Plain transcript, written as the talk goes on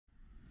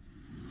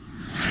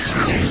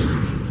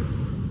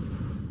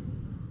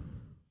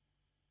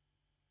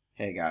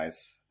Hey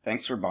guys,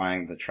 thanks for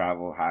buying the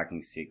Travel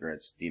Hacking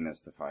Secrets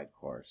Demystified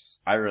course.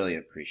 I really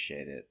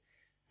appreciate it.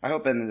 I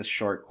hope in this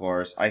short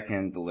course I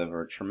can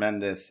deliver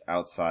tremendous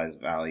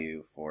outsized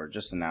value for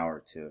just an hour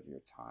or two of your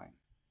time.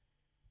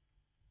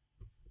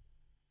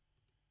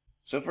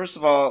 So first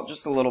of all,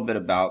 just a little bit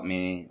about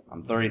me.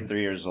 I'm 33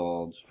 years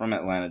old, from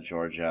Atlanta,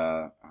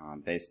 Georgia,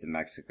 based in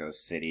Mexico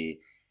City.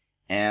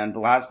 And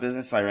the last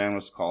business I ran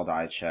was called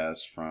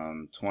iChess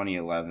from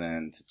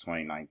 2011 to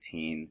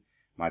 2019.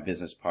 My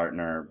business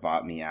partner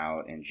bought me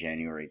out in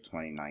January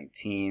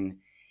 2019.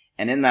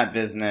 And in that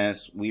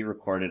business, we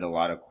recorded a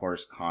lot of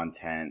course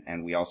content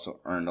and we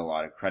also earned a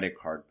lot of credit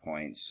card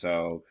points.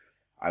 So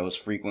I was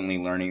frequently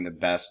learning the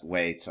best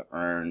way to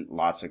earn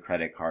lots of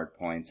credit card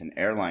points and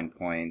airline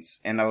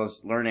points. And I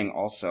was learning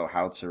also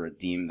how to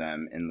redeem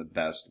them in the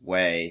best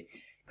way,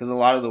 because a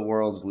lot of the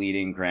world's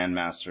leading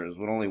grandmasters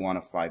would only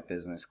want to fly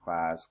business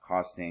class,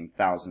 costing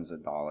thousands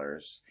of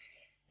dollars.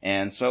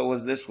 And so it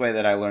was this way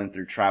that I learned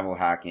through travel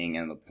hacking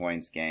and the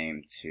points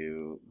game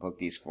to book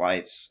these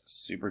flights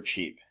super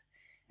cheap.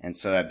 And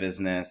so that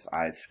business,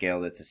 I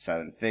scaled it to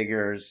 7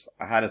 figures.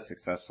 I had a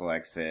successful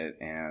exit,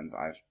 and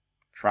I've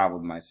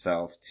traveled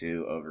myself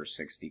to over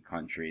 60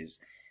 countries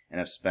and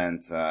have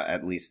spent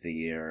at least a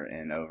year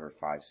in over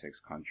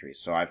 5-6 countries.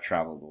 So I've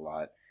traveled a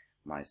lot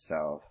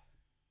myself.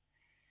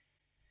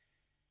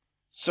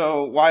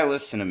 So why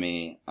listen to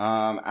me?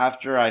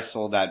 After I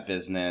sold that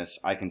business,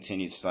 I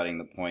continued studying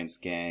the points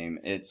game.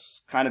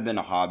 It's kind of been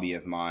a hobby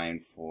of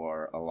mine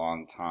for a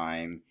long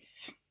time.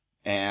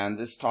 And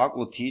this talk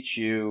will teach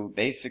you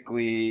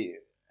basically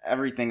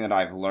everything that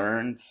I've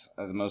learned,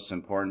 the most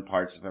important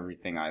parts of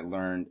everything I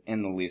learned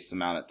in the least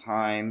amount of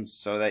time,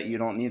 so that you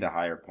don't need to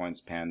hire Points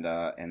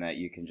Panda and that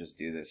you can just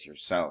do this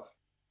yourself.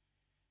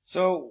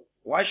 So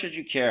why should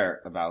you care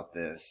about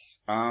this?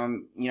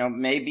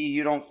 Maybe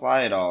you don't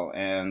fly at all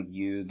and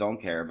you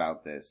don't care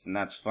about this, and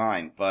that's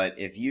fine. But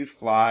if you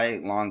fly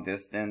long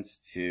distance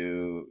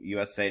to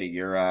USA to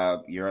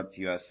Europe, Europe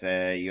to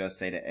USA,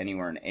 USA to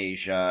anywhere in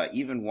Asia,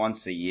 even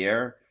once a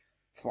year,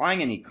 flying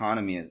in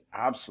economy is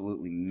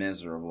absolutely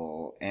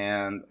miserable.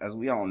 And as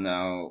we all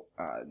know,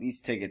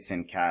 these tickets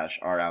in cash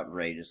are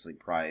outrageously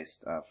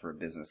priced for a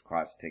business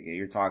class ticket.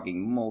 You're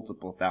talking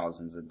multiple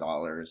thousands of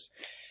dollars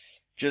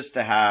just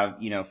to have,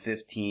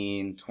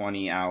 15,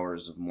 20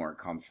 hours of more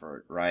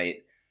comfort, right?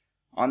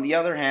 On the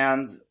other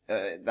hand,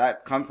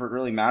 that comfort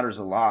really matters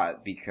a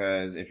lot,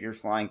 because if you're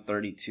flying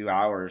 32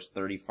 hours,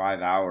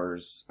 35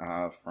 hours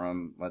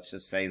from, let's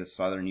just say, the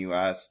southern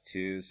U.S.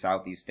 to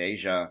Southeast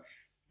Asia,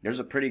 there's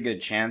a pretty good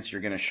chance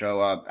you're going to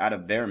show up at a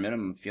bare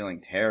minimum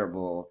feeling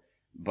terrible,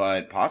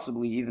 but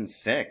possibly even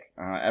sick.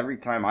 Every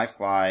time I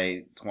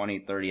fly 20,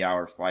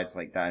 30-hour flights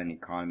like that in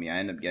economy, I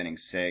end up getting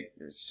sick.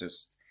 It's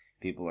just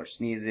people are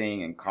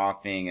sneezing and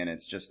coughing, and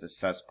it's just a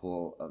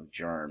cesspool of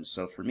germs.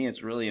 So for me,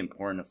 it's really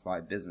important to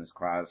fly business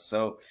class.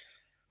 So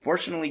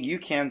fortunately, you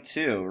can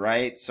too,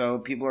 right? So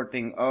people are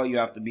thinking, oh, you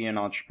have to be an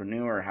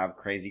entrepreneur, have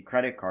crazy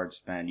credit card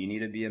spend. You need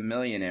to be a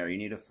millionaire. You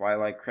need to fly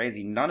like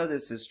crazy. None of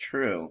this is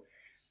true.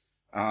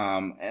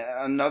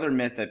 Another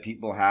myth that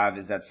people have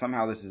is that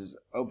somehow this is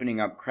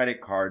opening up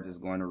credit cards is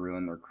going to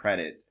ruin their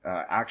credit.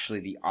 Actually,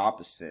 the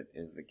opposite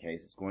is the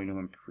case. It's going to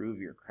improve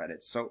your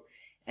credit. So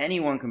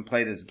anyone can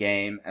play this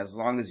game as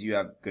long as you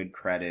have good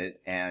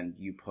credit and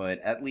you put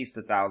at least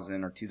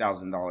 $1,000 or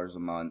 $2,000 a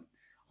month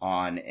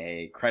on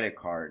a credit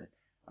card.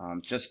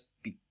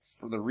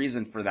 For the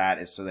reason for that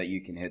is so that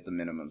you can hit the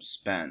minimum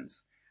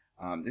spends.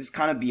 This is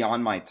kind of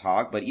beyond my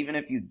talk, but even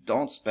if you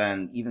don't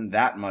spend even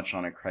that much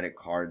on a credit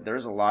card,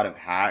 there's a lot of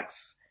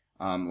hacks,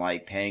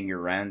 like paying your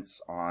rent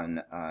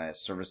on a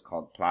service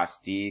called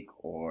Plastique,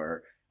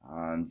 or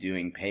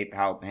doing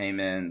PayPal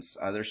payments.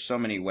 There's so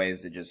many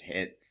ways to just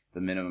hit the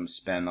minimum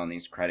spend on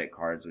these credit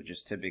cards, which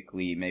is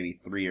typically maybe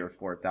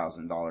 $3,000 or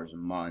 $4,000 a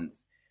month,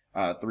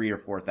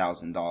 $3,000 or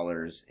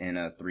 $4,000 in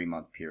a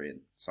 3-month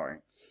period. Sorry.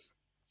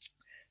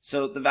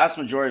 So the vast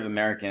majority of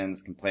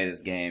Americans can play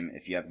this game.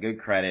 If you have good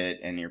credit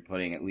and you're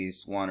putting at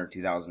least $1,000 or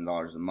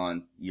 $2,000 a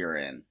month, you're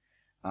in.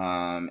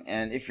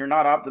 And if you're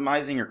not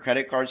optimizing your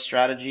credit card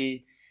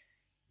strategy,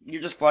 you're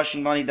just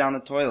flushing money down the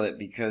toilet,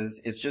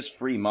 because it's just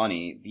free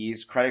money.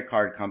 These credit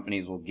card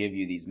companies will give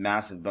you these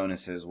massive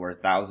bonuses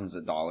worth thousands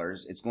of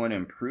dollars. It's going to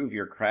improve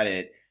your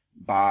credit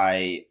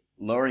by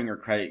lowering your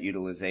credit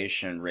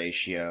utilization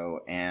ratio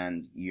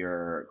and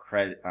your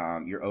credit,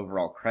 your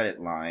overall credit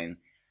line.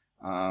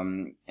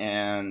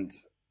 And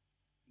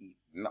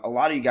a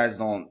lot of you guys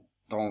don't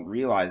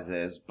realize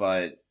this,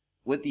 but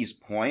with these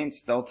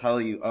points, they'll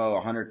tell you, oh,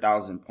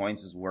 100,000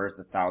 points is worth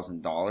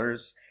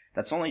 $1,000.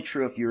 That's only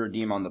true if you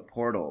redeem on the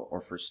portal or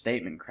for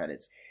statement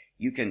credits.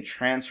 You can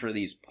transfer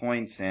these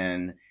points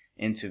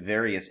into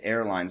various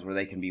airlines where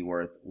they can be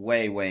worth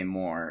way, way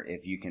more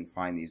if you can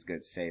find these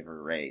good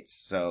saver rates.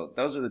 So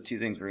those are the two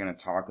things we're going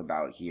to talk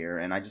about here.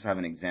 And I just have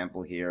an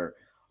example here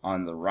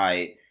on the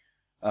right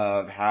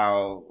of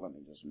how, let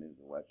me just move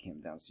the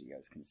webcam down so you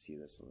guys can see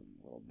this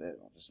a little bit.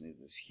 I'll just move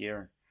this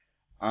here.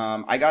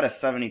 I got a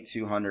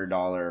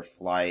 $7,200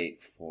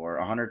 flight for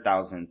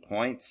 100,000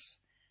 points.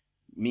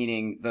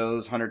 meaning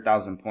those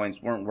 100,000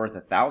 points weren't worth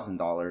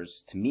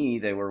 $1,000. To me,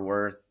 they were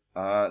worth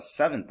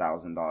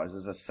 $7,000. It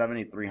was a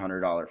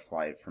 $7,300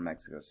 flight from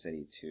Mexico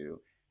City to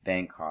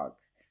Bangkok.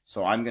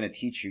 So I'm going to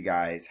teach you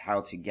guys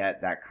how to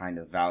get that kind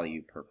of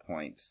value per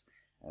points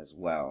as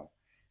well.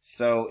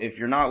 So if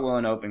you're not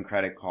willing to open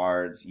credit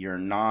cards, you're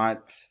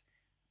not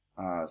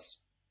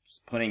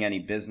putting any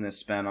business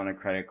spend on a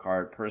credit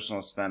card,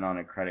 personal spend on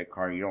a credit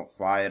card, you don't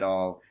fly at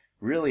all.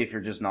 Really, if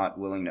you're just not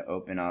willing to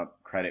open up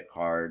credit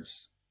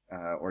cards,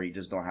 or you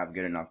just don't have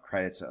good enough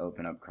credit to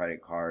open up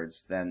credit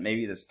cards, then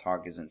maybe this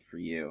talk isn't for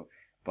you.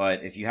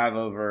 But if you have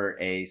over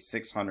a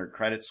 600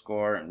 credit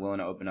score and willing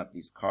to open up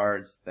these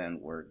cards, then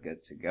we're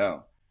good to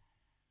go.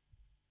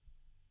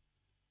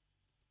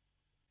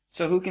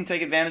 So who can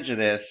take advantage of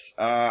this?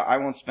 I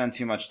won't spend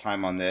too much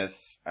time on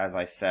this. As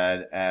I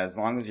said, as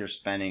long as you're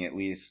spending at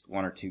least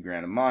 $1 or $2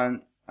 grand a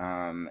month,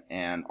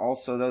 and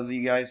also those of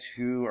you guys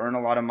who earn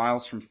a lot of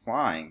miles from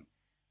flying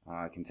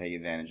can take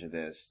advantage of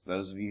this.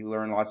 Those of you who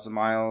earn lots of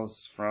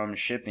miles from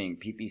shipping,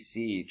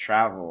 PPC,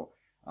 travel,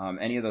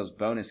 any of those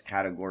bonus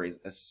categories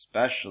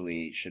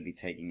especially should be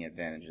taking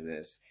advantage of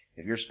this.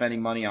 If you're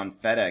spending money on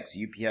FedEx,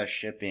 UPS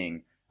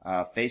shipping,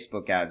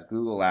 Facebook ads,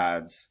 Google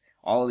ads,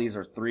 all of these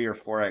are 3 or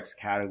 4x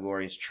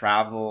categories.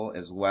 Travel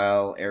as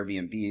well,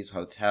 Airbnbs,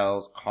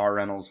 hotels, car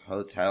rentals,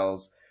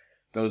 hotels.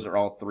 Those are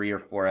all 3 or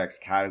 4x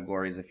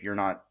categories. If you're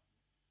not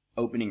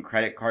opening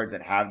credit cards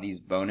that have these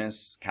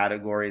bonus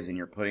categories and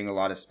you're putting a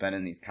lot of spend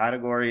in these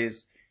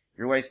categories,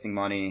 you're wasting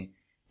money.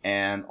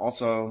 And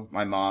also,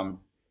 my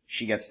mom,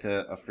 she gets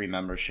a free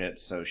membership,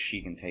 so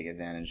she can take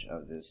advantage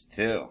of this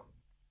too.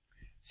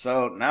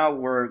 So now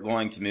we're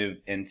going to move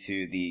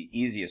into the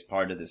easiest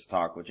part of this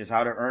talk, which is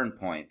how to earn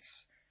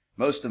points.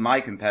 Most of my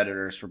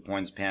competitors for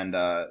Points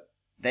Panda,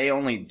 they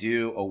only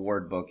do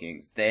award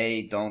bookings.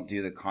 They don't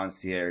do the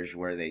concierge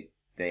where they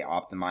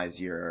optimize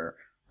your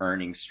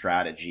earning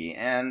strategy.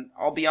 And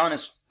I'll be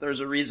honest,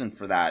 there's a reason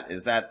for that,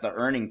 is that the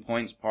earning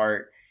points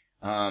part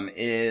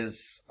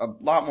is a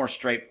lot more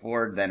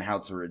straightforward than how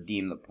to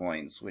redeem the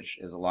points, which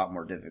is a lot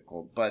more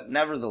difficult. But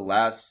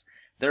nevertheless,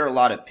 there are a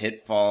lot of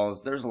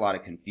pitfalls. There's a lot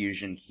of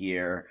confusion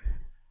here.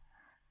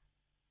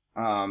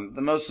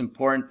 The most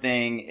important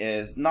thing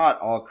is not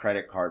all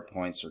credit card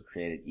points are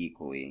created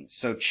equally.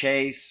 So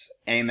Chase,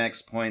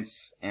 Amex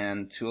points,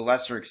 and to a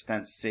lesser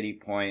extent Citi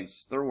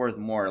points, they're worth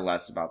more or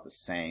less about the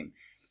same.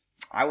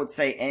 I would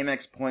say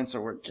Amex points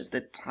are worth just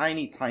a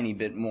tiny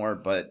bit more,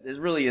 but it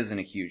really isn't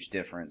a huge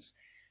difference.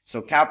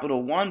 So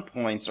Capital One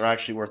points are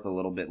actually worth a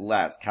little bit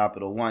less.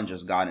 Capital One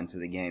just got into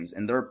the games,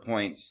 and their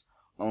points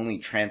only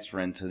transfer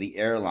into the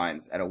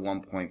airlines at a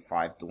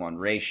 1.5 to 1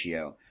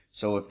 ratio.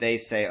 So if they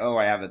say, oh,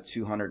 I have a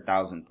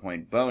 200,000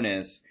 point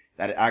bonus,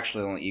 that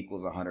actually only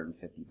equals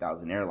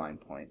 150,000 airline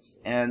points.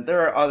 And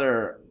there are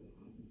other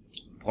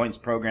points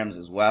programs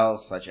as well,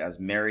 such as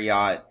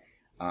Marriott,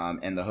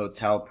 and the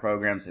hotel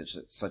programs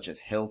such as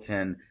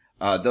Hilton.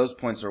 Those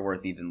points are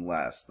worth even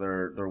less.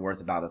 They're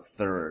worth about a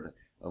third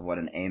of what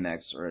an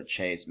Amex or a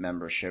Chase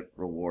membership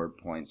reward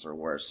points are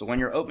worth. So when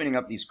you're opening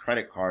up these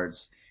credit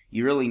cards,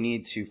 you really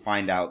need to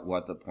find out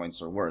what the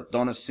points are worth.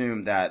 Don't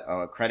assume that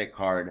a credit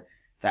card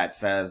that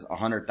says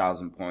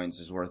 100,000 points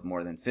is worth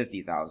more than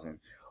 50,000.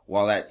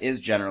 While that is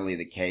generally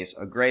the case,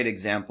 a great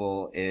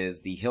example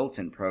is the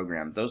Hilton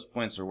program. Those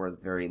points are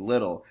worth very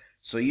little.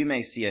 So you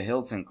may see a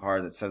Hilton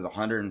card that says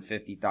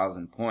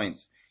 150,000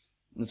 points.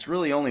 It's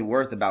really only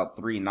worth about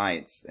 3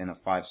 nights in a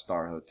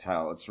 5-star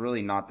hotel. It's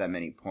really not that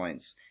many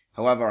points.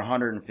 However,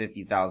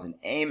 150,000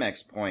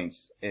 Amex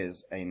points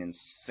is an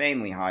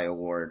insanely high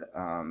award.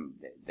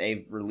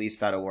 They've released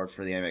that award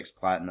for the Amex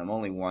Platinum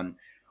only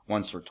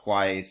once or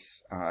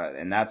twice,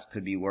 and that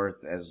could be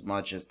worth as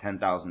much as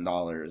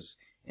 $10,000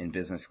 in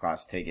business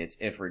class tickets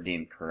if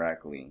redeemed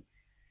correctly.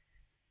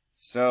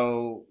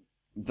 So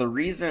the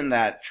reason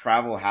that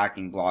travel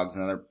hacking blogs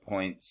and other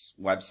points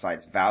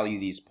websites value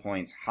these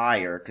points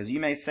higher, because you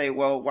may say,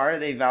 well, why are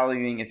they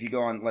valuing, if you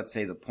go on, let's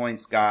say, the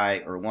Points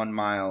Guy or 1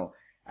 Mile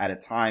at a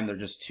Time, they're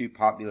just 2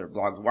 popular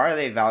blogs. Why are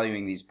they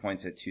valuing these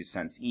points at 2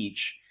 cents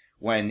each,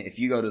 when if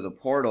you go to the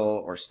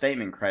portal or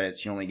statement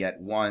credits, you only get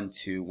 1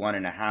 to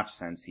 1.5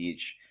 cents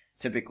each,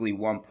 typically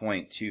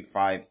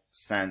 1.25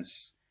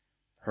 cents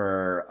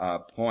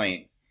per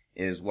point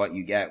is what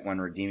you get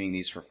when redeeming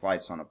these for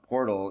flights on a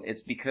portal.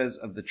 It's because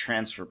of the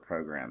transfer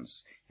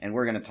programs. And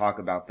we're going to talk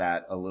about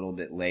that a little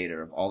bit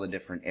later, of all the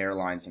different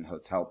airlines and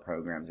hotel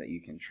programs that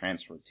you can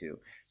transfer to.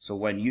 So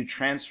when you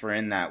transfer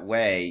in that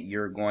way,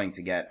 you're going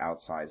to get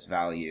outsized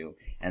value.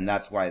 And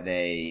that's why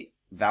they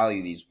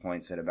value these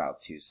points at about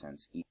 2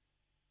 cents each.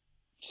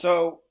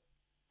 So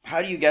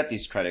how do you get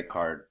these credit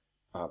card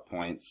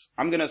points?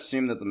 I'm going to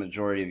assume that the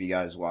majority of you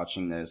guys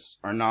watching this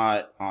are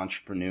not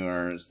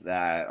entrepreneurs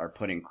that are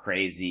putting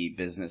crazy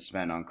business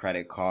spend on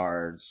credit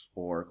cards,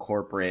 or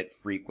corporate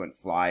frequent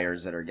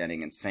flyers that are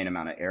getting insane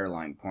amount of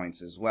airline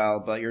points as well,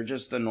 but you're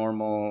just a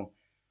normal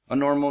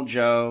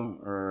Joe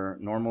or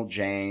normal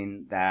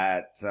Jane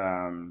that,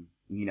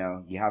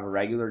 you have a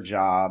regular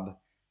job,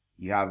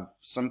 you have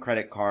some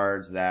credit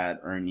cards that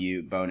earn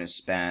you bonus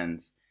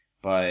spend,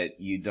 but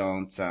you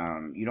don't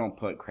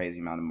put crazy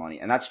amount of money.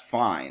 And that's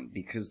fine,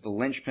 because the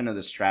linchpin of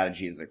the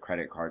strategy is the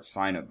credit card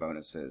sign-up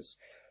bonuses.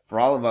 For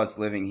all of us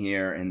living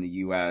here in the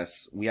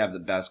US, we have the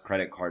best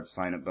credit card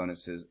sign-up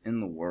bonuses in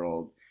the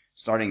world,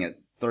 starting at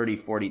 30,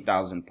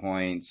 40,000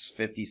 points.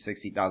 50,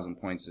 60,000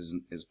 points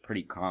is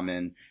pretty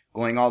common,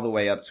 going all the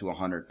way up to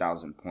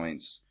 100,000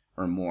 points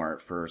or more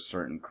for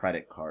certain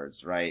credit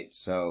cards, right?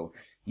 So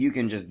you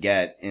can just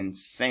get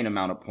insane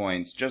amount of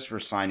points just for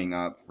signing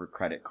up for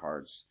credit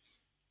cards.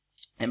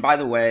 And by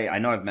the way, I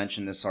know I've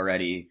mentioned this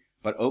already,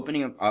 but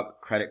opening up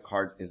credit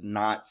cards is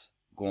not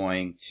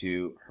going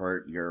to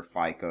hurt your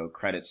FICO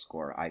credit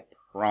score. I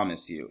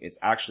promise you. It's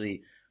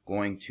actually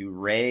going to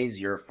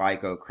raise your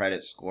FICO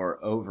credit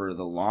score over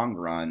the long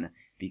run,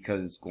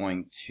 because it's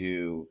going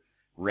to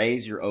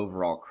raise your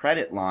overall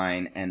credit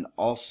line and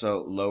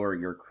also lower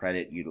your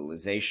credit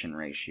utilization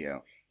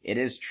ratio. It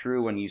is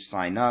true when you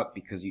sign up,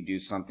 because you do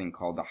something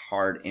called a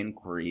hard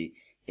inquiry,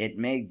 it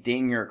may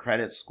ding your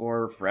credit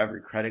score for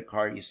every credit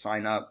card you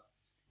sign up,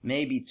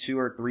 maybe 2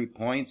 or 3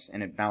 points,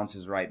 and it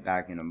bounces right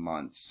back in a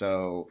month.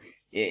 So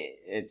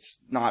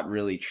it's not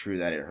really true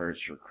that it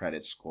hurts your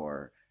credit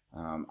score.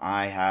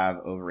 I have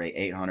over a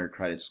 800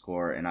 credit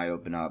score, and I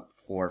open up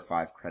 4 or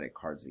 5 credit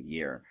cards a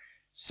year.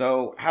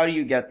 So how do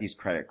you get these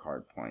credit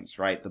card points,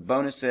 right? The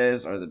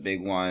bonuses are the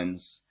big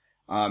ones.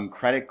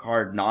 Credit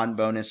card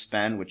non-bonus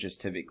spend, which is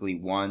typically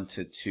 1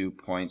 to 2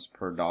 points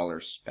per dollar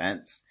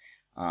spent.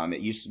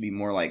 It used to be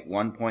more like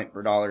 1 point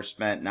per dollar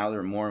spent. Now there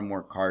are more and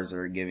more cards that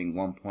are giving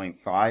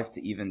 1.5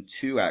 to even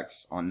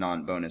 2x on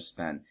non-bonus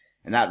spend.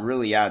 And that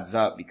really adds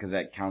up, because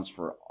that counts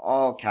for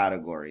all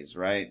categories,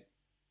 right?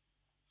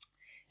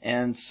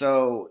 And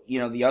so,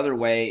 the other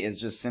way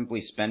is just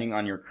simply spending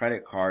on your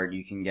credit card.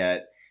 You can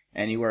get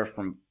anywhere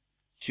from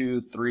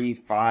 2, 3,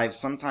 5,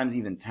 sometimes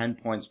even 10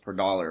 points per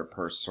dollar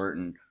per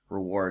certain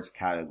rewards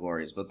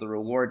categories. But the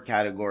reward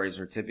categories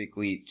are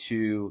typically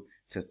 2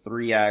 to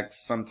 3x,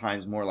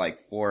 sometimes more like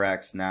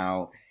 4x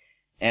now.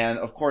 And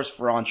of course,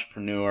 for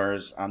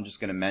entrepreneurs, I'm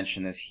just going to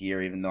mention this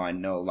here, even though I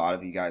know a lot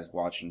of you guys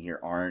watching here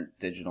aren't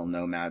digital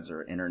nomads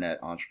or internet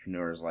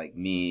entrepreneurs like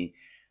me.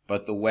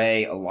 But the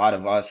way a lot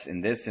of us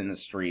in this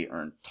industry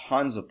earn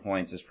tons of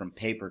points is from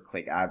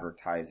pay-per-click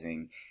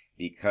advertising,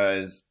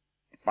 because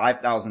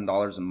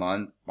 $5,000 a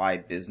month by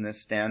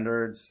business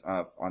standards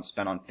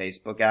spent on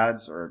Facebook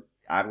ads or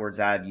AdWords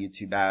ad,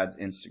 YouTube ads,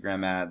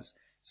 Instagram ads,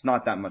 it's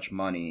not that much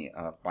money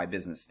by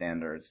business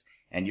standards.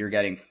 And you're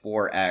getting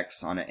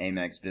 4x on an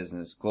Amex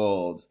Business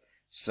Gold.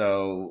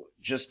 So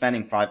just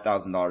spending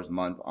 $5,000 a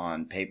month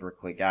on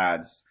pay-per-click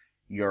ads,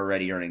 you're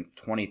already earning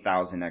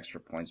 20,000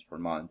 extra points per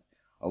month.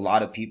 A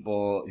lot of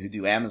people who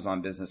do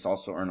Amazon business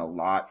also earn a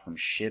lot from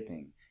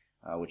shipping,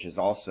 which is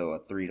also a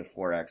 3 to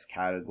 4x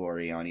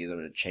category on either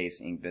the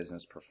Chase Inc.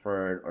 Business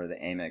Preferred or the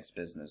Amex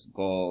Business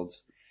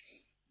Golds.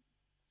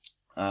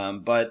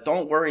 But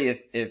don't worry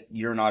if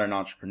you're not an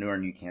entrepreneur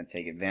and you can't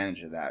take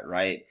advantage of that,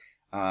 right?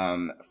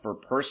 For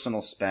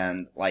personal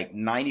spend, like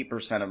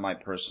 90% of my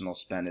personal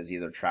spend is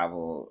either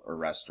travel or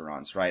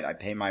restaurants, right? I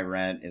pay my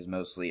rent is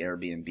mostly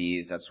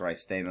Airbnbs. That's where I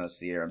stay most of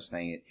the year. I'm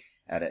staying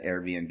at an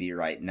Airbnb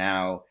right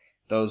now.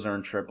 Those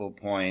earn triple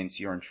points.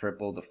 You earn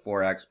triple to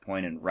 4x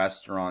point in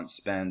restaurant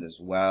spend as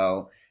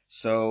well.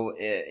 So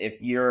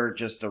if you're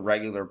just a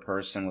regular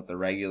person with a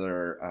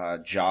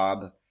regular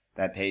job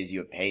that pays you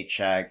a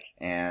paycheck,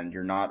 and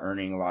you're not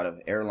earning a lot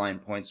of airline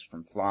points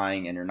from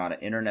flying, and you're not an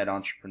internet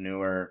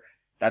entrepreneur,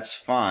 that's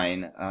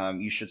fine.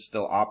 You should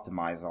still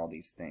optimize all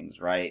these things,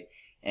 right?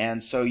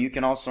 And so you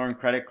can also earn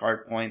credit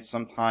card points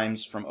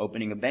sometimes from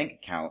opening a bank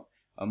account,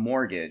 a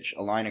mortgage,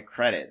 a line of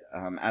credit.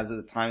 As of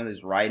the time of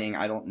this writing,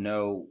 I don't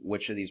know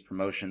which of these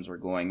promotions are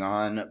going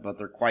on, but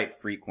they're quite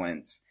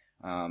frequent.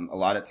 A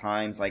lot of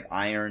times, like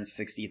I earned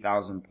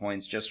 60,000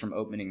 points just from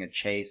opening a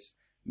Chase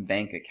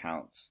bank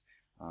account.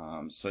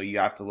 So you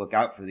have to look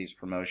out for these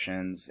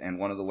promotions, and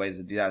one of the ways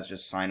to do that is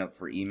just sign up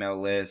for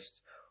email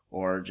list,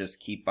 or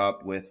just keep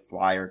up with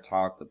Flyer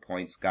Talk, the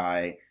points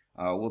guy.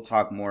 We'll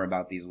talk more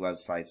about these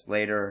websites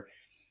later.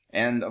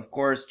 And of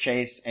course,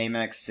 Chase,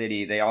 Amex,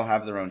 Citi, they all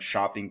have their own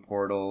shopping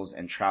portals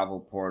and travel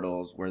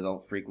portals where they'll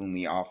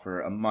frequently offer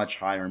a much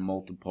higher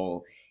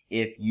multiple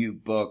if you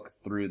book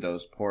through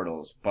those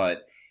portals.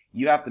 But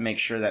you have to make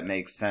sure that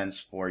makes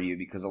sense for you,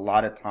 because a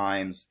lot of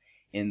times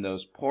in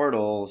those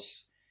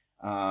portals,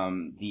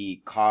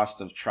 the cost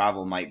of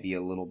travel might be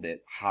a little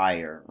bit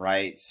higher,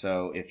 right?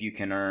 So if you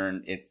can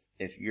earn,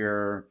 if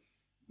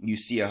you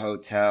see a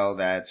hotel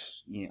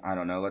that's, I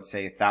don't know, let's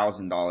say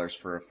 $1,000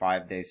 for a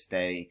 5-day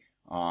stay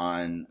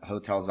on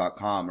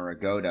hotels.com or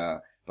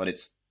Agoda, but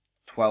it's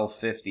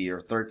 $1,250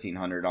 or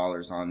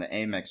 $1,300 on the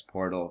Amex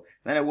portal,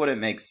 then it wouldn't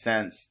make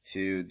sense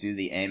to do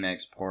the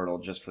Amex portal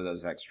just for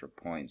those extra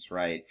points,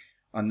 right?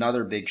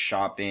 Another big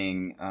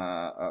shopping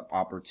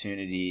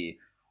opportunity,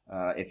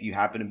 if you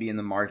happen to be in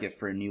the market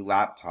for a new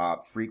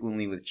laptop,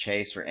 frequently with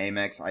Chase or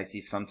Amex, I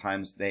see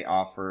sometimes they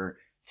offer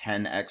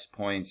 10x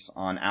points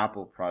on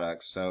Apple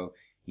products. So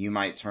you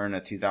might turn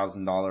a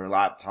 $2,000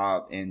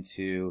 laptop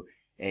into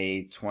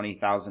a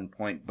 20,000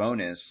 point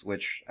bonus,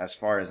 which, as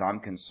far as I'm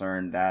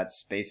concerned,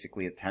 that's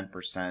basically a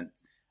 10%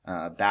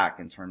 back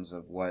in terms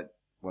of what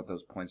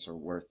those points are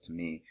worth to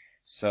me.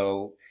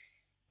 So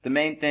the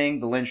main thing,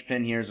 the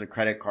linchpin here is the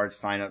credit card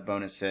sign-up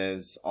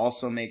bonuses.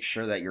 Also make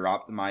sure that you're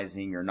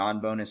optimizing your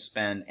non-bonus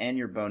spend and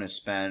your bonus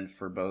spend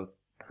for both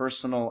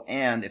personal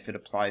and, if it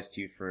applies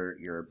to you, for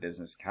your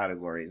business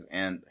categories.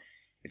 And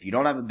if you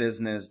don't have a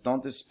business,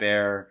 don't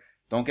despair.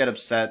 Don't get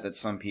upset that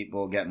some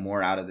people get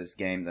more out of this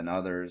game than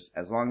others.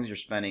 As long as you're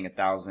spending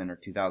 $1,000 or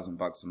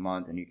 $2,000 a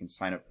month and you can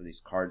sign up for these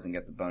cards and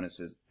get the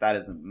bonuses, that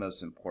is the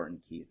most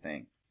important key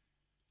thing.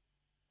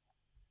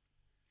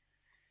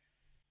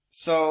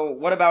 So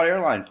what about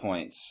airline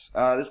points?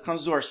 This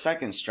comes to our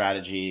second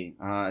strategy.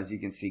 As you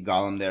can see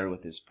Gollum there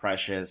with his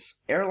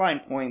precious. Airline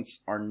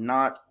points are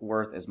not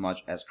worth as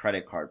much as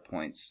credit card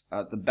points.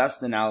 The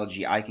best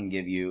analogy I can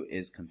give you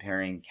is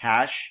comparing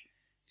cash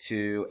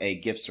to a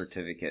gift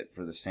certificate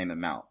for the same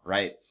amount,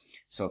 right?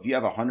 So if you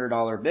have a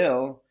 $100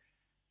 bill,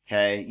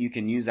 okay, you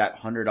can use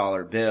that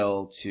 $100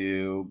 bill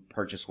to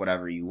purchase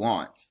whatever you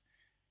want.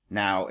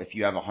 Now, if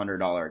you have a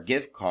 $100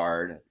 gift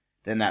card,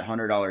 then that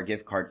 $100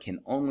 gift card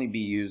can only be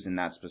used in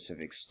that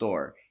specific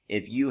store.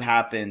 If you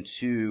happen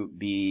to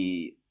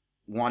be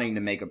wanting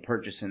to make a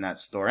purchase in that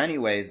store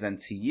anyways, then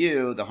to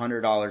you, the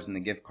 $100 in the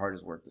gift card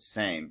is worth the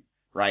same,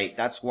 right?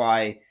 That's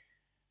why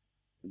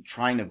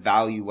trying to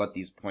value what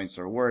these points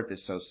are worth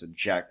is so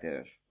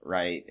subjective,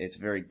 right? It's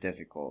very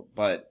difficult.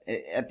 But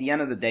at the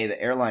end of the day,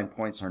 the airline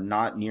points are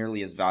not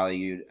nearly as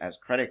valued as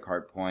credit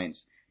card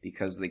points,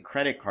 because the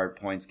credit card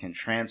points can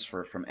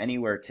transfer from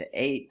anywhere to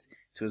 8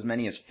 to as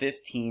many as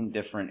 15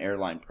 different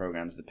airline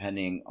programs,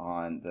 depending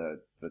on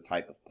the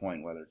type of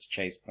point, whether it's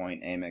Chase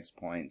Point, Amex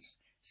points,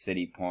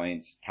 Citi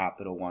points,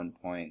 Capital One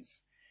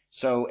points.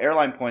 So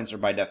airline points are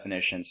by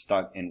definition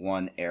stuck in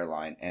one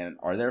airline and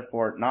are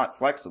therefore not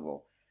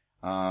flexible.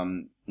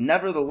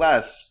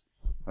 Nevertheless,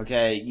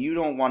 okay, you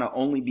don't want to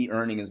only be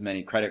earning as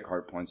many credit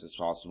card points as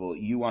possible.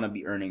 You want to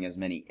be earning as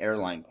many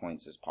airline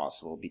points as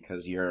possible,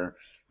 because your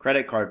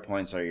credit card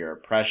points are your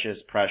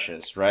precious,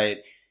 right?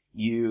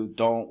 You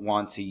don't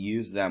want to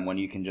use them when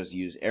you can just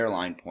use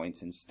airline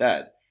points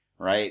instead,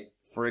 right?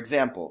 For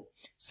example,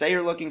 say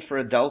you're looking for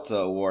a Delta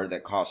award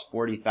that costs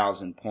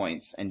 40,000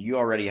 points and you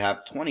already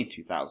have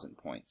 22,000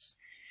 points.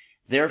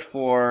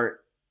 Therefore,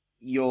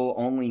 you'll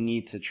only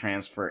need to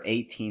transfer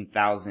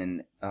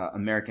 18,000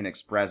 American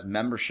Express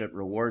membership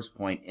rewards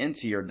point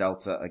into your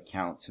Delta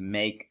account to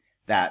make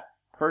that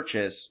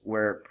purchase,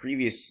 where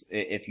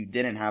if you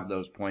didn't have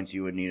those points,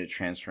 you would need to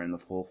transfer in the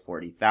full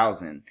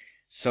 40,000.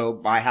 So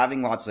by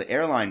having lots of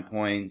airline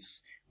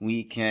points,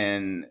 we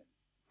can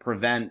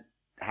prevent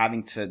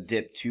having to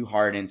dip too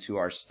hard into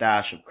our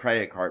stash of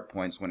credit card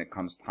points when it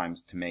comes time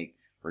to make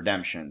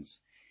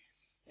redemptions.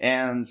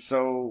 And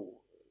so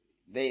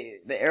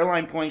the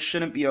airline points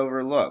shouldn't be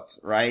overlooked,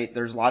 right?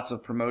 There's lots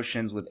of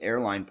promotions with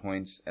airline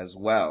points as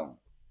well.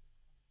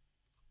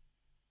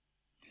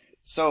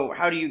 So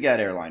how do you get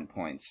airline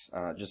points?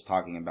 Just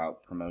talking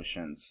about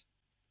promotions.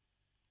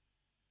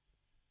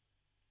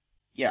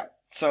 Yeah.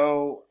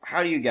 So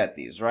how do you get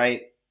these,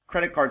 right?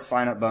 Credit card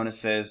sign-up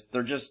bonuses,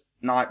 they're just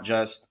not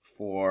just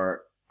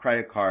for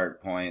credit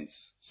card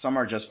points. Some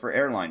are just for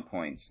airline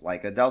points,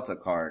 like a Delta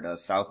card, a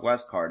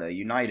Southwest card, a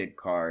United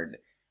card.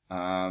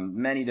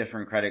 Many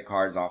different credit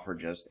cards offer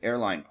just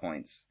airline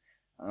points.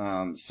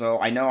 So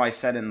I know I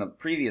said in the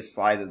previous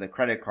slide that the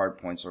credit card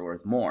points are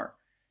worth more.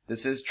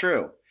 This is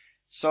true.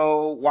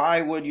 So why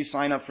would you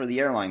sign up for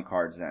the airline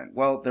cards then?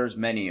 Well, there's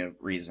many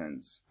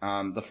reasons.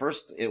 The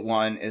first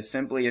one is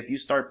simply, if you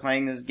start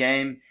playing this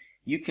game,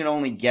 you can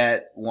only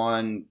get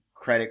one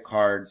credit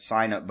card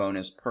sign-up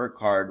bonus per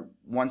card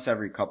once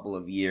every couple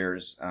of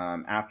years.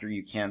 After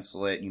you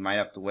cancel it, you might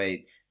have to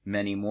wait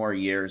many more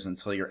years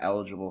until you're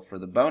eligible for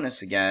the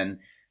bonus again.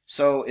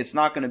 So it's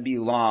not going to be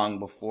long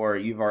before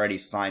you've already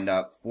signed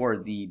up for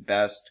the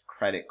best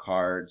credit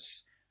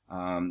cards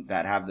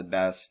that have the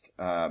best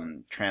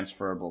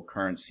transferable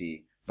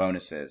currency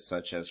bonuses,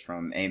 such as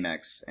from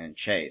Amex and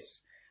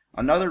Chase.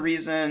 Another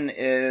reason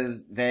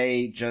is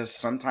they just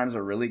sometimes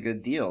are really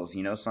good deals.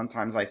 You know,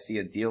 sometimes I see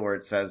a deal where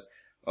it says,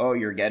 oh,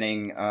 you're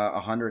getting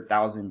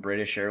 100,000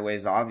 British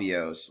Airways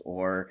Avios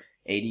or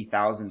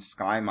 80,000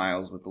 Sky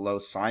Miles with a low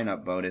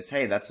sign-up bonus.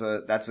 Hey, that's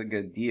a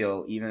good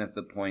deal, even if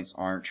the points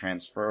aren't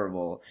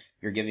transferable.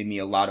 You're giving me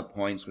a lot of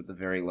points with a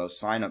very low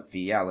sign-up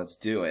fee. Yeah, let's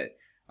do it.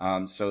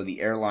 So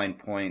the airline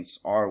points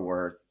are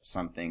worth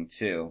something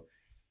too.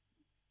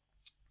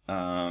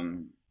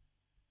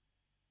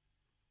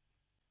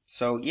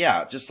 So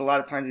yeah, just a lot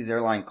of times these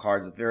airline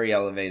cards have very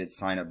elevated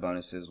sign-up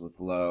bonuses with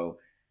low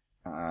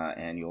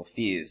annual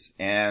fees.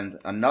 And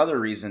another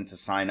reason to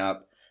sign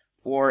up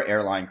for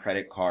airline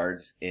credit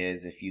cards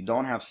is if you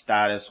don't have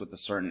status with a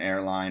certain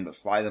airline but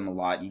fly them a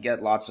lot, you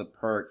get lots of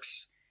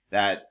perks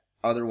that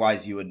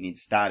otherwise you would need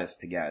status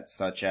to get,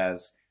 such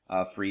as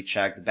free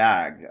checked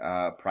bag,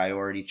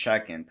 priority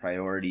check-in,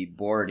 priority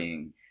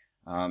boarding.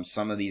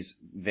 Some of these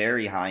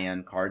very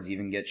high-end cards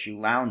even get you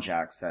lounge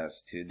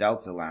access to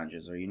Delta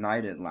lounges or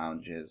United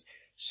lounges.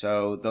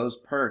 So those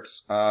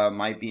perks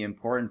might be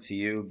important to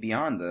you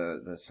beyond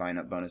the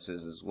sign-up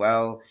bonuses as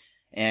well.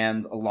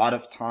 And a lot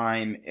of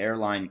time,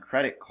 airline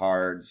credit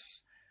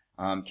cards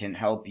can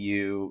help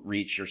you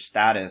reach your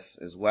status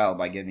as well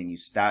by giving you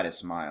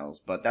status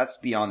miles. But that's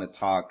beyond the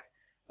talk,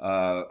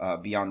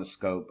 beyond the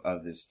scope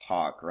of this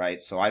talk,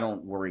 right? So I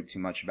don't worry too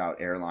much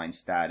about airline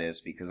status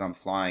because I'm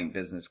flying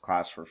business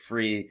class for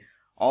free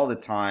all the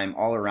time,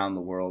 all around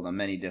the world on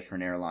many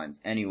different airlines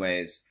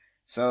anyways.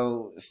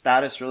 So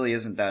status really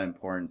isn't that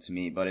important to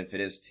me, but if it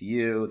is to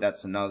you,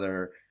 that's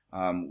another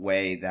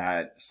way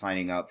that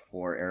signing up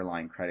for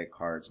airline credit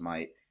cards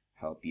might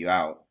help you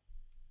out.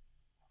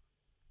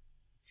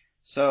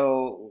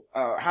 So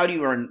how do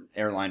you earn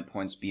airline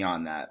points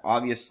beyond that?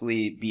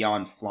 Obviously,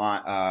 beyond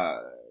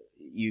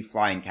you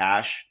flying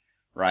cash,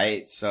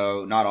 right?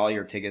 So not all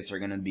your tickets are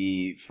going to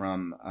be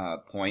from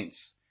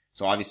points.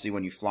 So obviously,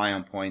 when you fly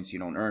on points, you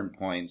don't earn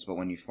points, but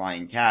when you fly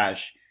in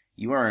cash,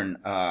 you earn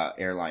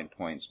airline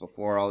points.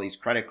 Before all these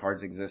credit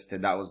cards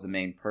existed, that was the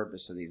main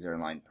purpose of these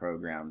airline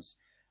programs.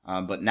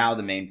 But now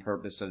the main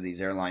purpose of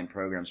these airline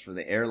programs for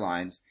the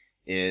airlines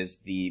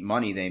is the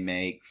money they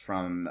make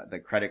from the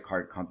credit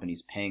card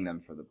companies paying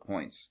them for the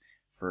points.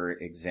 For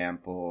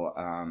example,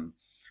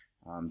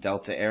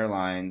 Delta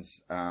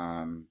Airlines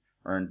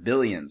earned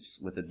billions,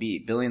 with a B,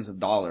 billions of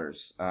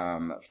dollars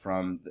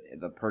from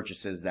the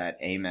purchases that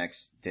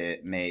Amex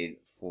made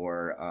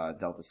for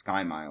Delta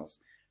Sky Miles,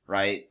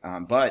 right?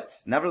 But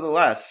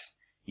nevertheless,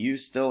 you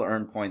still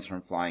earn points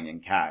from flying in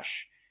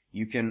cash.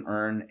 You can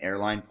earn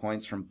airline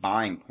points from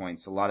buying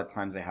points. A lot of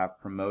times they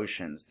have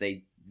promotions.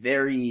 They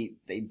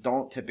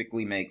don't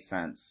typically make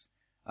sense,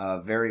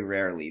 very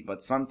rarely,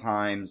 but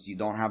sometimes you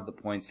don't have the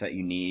points that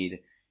you need.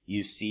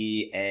 You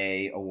see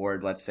a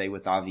award, let's say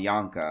with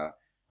Avianca,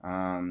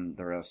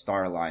 they're a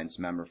Star Alliance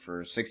member,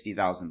 for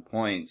 60,000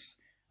 points,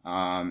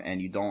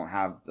 and you don't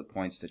have the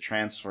points to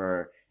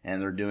transfer, and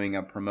they're doing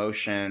a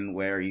promotion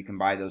where you can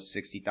buy those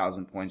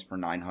 60,000 points for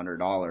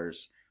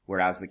 $900,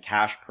 whereas the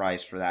cash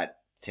price for that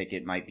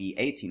ticket might be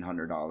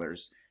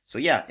 $1,800. So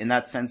yeah, in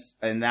that sense,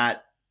 in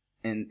that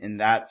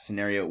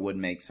scenario, it would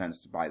make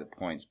sense to buy the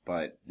points,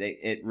 but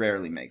it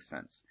rarely makes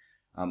sense.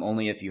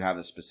 Only if you have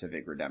a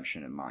specific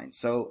redemption in mind.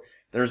 So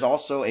there's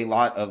also a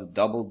lot of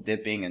double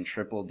dipping and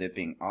triple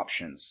dipping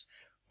options.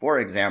 For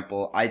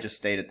example, I just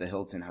stayed at the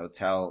Hilton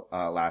Hotel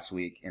last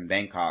week in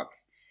Bangkok,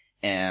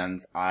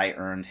 and I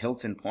earned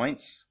Hilton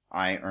points.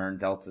 I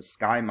earned Delta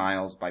Sky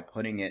Miles by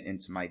putting it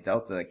into my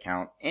Delta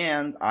account,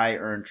 and I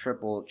earned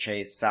Triple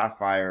Chase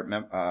Sapphire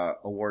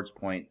awards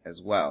point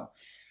as well.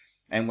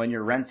 And when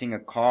you're renting a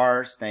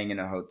car, staying in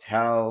a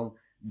hotel,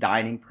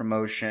 dining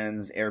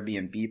promotions,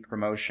 Airbnb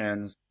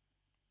promotions.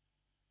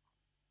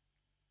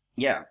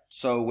 Yeah,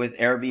 so with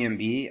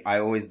Airbnb, I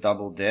always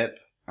double dip.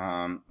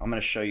 I'm going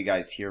to show you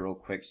guys here real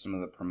quick some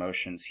of the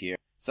promotions here.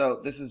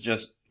 So this is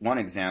just one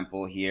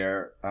example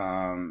here.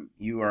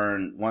 You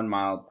earn 1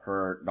 mile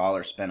per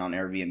dollar spent on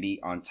Airbnb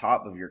on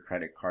top of your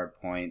credit card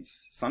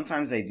points.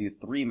 Sometimes they do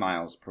 3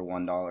 miles per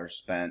 $1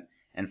 spent.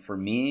 And for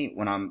me,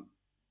 when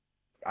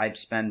I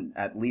spend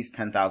at least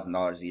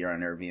 $10,000 a year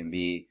on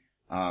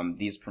Airbnb,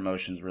 these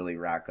promotions really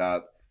rack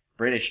up.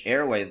 British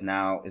Airways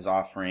now is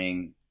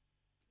offering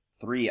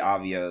 3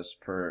 Avios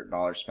per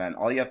dollar spent.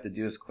 All you have to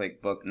do is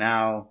click book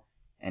now,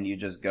 and you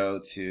just go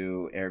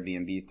to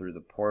Airbnb through the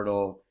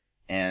portal,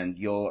 and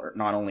you'll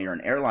not only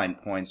earn airline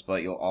points,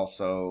 but you'll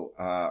also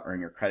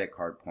earn your credit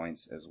card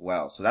points as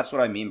well. So that's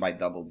what I mean by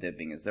double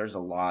dipping, is there's a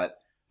lot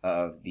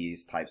of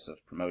these types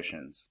of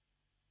promotions.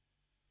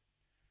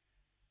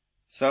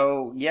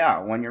 So yeah,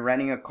 when you're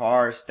renting a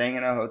car, staying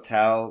in a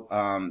hotel,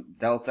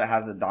 Delta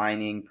has a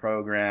dining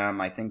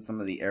program. I think some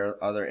of the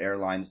other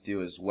airlines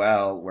do as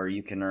well, where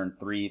you can earn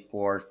 3,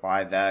 4,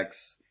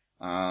 5x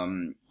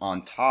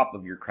on top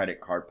of your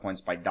credit card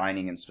points by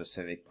dining in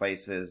specific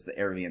places. The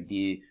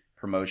Airbnb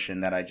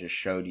promotion that I just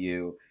showed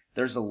you,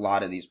 there's a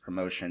lot of these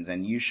promotions,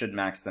 and you should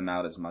max them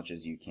out as much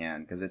as you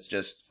can, because it's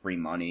just free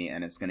money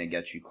and it's going to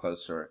get you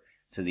closer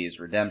to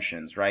these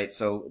redemptions, right?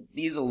 So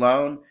these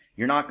alone,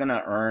 you're not going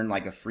to earn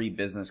like a free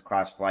business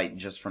class flight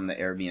just from the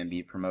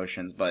Airbnb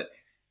promotions, but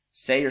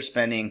say you're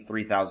spending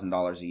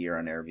 $3,000 a year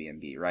on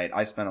Airbnb, right?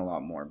 I spend a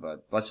lot more,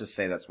 but let's just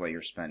say that's what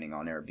you're spending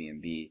on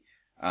Airbnb.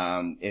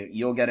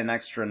 You'll get an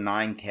extra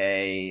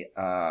 9K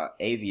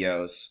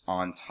Avios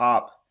on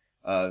top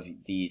of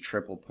the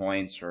triple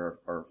points or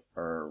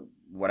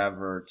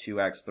whatever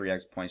 2x,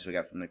 3x points we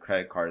get from the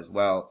credit card as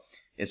well.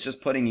 It's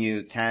just putting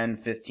you 10,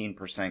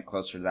 15%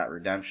 closer to that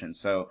redemption.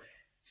 So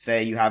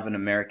say you have an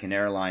American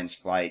Airlines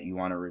flight you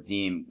want to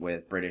redeem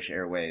with British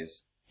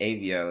Airways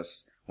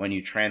Avios. When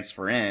you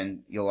transfer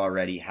in, you'll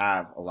already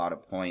have a lot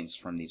of points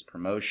from these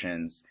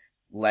promotions,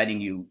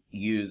 letting you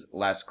use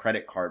less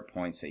credit card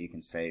points that you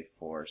can save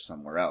for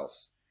somewhere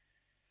else.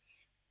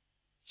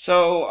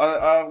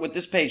 So with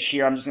this page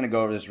here, I'm just going to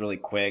go over this really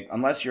quick.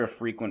 Unless you're a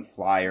frequent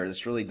flyer,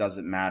 this really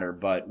doesn't matter,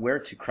 but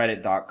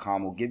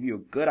wheretocredit.com will give you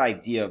a good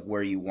idea of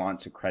where you want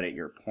to credit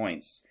your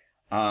points.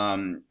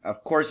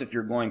 Of course, if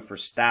you're going for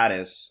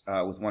status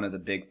with one of the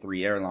big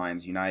three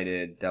airlines,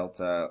 United,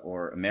 Delta,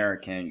 or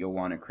American, you'll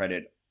want to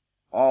credit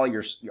all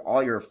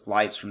your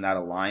flights from that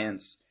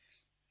alliance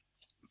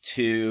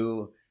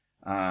to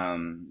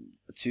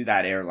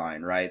that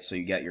airline, right? So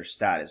you get your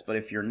status. But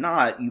if you're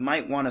not, you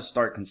might want to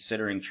start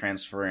considering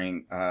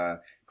transferring,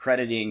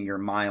 crediting your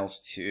miles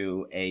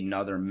to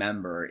another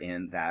member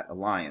in that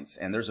alliance.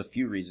 And there's a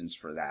few reasons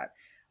for that.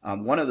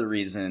 One of the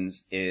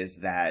reasons is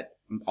that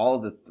all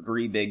of the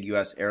three big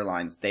U.S.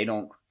 airlines, they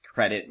don't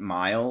credit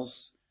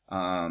miles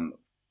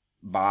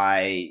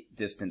by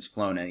distance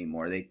flown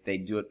anymore. They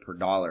do it per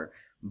dollar.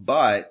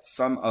 But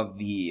some of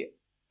the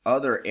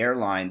other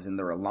airlines in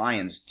their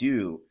alliance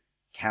do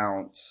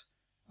count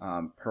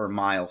per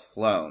mile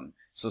flown.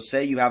 So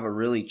say you have a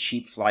really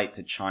cheap flight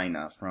to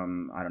China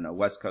from, I don't know,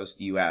 West Coast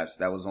U.S.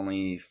 that was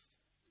only $400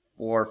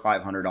 or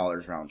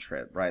 $500 round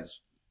trip, right?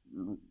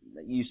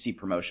 You see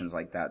promotions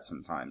like that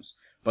sometimes.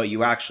 But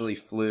you actually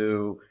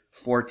flew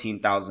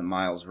 14,000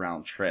 miles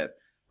round trip,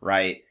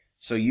 right?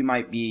 So you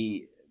might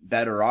be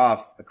better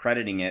off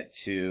accrediting it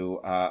to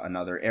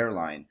another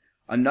airline.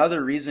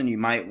 Another reason you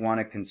might want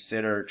to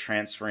consider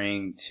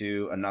transferring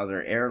to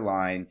another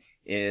airline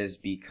is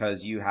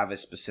because you have a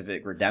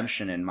specific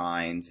redemption in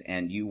mind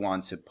and you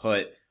want to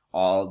put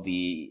all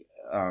the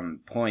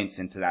points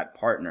into that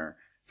partner.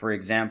 For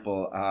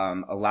example,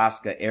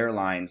 Alaska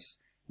Airlines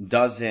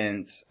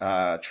doesn't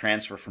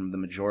transfer from the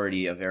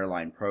majority of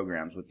airline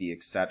programs with the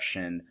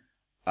exception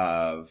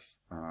of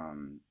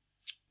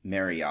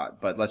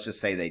Marriott. But let's just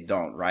say they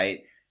don't,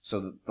 right?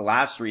 So the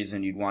last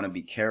reason you'd want to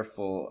be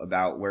careful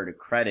about where to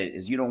credit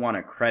is you don't want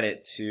to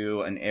credit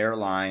to an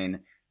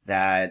airline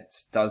that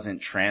doesn't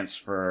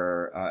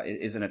transfer,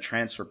 isn't a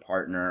transfer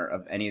partner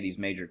of any of these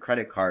major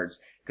credit cards,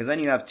 because then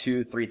you have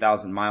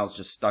 2,000-3,000 miles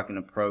just stuck in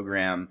a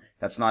program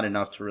that's not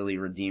enough to really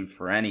redeem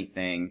for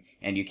anything,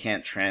 and you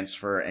can't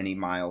transfer any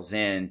miles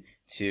in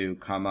to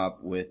come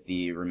up with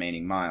the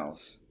remaining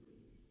miles.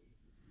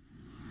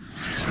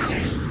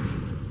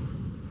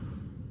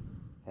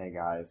 Hey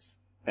guys,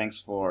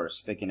 thanks for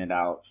sticking it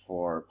out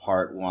for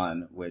part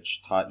 1,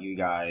 which taught you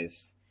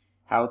guys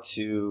how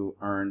to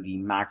earn the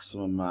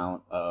maximum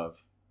amount of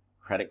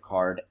credit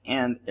card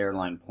and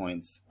airline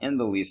points in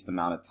the least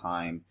amount of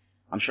time.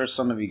 I'm sure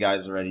some of you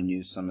guys already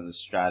knew some of the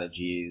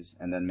strategies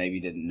and then maybe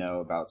didn't know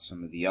about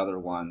some of the other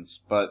ones,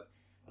 but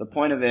the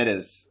point of it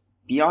is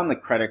beyond the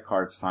credit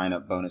card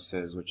sign-up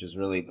bonuses, which is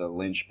really the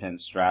linchpin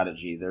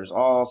strategy, there's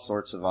all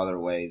sorts of other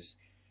ways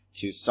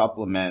to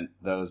supplement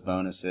those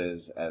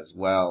bonuses as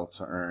well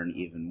to earn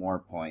even more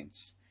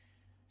points.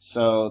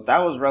 So that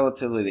was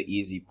relatively the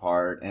easy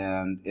part,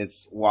 and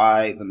it's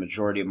why the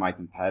majority of my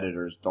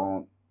competitors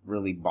don't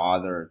really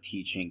bother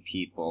teaching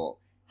people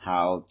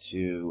how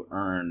to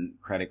earn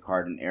credit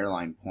card and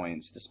airline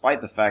points,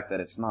 despite the fact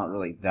that it's not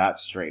really that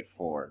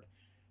straightforward,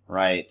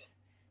 right?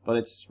 But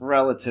it's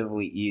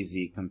relatively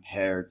easy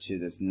compared to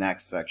this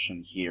next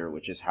section here,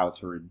 which is how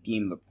to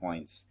redeem the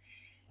points.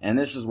 And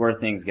this is where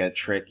things get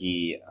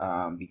tricky,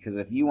 because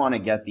if you want to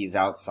get these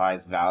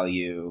outsized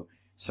value,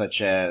 such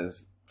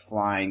as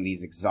flying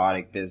these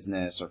exotic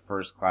business or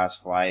first class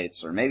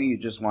flights, or maybe you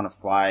just want to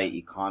fly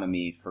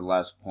economy for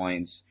less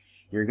points,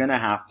 you're going to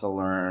have to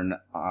learn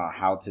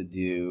how to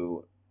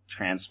do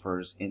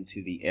transfers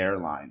into the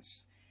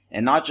airlines.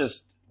 And not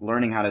just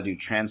learning how to do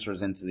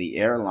transfers into the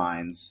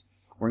airlines,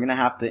 we're going to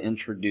have to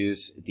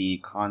introduce the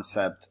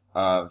concept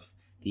of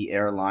the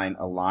airline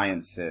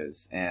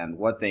alliances and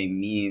what they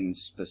mean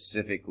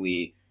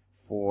specifically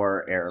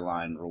for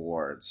airline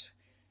rewards.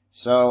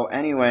 So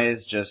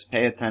anyways, just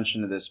pay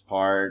attention to this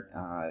part.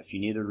 If you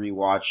need to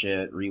rewatch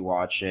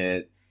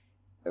it.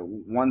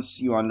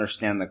 Once you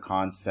understand the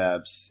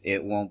concepts,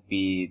 it won't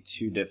be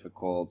too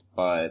difficult,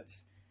 but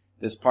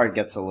this part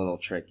gets a little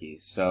tricky.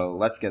 So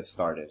let's get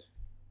started.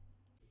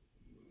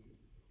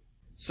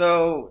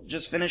 So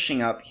just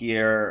finishing up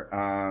here,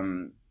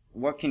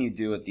 what can you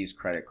do with these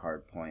credit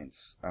card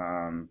points?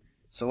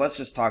 So let's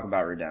just talk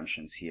about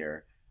redemptions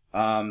here.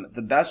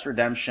 The best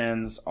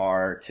redemptions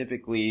are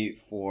typically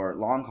for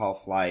long-haul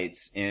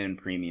flights in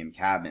premium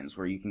cabins,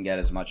 where you can get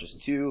as much as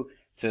 2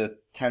 to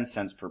 10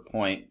 cents per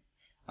point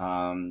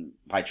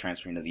by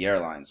transferring to the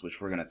airlines,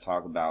 which we're going to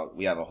talk about.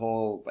 We have a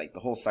whole, the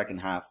whole second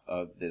half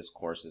of this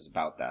course is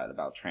about that,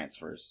 about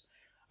transfers.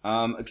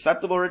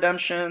 Acceptable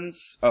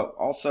redemptions,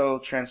 also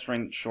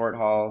transferring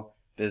short-haul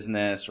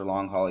business or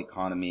long-haul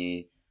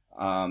economy.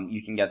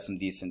 You can get some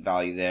decent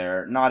value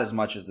there. Not as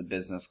much as the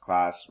business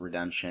class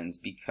redemptions,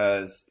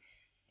 because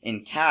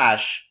in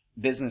cash,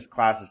 business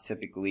class is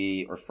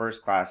typically, or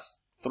first class,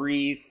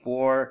 3,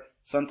 4,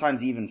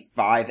 sometimes even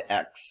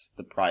 5x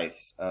the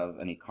price of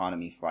an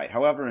economy flight.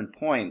 However, in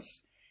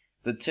points,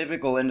 the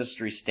typical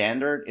industry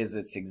standard is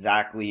it's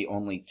exactly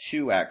only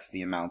 2x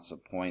the amounts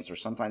of points, or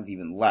sometimes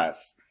even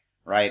less.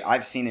 Right?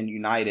 I've seen in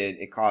United,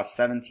 it costs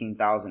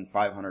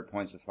 17,500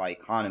 points to fly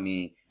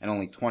economy and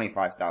only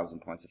 25,000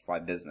 points to fly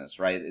business,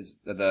 right? Is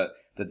the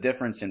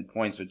difference in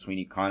points between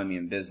economy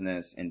and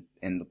business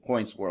in the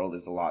points world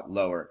is a lot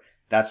lower.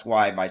 That's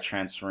why by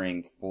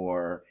transferring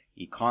for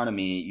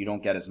economy, you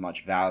don't get as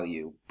much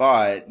value,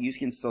 but you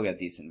can still get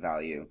decent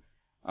value.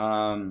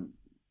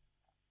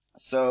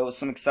 So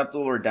some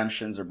acceptable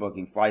redemptions are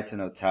booking flights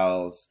and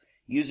hotels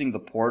using the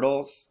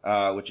portals,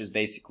 which is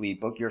basically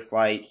book your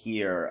flight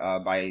here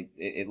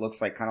it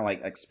looks like kind of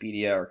like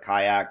Expedia or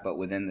Kayak, but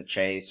within the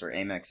Chase or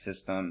Amex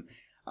system.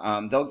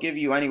 They'll give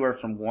you anywhere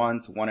from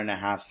 1 to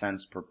 1.5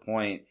 cents per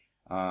point.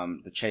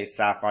 The Chase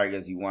Sapphire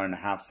gives you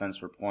 1.5 cents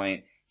per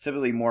point.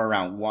 Typically more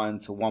around 1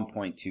 to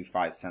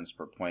 1.25 cents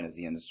per point is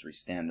the industry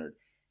standard.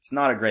 It's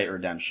not a great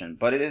redemption,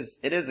 but it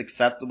is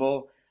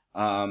acceptable.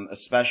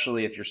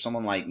 Especially if you're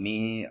someone like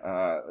me.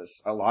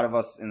 A lot of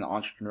us in the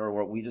entrepreneur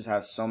world, we just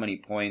have so many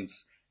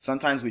points.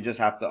 Sometimes we just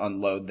have to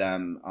unload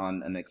them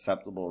on an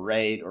acceptable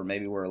rate, or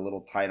maybe we're a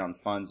little tight on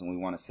funds and we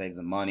want to save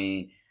the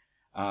money.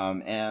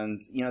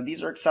 And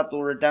these are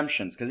acceptable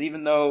redemptions, because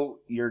even though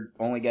you're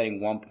only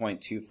getting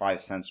 1.25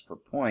 cents per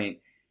point,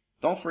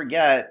 don't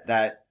forget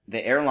that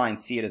the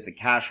airlines see it as a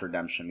cash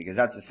redemption, because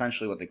that's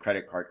essentially what the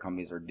credit card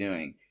companies are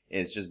doing,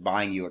 is just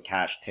buying you a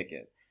cash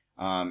ticket.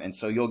 And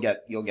so you'll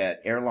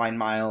get airline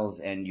miles,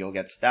 and you'll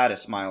get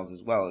status miles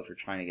as well if you're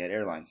trying to get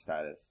airline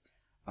status.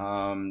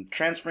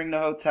 Transferring to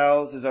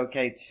hotels is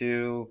okay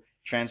too.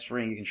 You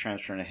can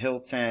transfer into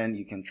Hilton,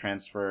 you can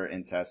transfer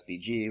into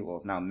SPG, well,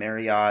 it's now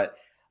Marriott.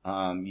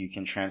 You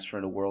can transfer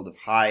into World of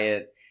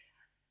Hyatt.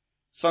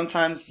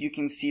 Sometimes you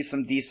can see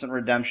some decent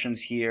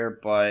redemptions here,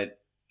 but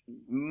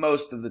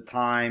most of the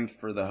time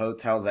for the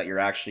hotels that you're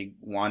actually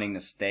wanting to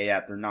stay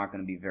at, they're not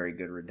going to be very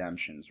good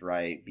redemptions,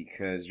 right?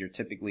 Because you're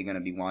typically going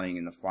to be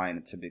wanting to fly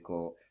into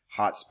typical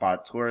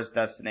hotspot tourist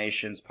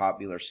destinations,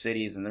 popular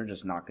cities, and they're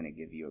just not going to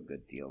give you a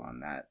good deal on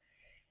that.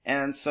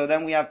 And so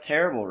then we have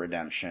terrible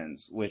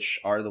redemptions, which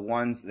are the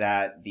ones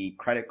that the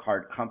credit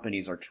card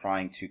companies are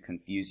trying to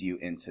confuse you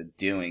into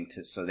doing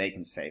so they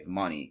can save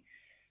money.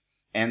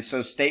 And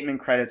so statement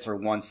credits are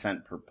 1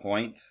 cent per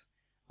point.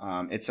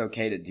 It's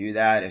okay to do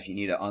that if you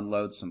need to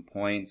unload some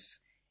points.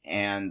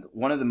 And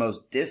one of the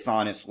most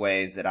dishonest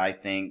ways that I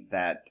think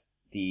that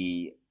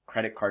the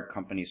credit card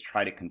companies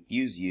try to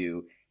confuse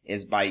you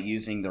is by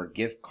using their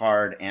gift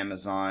card,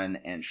 Amazon,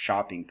 and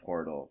shopping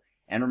portal.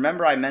 And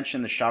remember, I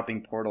mentioned the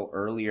shopping portal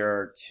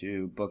earlier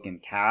to book in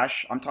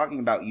cash. I'm talking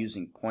about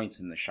using points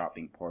in the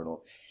shopping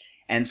portal.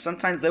 And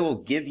sometimes they will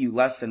give you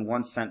less than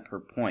 1 cent per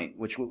point,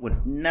 which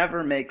would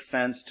never make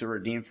sense to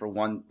redeem for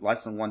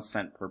less than 1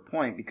 cent per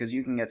point, because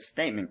you can get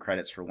statement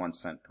credits for 1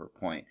 cent per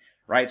point,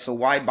 right? So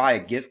why buy a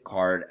gift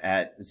card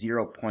at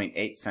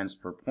 0.8 cents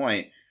per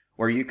point,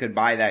 where you could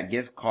buy that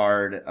gift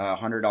card, a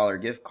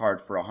 $100 gift card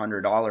for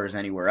 $100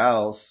 anywhere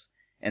else,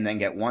 and then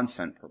get 1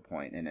 cent per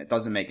point? And it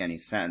doesn't make any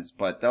sense,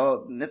 but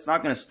it's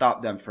not going to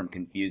stop them from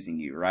confusing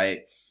you,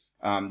 right?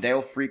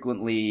 They'll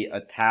frequently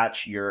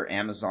attach your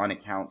Amazon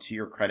account to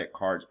your credit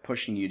cards,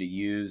 pushing you to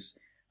use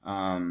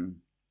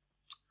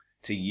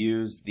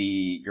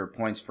your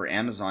points for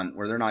Amazon,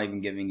 where they're not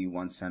even giving you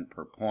 1 cent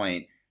per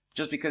point,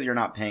 just because you're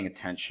not paying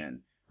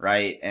attention,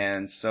 right?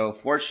 And so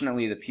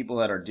fortunately, the people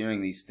that are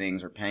doing these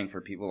things are paying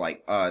for people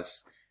like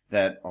us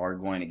that are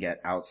going to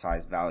get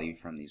outsized value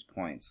from these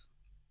points.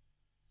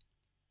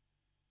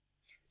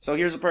 So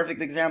here's a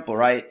perfect example,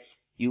 right?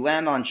 You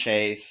land on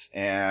Chase,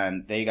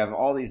 and they have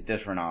all these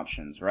different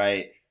options,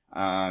 right?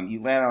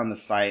 You land on the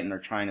site, and they're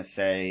trying to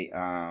say,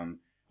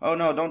 oh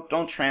no,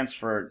 don't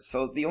transfer.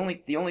 So the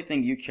only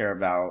thing you care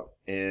about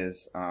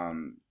is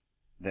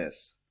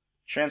this: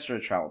 transfer to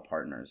travel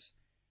partners.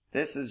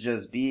 This is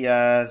just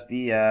BS,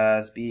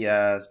 BS,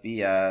 BS,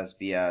 BS,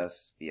 BS,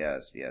 BS,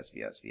 BS,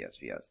 BS,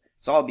 BS, BS.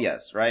 It's all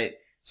BS, right?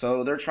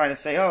 So they're trying to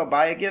say, oh,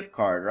 buy a gift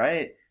card,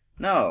 right?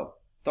 No,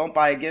 don't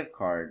buy a gift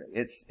card.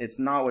 It's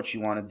not what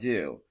you want to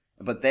do.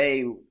 But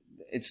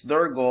it's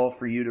their goal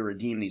for you to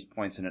redeem these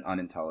points in an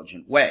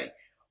unintelligent way.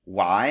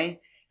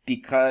 Why?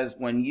 Because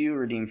when you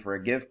redeem for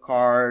a gift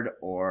card,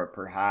 or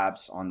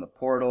perhaps on the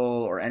portal,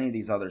 or any of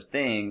these other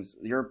things,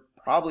 you're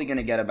probably going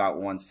to get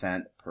about 1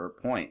 cent per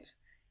point.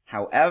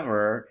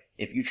 However,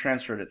 if you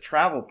transfer to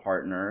travel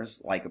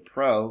partners, like a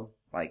pro,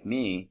 like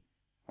me,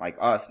 like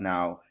us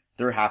now,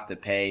 they have to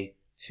pay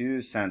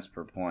 2 cents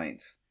per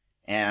point.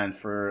 And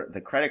for the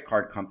credit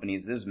card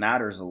companies, this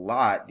matters a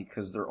lot,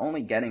 because they're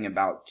only getting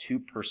about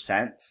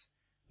 2%,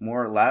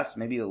 more or less,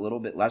 maybe a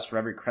little bit less for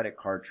every credit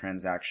card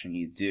transaction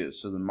you do.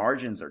 So the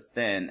margins are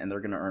thin, and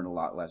they're going to earn a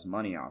lot less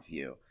money off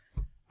you.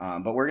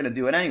 But we're going to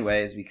do it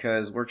anyways,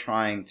 because we're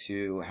trying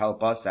to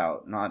help us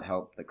out, not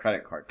help the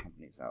credit card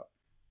companies out.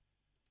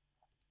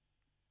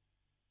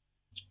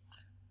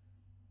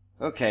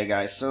 Okay,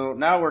 guys, so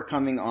now we're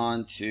coming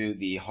on to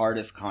the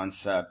hardest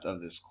concept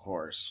of this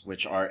course,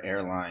 which are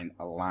airline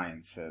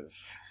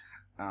alliances.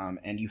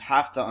 And you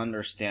have to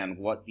understand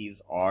what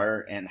these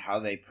are and how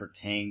they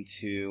pertain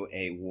to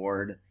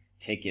award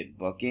ticket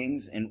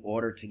bookings in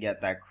order to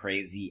get that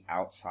crazy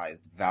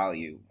outsized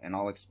value. And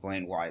I'll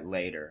explain why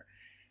later.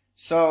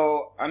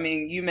 So, I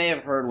mean, you may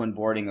have heard when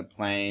boarding a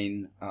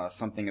plane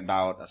something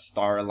about a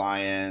Star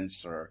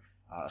Alliance or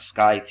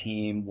Sky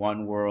Team,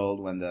 One World,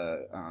 when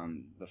the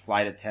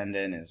flight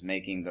attendant is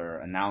making their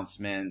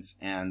announcements.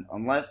 And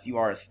unless you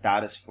are a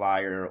status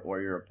flyer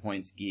or you're a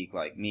points geek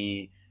like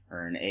me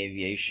or an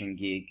aviation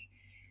geek,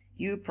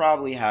 you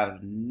probably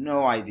have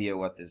no idea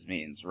what this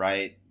means,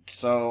 right?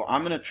 So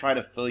I'm going to try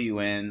to fill you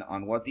in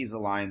on what these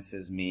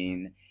alliances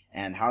mean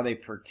and how they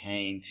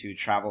pertain to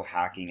travel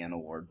hacking and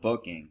award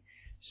booking.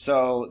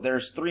 So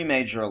there's three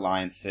major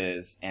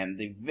alliances, and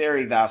the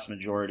very vast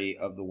majority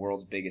of the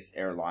world's biggest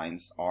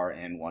airlines are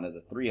in one of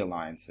the three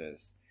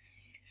alliances.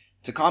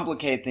 To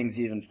complicate things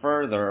even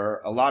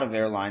further, a lot of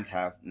airlines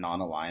have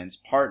non-alliance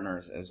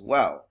partners as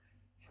well.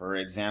 For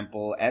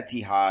example,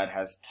 Etihad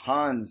has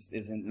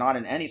isn't not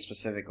in any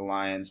specific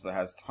alliance, but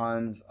has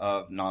tons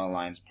of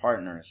non-alliance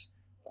partners.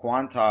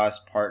 Qantas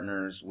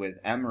partners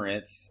with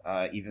Emirates,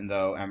 even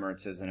though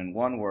Emirates isn't in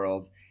One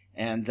World,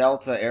 and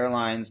Delta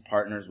Airlines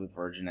partners with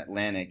Virgin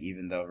Atlantic,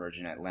 even though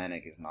Virgin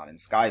Atlantic is not in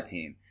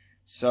SkyTeam.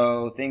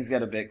 So things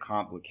get a bit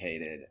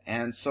complicated.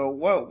 And so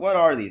what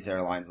are these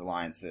airlines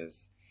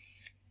alliances?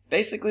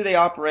 Basically, they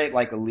operate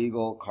like a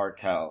legal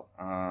cartel.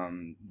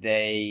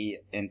 They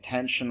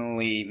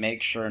intentionally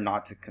make sure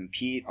not to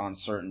compete on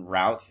certain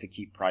routes to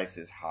keep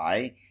prices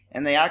high,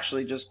 and they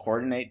actually just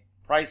coordinate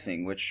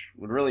pricing, which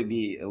would really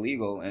be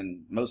illegal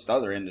in most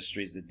other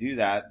industries to do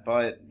that,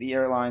 but the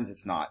airlines,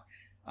 it's not.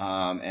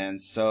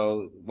 And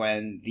so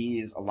when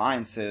these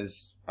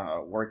alliances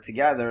work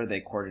together, they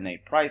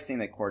coordinate pricing,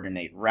 they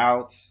coordinate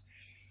routes,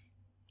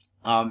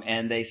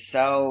 and they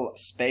sell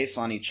space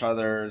on each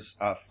other's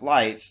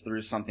flights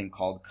through something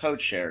called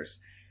code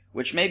shares,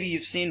 which maybe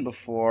you've seen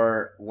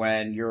before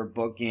when you're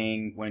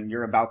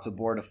about to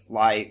board a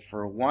flight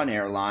for one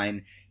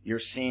airline, you're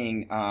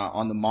seeing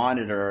on the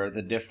monitor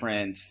the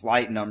different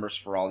flight numbers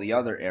for all the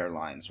other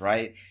airlines,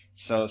 right?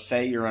 So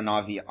say you're on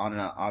an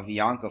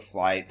Avianca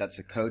flight, that's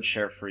a code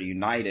share for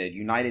United.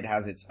 United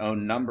has its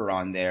own number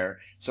on there,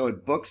 so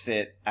it books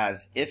it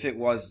as if it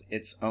was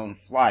its own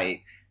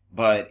flight,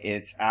 but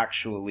it's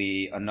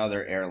actually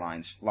another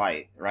airline's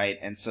flight, right?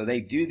 And so they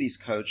do these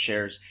code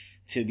shares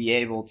to be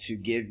able to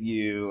give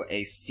you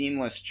a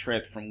seamless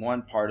trip from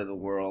one part of the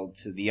world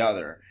to the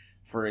other.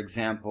 For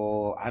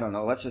example, I don't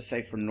know, let's just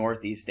say from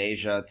Northeast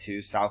Asia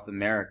to South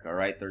America,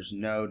 right? There's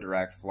no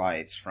direct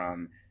flights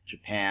from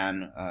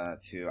Japan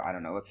to, I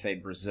don't know, let's say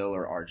Brazil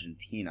or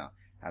Argentina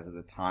as of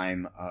the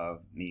time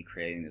of me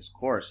creating this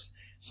course.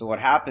 So what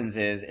happens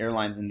is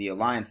airlines in the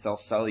alliance, they'll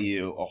sell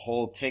you a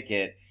whole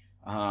ticket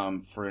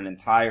for an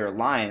entire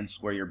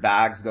alliance where your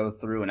bags go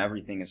through and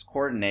everything is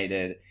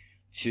coordinated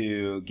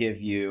to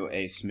give you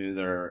a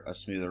smoother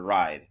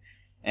ride.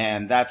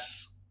 And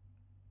that's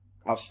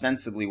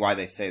ostensibly why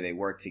they say they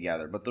work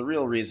together. But the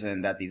real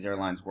reason that these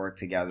airlines work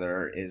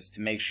together is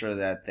to make sure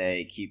that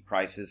they keep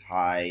prices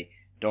high,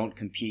 don't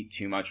compete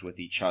too much with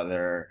each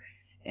other,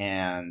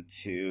 and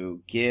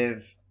to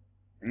give,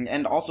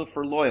 and also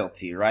for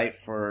loyalty, right?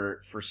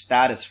 For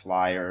status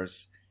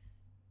flyers,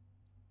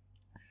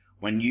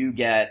 when you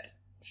get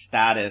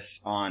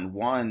status on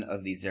one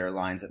of these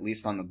airlines, at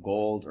least on the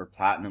gold or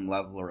platinum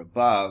level or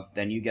above,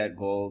 then you get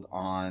gold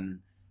on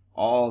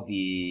all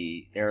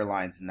the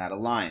airlines in that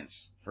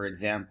alliance. For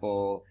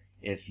example,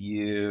 if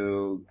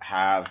you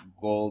have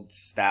gold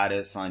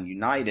status on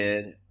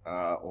United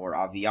or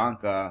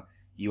Avianca,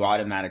 you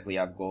automatically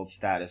have gold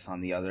status on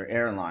the other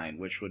airline,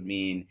 which would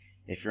mean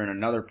if you're in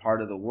another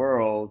part of the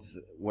world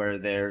where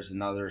there's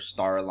another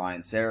Star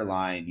Alliance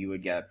airline, you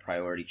would get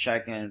priority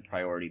check-in,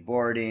 priority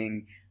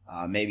boarding,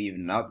 maybe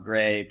even an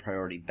upgrade,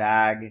 priority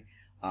bag.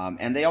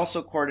 And they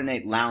also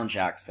coordinate lounge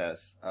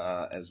access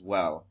as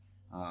well.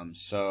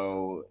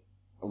 So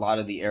a lot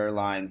of the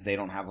airlines, they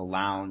don't have a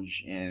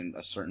lounge in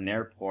a certain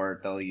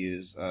airport. They'll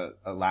use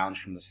a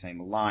lounge from the same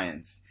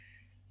alliance.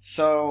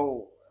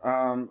 So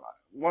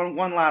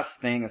one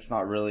last thing that's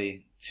not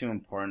really too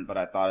important, but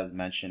I thought I'd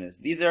mention is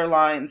these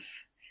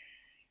airlines,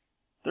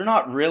 they're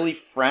not really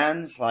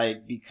friends,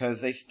 like,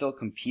 because they still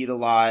compete a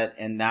lot.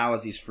 And now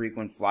as these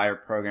frequent flyer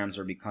programs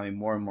are becoming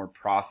more and more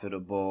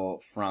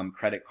profitable from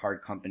credit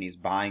card companies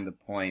buying the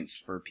points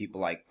for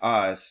people like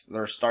us,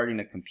 they're starting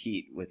to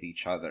compete with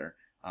each other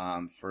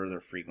for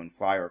their frequent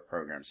flyer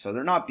programs. So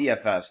they're not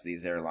BFFs,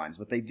 these airlines,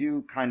 but they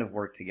do kind of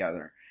work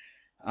together.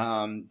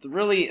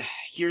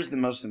 Here's the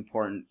most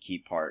important key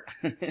part.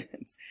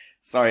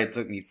 Sorry it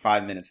took me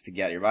 5 minutes to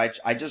get here, but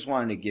I just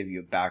wanted to give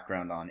you a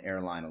background on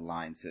airline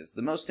alliances.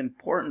 The most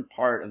important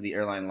part of the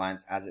airline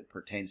alliance as it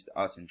pertains to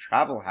us in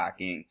travel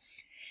hacking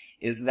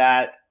is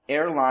that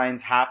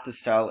airlines have to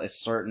sell a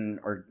certain,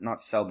 or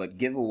not sell, but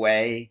give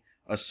away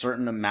a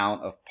certain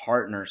amount of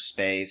partner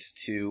space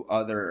to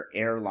other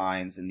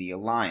airlines in the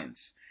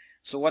alliance.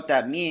 So what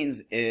that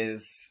means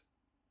is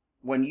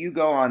when you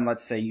go on,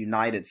 let's say,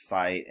 United's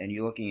site and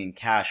you're looking in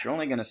cache, you're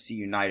only going to see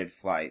United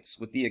flights,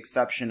 with the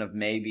exception of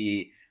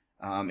maybe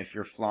if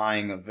you're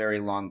flying a very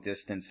long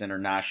distance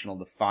international,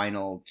 the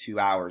final 2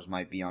 hours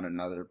might be on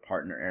another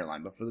partner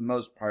airline. But for the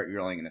most part,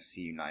 you're only going to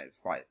see United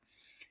flights.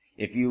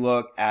 If you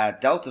look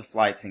at Delta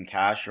flights in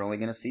cache, you're only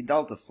going to see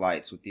Delta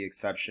flights, with the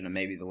exception of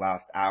maybe the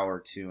last hour or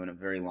two, and a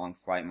very long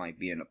flight might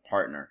be in a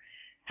partner.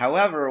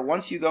 However,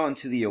 once you go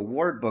into the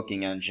award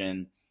booking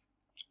engine,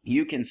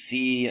 you can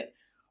see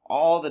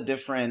all the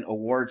different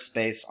award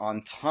space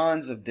on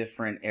tons of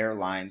different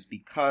airlines,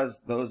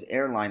 because those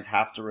airlines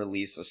have to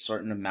release a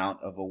certain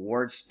amount of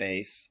award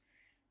space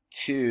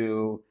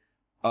to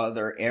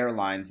other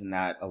airlines in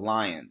that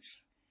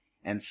alliance.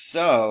 And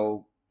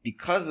so,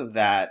 because of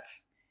that,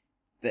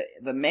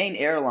 the main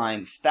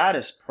airline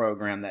status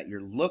program that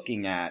you're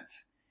looking at,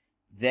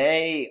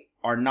 they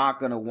are not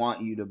going to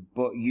want you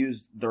to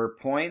use their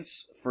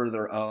points for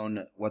their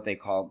own, what they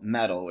call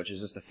medal, which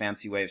is just a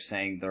fancy way of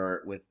saying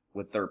they're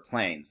with their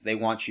planes. They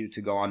want you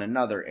to go on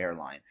another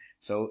airline.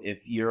 So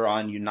if you're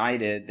on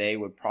United, they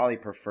would probably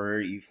prefer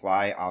you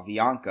fly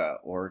Avianca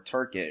or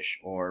Turkish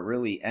or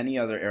really any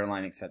other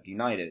airline except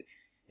United.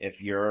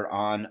 If you're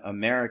on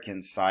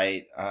American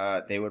site,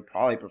 they would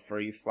probably prefer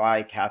you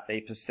fly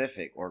Cathay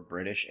Pacific or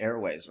British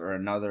Airways or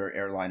another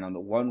airline on the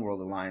One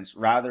World Alliance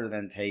rather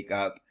than take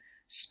up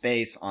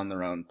space on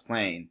their own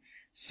plane.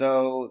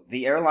 So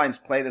the airlines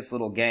play this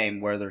little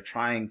game where they're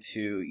trying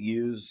to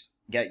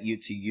get you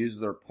to use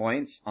their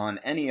points on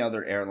any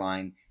other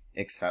airline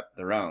except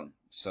their own,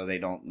 so they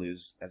don't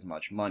lose as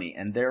much money.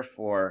 And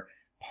therefore,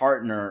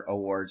 partner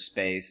award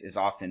space is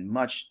often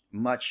much,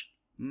 much,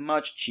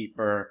 much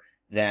cheaper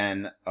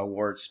than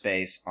award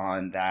space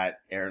on that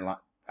airline,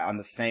 on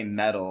the same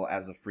medal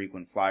as a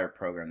frequent flyer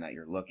program that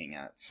you're looking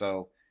at.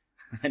 So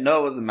I know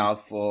it was a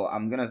mouthful.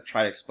 I'm going to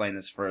try to explain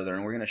this further,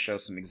 and we're going to show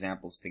some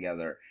examples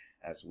together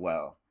as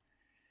well.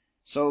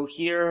 So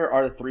here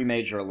are the three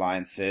major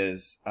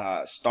alliances.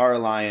 Star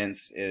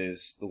Alliance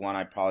is the one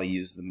I probably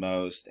use the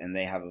most, and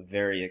they have a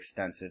very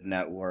extensive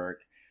network.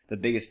 The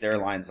biggest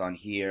airlines on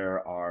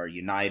here are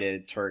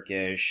United,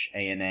 Turkish,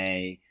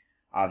 ANA,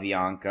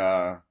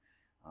 Avianca,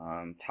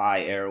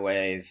 Thai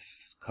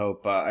Airways,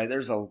 Copa.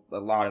 There's a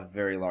lot of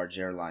very large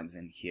airlines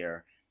in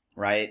here,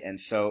 right? And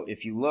so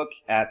if you look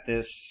at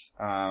this,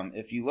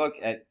 if you look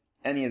at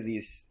any of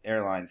these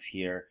airlines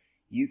here,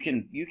 you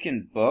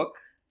can book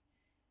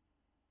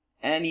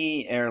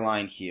any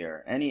airline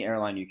here, any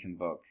airline you can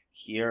book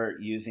here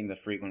using the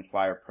frequent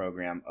flyer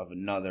program of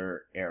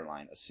another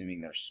airline,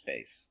 assuming there's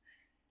space.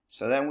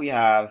 So then we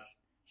have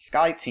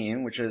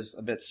SkyTeam, which is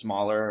a bit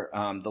smaller.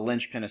 The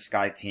linchpin of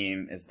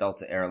SkyTeam is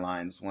Delta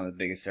Airlines, one of the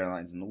biggest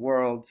airlines in the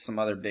world. Some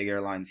other big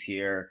airlines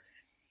here: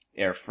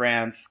 Air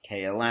France,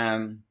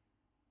 KLM,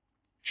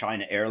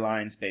 China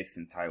Airlines based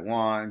in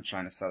Taiwan,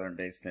 China Southern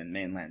based in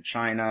mainland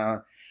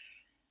China.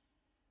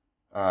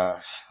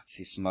 Let's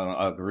see, some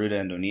other, Garuda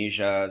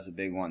Indonesia is a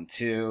big one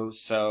too.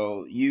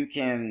 So you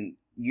can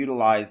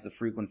utilize the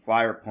frequent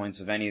flyer points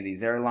of any of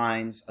these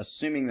airlines,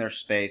 assuming there's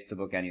space to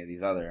book any of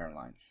these other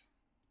airlines.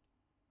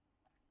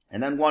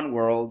 And then One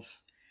World,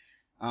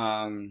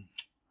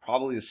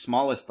 probably the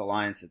smallest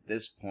alliance at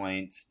this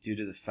point, due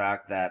to the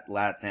fact that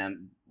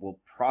LATAM will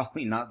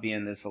probably not be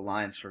in this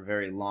alliance for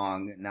very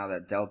long now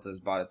that Delta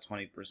has bought a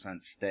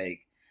 20%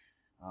 stake.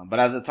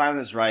 But as of the time of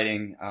this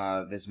writing,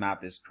 this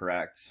map is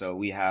correct. So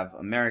we have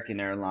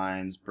American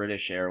Airlines,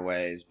 British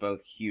Airways,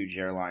 both huge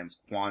airlines,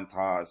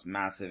 Qantas,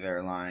 massive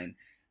airline,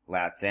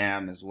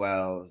 LATAM as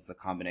well, is the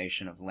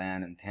combination of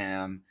LAN and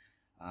TAM,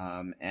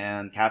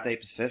 and Cathay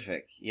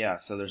Pacific. Yeah,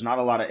 so there's not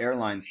a lot of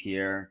airlines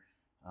here,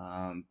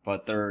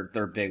 but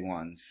they're big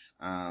ones.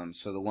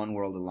 So the One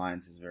World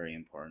Alliance is very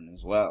important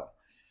as well.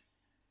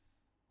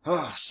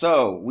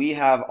 So we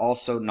have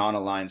also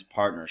non-alliance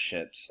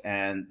partnerships,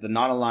 and the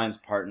non-alliance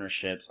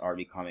partnerships are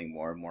becoming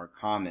more and more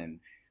common,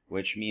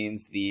 which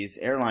means these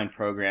airline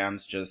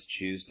programs just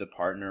choose to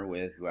partner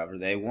with whoever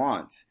they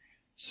want.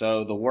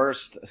 So the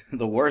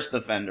worst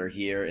offender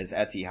here is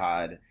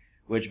Etihad,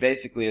 which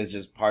basically is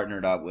just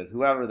partnered up with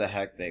whoever the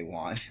heck they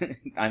want.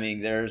 I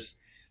mean, there's,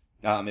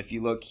 if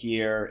you look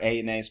here,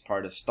 ANA is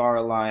part of Star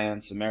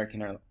Alliance,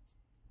 American Airlines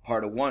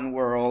part of One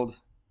World,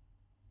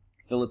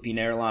 Philippine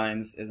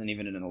Airlines isn't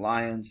even in an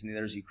alliance,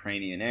 neither is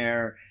Ukrainian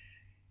Air.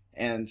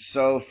 And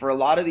so for a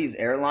lot of these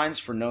airlines,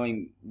 for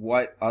knowing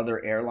what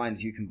other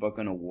airlines you can book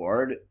an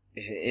award,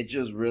 it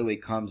just really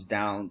comes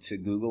down to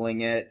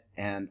Googling it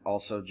and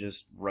also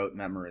just rote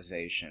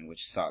memorization,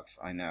 which sucks,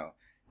 I know.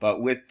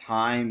 But with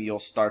time, you'll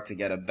start to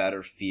get a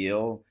better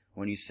feel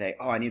when you say,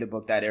 oh, I need to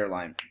book that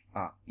airline.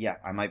 Yeah,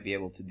 I might be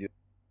able to do it.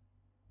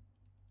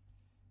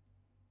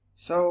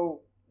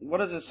 So what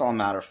does this all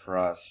matter for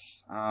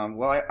us?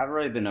 Well, I've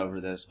already been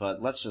over this,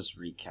 but let's just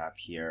recap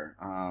here.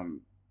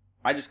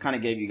 I just kind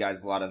of gave you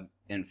guys a lot of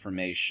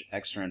information,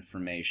 extra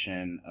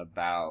information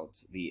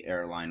about the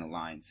airline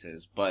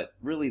alliances, but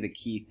really the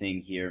key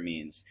thing here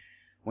means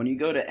when you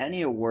go to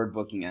any award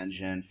booking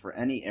engine for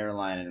any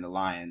airline in an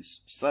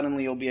alliance,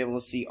 suddenly you'll be able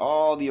to see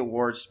all the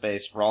award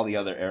space for all the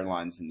other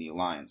airlines in the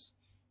alliance.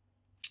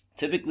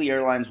 Typically,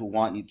 airlines will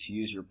want you to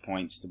use your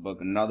points to book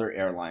another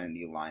airline in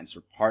the alliance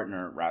or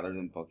partner rather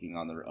than booking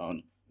on their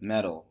own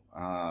medal,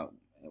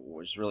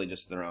 which is really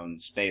just their own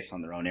space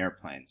on their own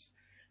airplanes.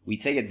 We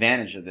take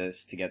advantage of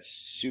this to get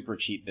super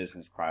cheap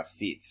business class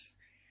seats.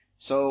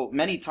 So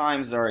many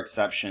times there are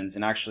exceptions,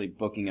 and actually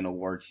booking an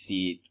award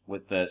seat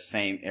with the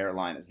same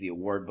airline as the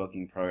award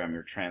booking program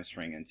you're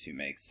transferring into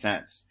makes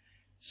sense.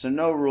 So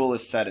no rule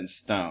is set in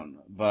stone,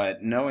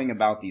 but knowing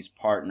about these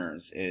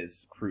partners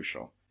is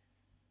crucial.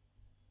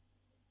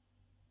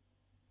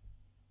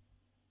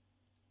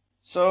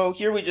 So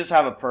here we just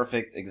have a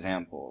perfect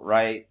example,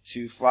 right?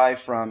 To fly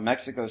from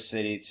Mexico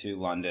City to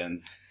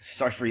London.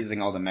 Sorry for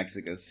using all the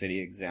Mexico City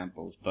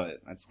examples,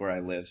 but that's where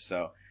I live,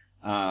 so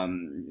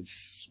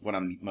it's what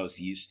I'm most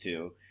used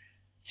to.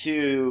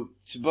 To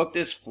book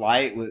this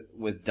flight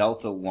with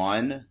Delta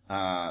One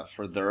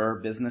for their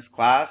business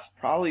class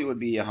probably would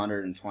be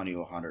 120 to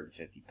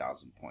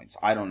 150,000 points.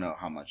 I don't know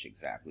how much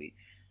exactly,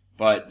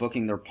 but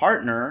booking their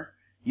partner,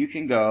 you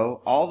can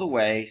go all the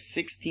way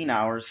 16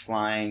 hours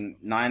flying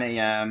 9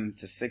 a.m.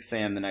 to 6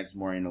 a.m. the next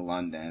morning to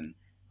London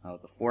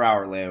with a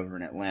 4-hour layover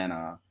in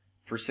Atlanta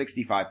for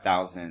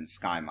 65,000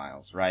 sky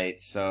miles,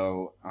 right?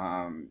 So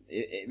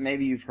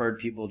maybe you've heard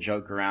people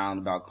joke around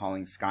about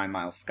calling sky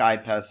miles sky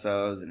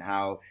pesos and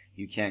how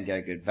you can't get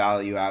a good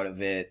value out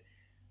of it.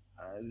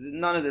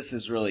 None of this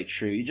is really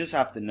true. You just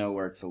have to know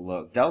where to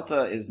look.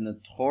 Delta is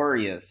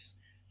notorious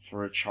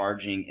for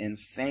charging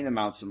insane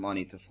amounts of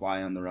money to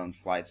fly on their own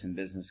flights in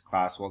business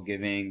class while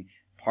giving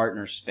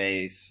partner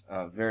space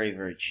very,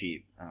 very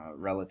cheap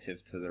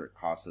relative to the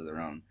cost of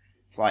their own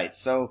flight.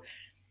 So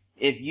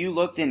if you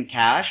looked in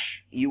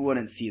cash, you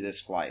wouldn't see this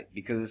flight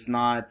because it's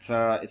not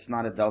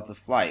a Delta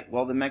flight.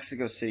 Well, the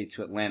Mexico City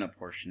to Atlanta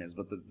portion is,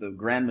 but the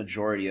grand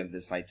majority of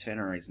this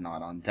itinerary is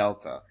not on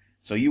Delta.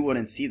 So you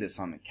wouldn't see this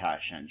on the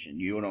cash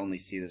engine. You would only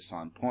see this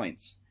on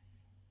points.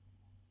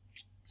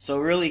 So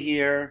really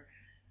here,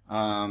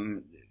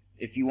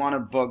 if you want to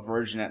book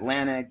Virgin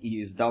Atlantic, you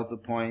use Delta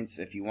points.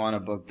 If you want to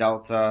book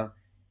Delta,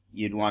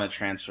 you'd want to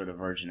transfer to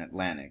Virgin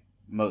Atlantic.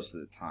 Most of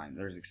the time.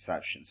 There's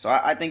exceptions. So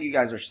I think you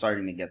guys are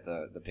starting to get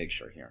the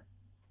picture here.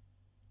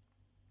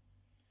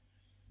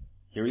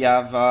 Here we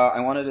have,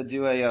 I wanted to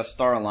do a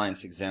Star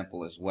Alliance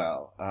example as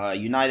well.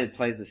 United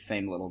plays the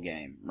same little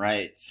game,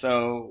 right?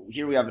 So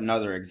here we have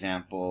another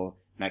example,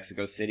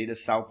 Mexico City to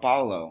Sao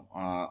Paulo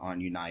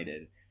on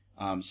United.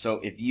 So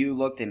if you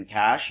looked in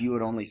cash, you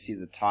would only see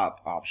the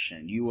top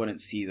option. You wouldn't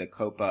see the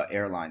Copa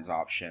Airlines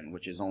option,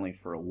 which is only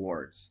for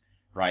awards,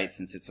 right?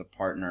 Since it's a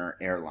partner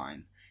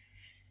airline.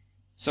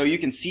 So you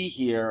can see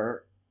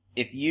here,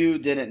 if you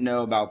didn't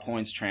know about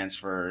points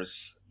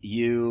transfers,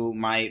 you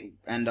might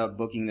end up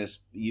booking this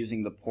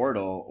using the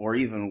portal, or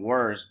even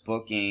worse,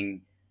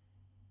 booking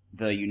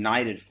the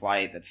United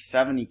flight that's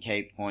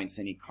 70K points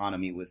in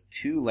economy with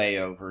 2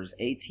 layovers,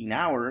 18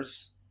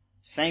 hours,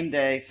 same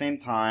day, same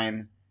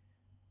time,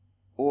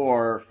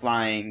 or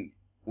flying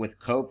with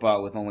Copa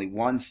with only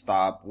 1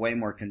 stop, way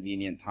more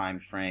convenient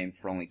time frame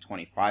for only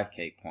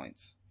 25K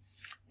points.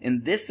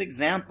 In this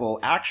example,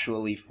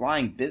 actually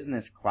flying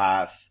business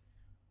class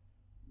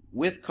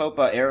with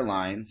Copa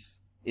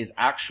Airlines is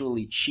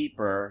actually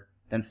cheaper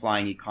than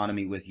flying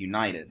economy with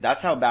United.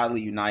 That's how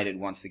badly United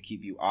wants to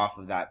keep you off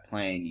of that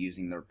plane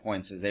using their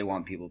points, is they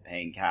want people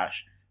paying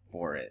cash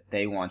for it.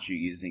 They want you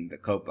using the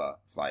Copa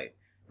flight,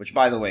 which,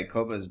 by the way,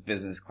 Copa's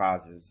business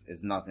class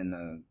is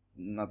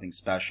nothing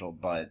special,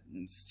 but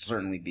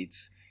certainly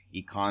beats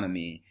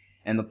economy.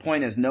 And the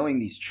point is, knowing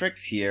these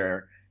tricks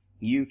here,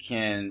 you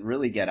can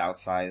really get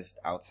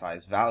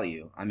outsized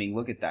value. I mean,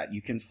 look at that.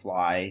 You can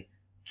fly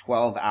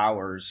 12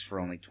 hours for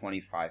only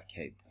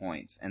 25K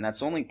points. And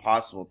that's only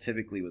possible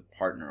typically with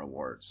partner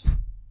awards.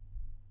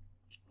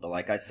 But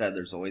like I said,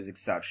 there's always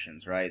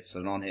exceptions, right?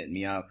 So don't hit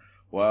me up.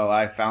 Well,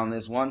 I found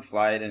this one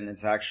flight and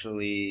it's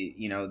actually,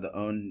 you know,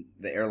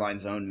 the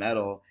airline's own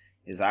metal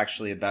is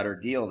actually a better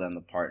deal than the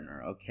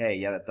partner. Okay,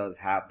 yeah, that does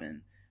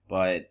happen.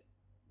 But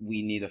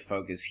we need to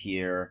focus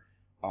here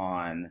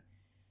on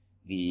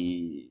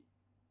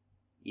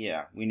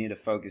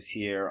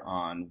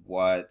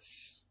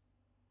what's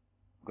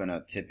going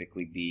to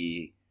typically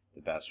be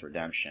the best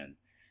redemption.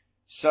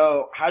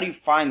 So how do you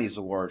find these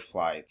award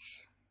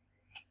flights?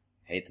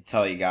 Hate to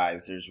tell you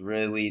guys, there's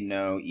really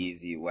no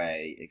easy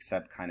way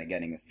except kind of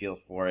getting a feel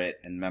for it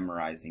and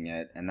memorizing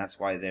it. And that's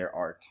why there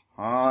are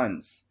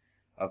tons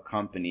of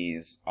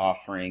companies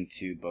offering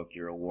to book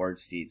your award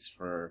seats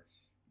for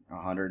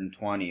 $120,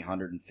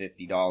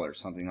 $150,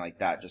 something like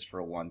that, just for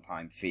a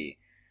one-time fee.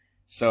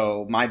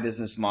 So my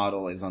business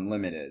model is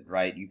unlimited,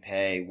 right? You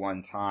pay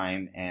one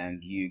time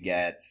and you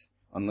get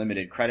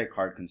unlimited credit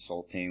card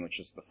consulting, which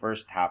is the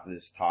first half of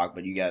this talk,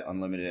 but you get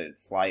unlimited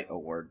flight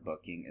award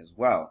booking as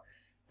well.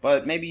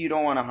 But maybe you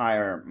don't want to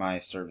hire my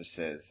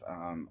services.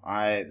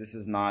 This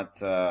is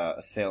not a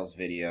sales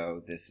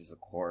video. This is a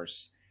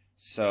course.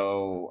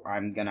 So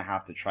I'm going to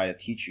have to try to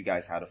teach you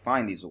guys how to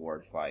find these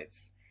award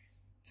flights.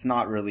 It's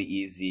not really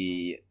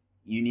easy.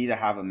 You need to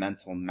have a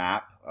mental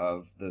map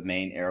of the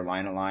main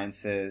airline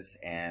alliances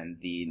and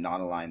the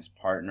non-alliance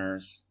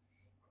partners.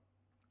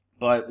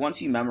 But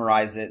once you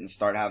memorize it and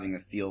start having a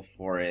feel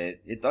for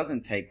it, it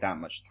doesn't take that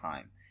much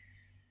time.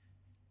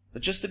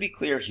 But just to be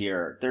clear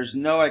here, there's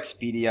no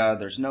Expedia,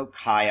 there's no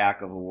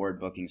kayak of award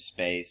booking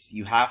space.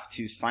 You have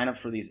to sign up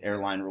for these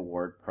airline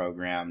reward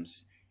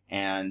programs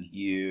and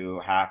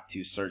you have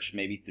to search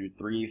maybe through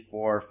 3,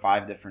 4,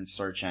 5 different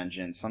search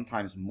engines,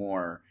 sometimes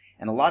more.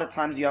 And a lot of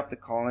times you have to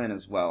call in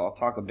as well. I'll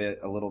talk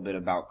a little bit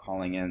about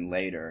calling in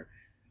later.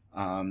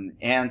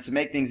 And to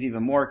make things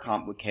even more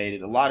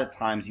complicated, a lot of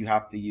times you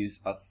have to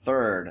use a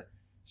third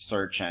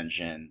search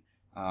engine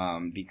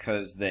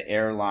because the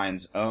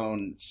airline's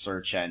own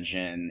search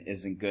engine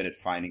isn't good at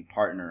finding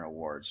partner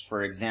awards.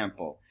 For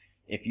example,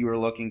 if you were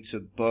looking to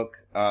book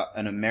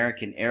an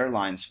American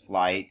Airlines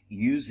flight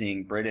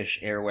using British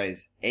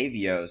Airways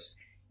Avios,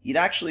 you'd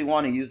actually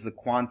want to use the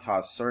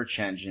Qantas search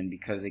engine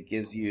because it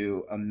gives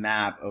you a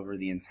map over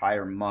the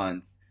entire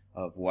month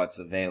of what's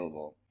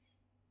available.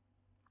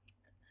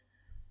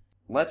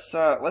 Let's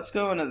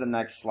go into the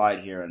next slide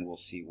here and we'll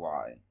see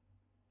why.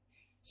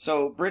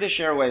 So British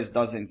Airways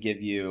doesn't give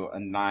you a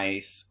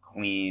nice,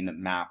 clean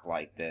map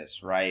like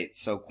this, right?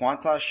 So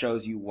Qantas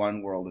shows you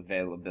one world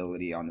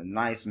availability on a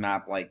nice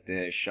map like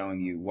this, showing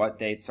you what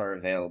dates are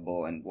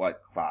available and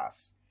what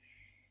class.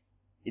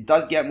 It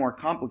does get more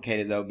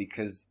complicated though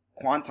because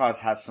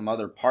Qantas has some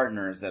other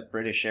partners that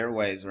British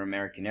Airways or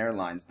American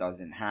Airlines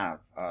doesn't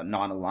have,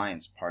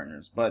 non-alliance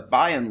partners. But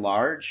by and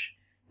large,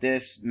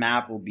 this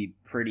map will be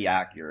pretty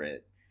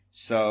accurate.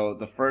 So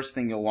the first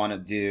thing you'll want to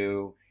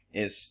do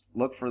is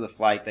look for the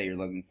flight that you're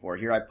looking for.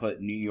 Here I put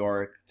New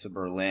York to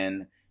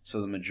Berlin, so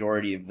the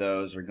majority of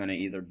those are going to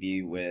either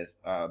be with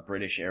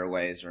British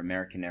Airways or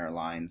American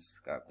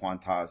Airlines.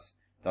 Qantas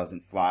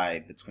doesn't fly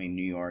between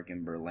New York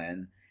and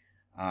Berlin.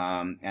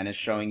 And it's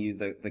showing you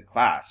the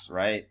class,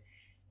 right?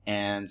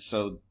 And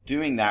so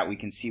doing that, we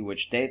can see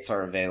which dates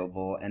are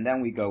available, and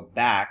then we go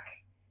back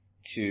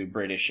to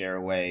British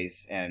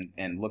Airways and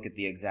look at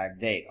the exact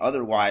date.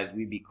 Otherwise,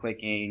 we'd be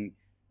clicking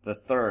the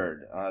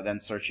 3rd, then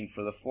searching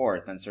for the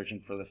 4th, then searching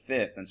for the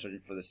 5th, then searching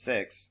for the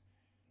 6th,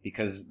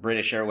 because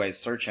British Airways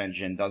search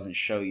engine doesn't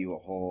show you a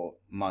whole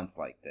month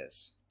like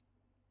this.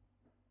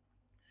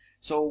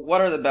 So what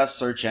are the best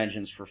search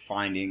engines for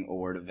finding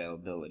award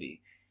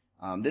availability?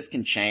 This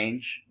can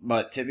change,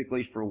 but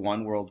typically for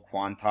One World,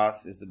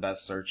 Qantas is the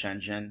best search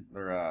engine.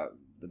 They're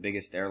the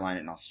biggest airline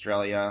in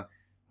Australia,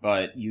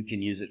 but you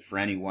can use it for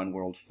any One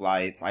World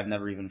flights. I've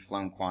never even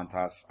flown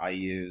Qantas. I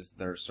use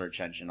their search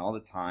engine all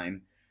the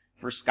time.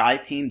 For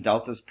SkyTeam,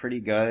 Delta's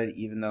pretty good,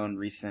 even though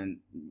in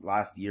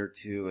last year or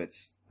two,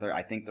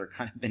 I think they're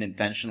kind of been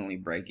intentionally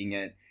breaking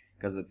it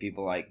because of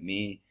people like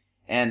me.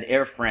 And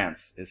Air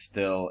France is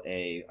still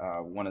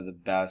one of the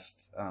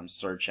best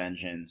search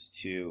engines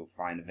to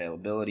find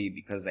availability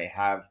because they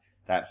have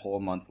that whole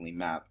monthly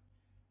map.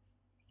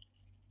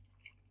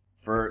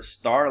 For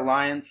Star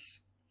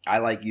Alliance, I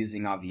like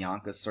using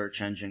Avianca's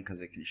search engine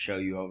because it can show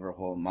you over a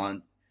whole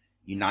month.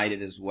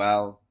 United as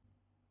well.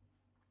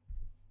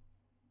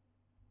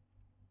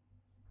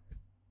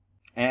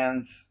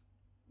 And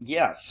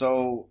yeah,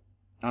 so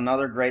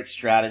another great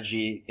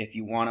strategy, if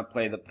you want to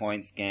play the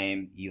points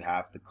game, you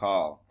have to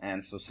call.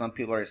 And so some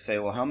people are say,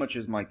 well, how much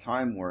is my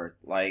time worth?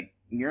 Like,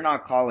 you're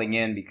not calling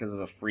in because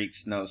of a freak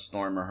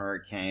snowstorm or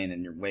hurricane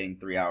and you're waiting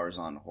 3 hours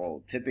on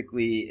hold.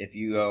 Typically, if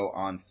you go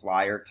on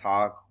Flyer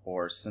Talk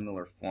or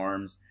similar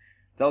forums,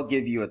 they'll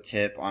give you a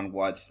tip on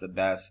what's the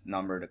best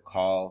number to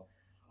call.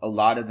 A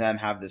lot of them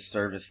have this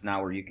service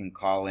now where you can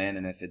call in,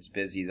 and if it's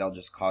busy, they'll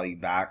just call you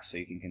back so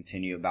you can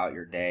continue about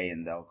your day,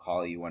 and they'll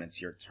call you when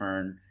it's your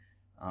turn.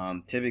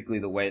 Typically,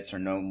 the waits are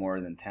no more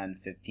than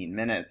 10-15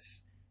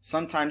 minutes.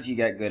 Sometimes you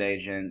get good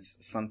agents,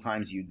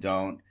 sometimes you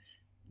don't.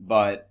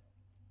 But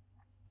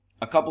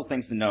a couple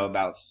things to know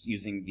about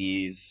using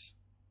these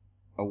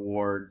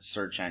award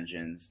search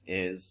engines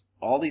is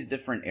all these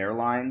different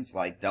airlines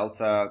like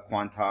Delta,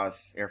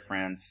 Qantas, Air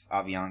France,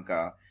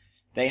 Avianca,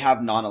 they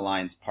have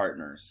non-alliance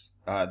partners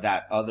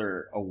that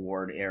other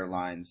award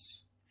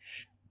airlines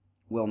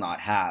will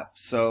not have.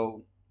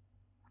 So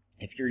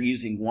if you're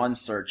using one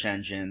search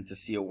engine to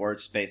see award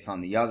space on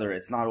the other,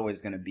 it's not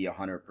always going to be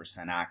 100%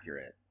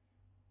 accurate.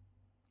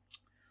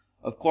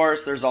 Of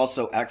course, there's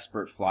also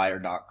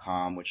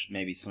expertflyer.com, which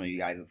maybe some of you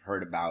guys have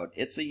heard about.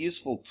 It's a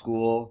useful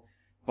tool,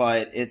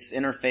 but its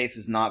interface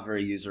is not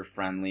very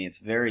user-friendly. It's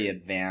very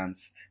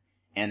advanced,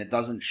 and it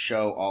doesn't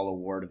show all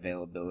award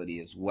availability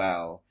as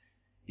well.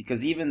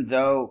 Because even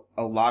though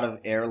a lot of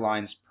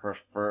airlines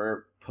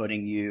prefer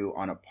putting you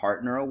on a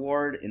partner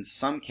award, in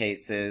some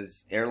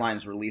cases,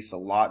 airlines release a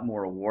lot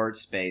more award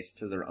space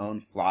to their own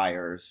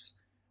flyers,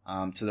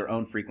 to their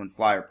own frequent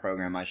flyer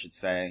program, I should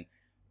say,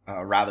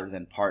 rather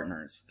than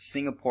partners.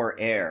 Singapore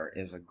Air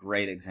is a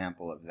great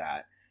example of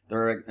that.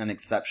 They're an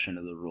exception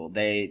to the rule.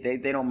 They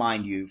don't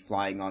mind you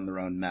flying on their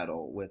own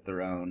metal with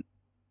their own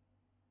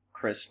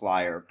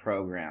KrisFlyer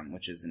program,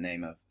 which is the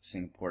name of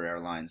Singapore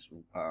Airlines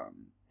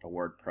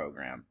award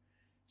program.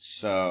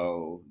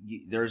 So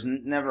there's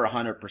never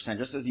 100%.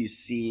 Just as you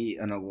see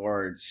an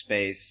award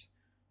space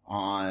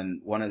on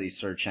one of these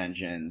search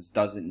engines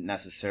doesn't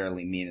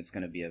necessarily mean it's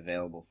going to be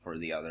available for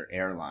the other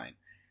airline.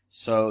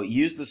 So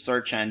use the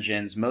search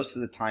engines. Most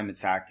of the time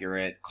it's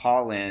accurate.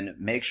 Call in,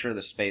 make sure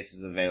the space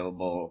is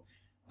available,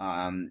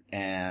 and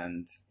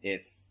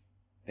if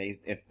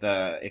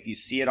you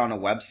see it on a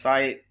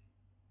website,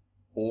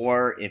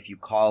 or if you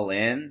call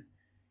in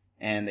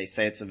and they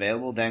say it's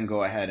available, then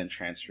go ahead and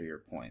transfer your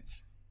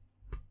points.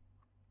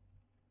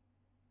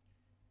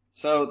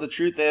 So the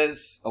truth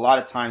is, a lot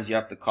of times you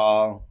have to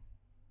call.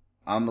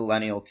 I'm a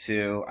millennial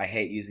too. I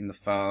hate using the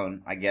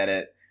phone. I get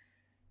it.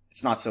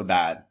 It's not so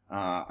bad.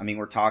 I mean,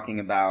 we're talking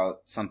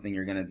about something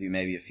you're going to do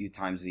maybe a few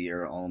times a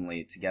year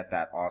only to get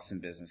that awesome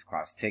business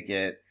class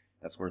ticket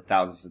that's worth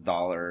thousands of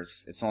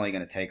dollars. It's only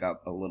going to take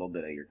up a little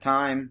bit of your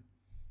time.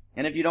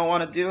 And if you don't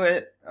want to do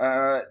it,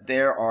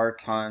 there are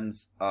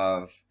tons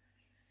of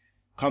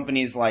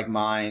companies like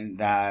mine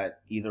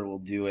that either will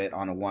do it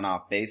on a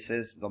one-off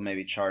basis. They'll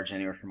maybe charge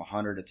anywhere from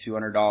 $100 to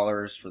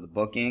 $200 for the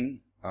booking.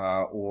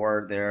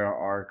 Or there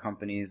are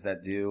companies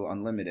that do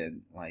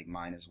unlimited like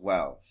mine as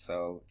well.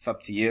 So it's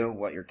up to you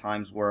what your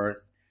time's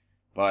worth.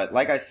 But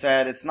like I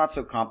said, it's not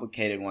so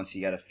complicated once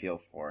you get a feel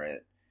for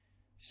it.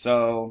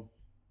 So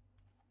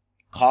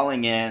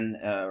calling in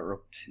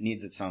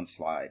needs its own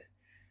slide.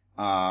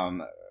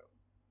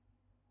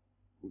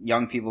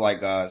 Young people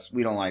like us,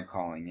 we don't like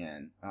calling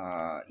in.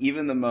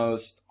 Even the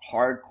most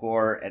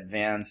hardcore,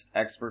 advanced,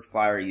 expert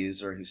flyer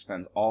user who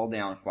spends all day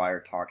on Flyer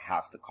Talk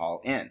has to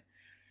call in.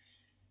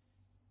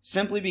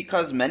 Simply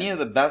because many of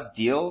the best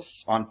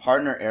deals on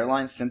partner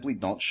airlines simply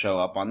don't show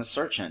up on the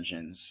search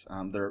engines.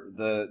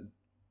 The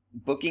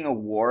booking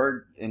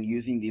award and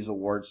using these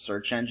award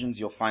search engines,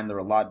 you'll find they're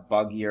a lot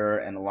buggier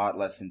and a lot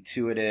less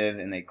intuitive,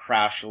 and they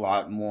crash a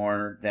lot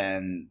more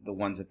than the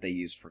ones that they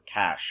use for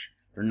cash.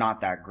 They're not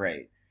that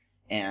great.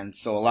 And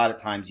so a lot of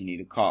times you need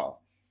to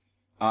call.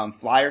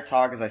 Flyer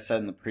Talk, as I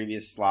said in the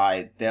previous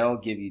slide, they'll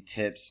give you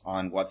tips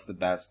on what's the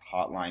best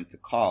hotline to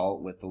call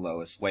with the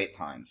lowest wait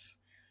times.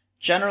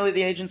 Generally,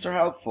 the agents are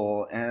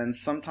helpful, and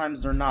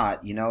sometimes they're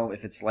not. You know,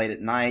 if it's late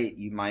at night,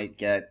 you might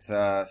get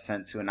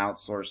sent to an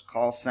outsourced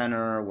call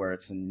center where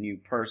it's a new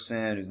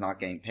person who's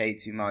not getting paid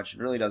too much,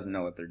 really doesn't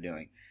know what they're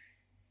doing.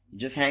 You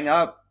just hang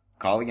up,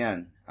 call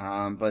again.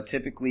 But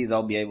typically,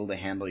 they'll be able to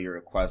handle your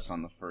requests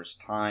on the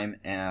first time,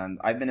 and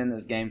I've been in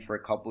this game for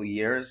a couple of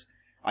years.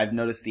 I've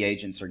noticed the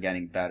agents are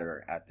getting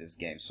better at this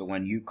game. So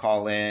when you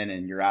call in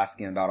and you're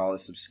asking about all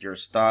this obscure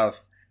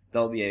stuff,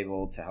 they'll be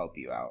able to help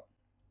you out.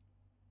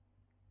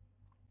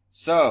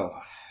 So,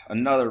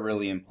 another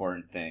really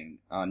important thing,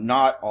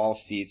 not all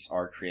seats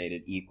are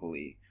created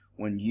equally.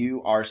 When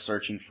you are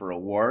searching for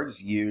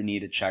awards, you need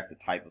to check the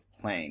type of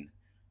plane,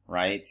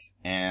 right?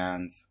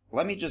 And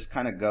let me just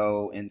kind of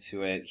go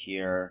into it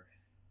here.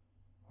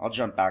 I'll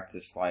jump back to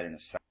this slide in a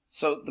second.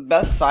 So, the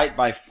best site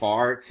by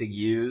far to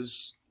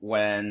use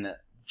when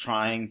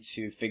trying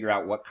to figure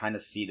out what kind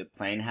of seat a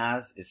plane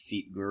has is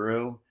Seat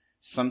Guru.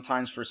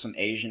 Sometimes for some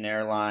Asian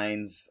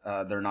airlines,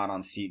 they're not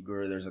on Seat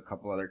Guru. There's a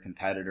couple other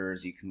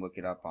competitors. You can look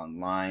it up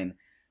online.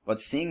 But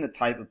seeing the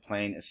type of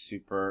plane is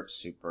super,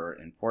 super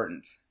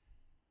important.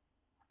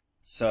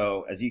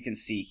 So as you can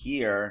see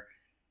here,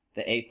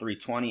 the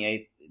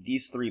A320,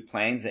 these three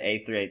planes, the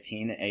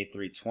A318,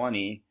 the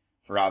A320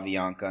 for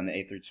Avianca, and the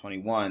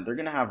A321, they're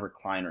going to have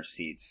recliner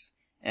seats.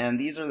 And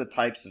these are the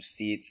types of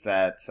seats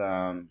that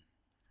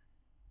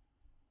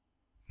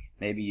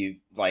maybe you've,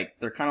 like,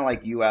 they're kind of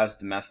like U.S.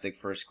 domestic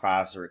first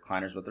class or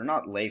recliners, but they're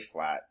not lay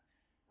flat,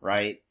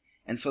 right?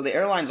 And so the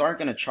airlines aren't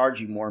going to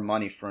charge you more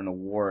money for an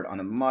award on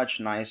a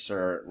much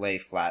nicer lay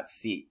flat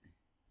seat.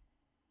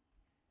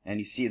 And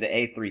you see the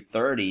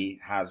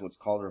A330 has what's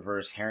called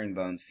reverse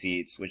herringbone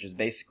seats, which is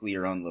basically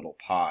your own little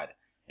pod.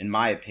 In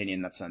my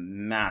opinion, that's a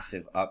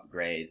massive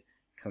upgrade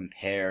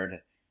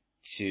compared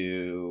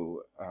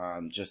to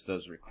just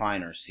those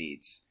recliner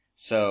seats.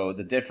 So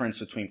the difference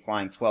between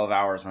flying 12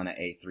 hours on an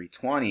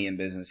A320 in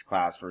business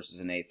class versus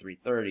an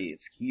A330,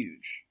 it's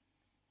huge.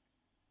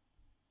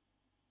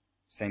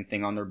 Same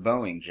thing on their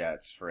Boeing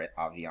jets for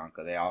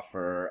Avianca. They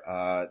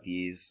offer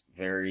these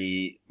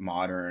very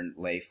modern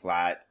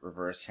lay-flat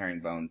reverse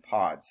herringbone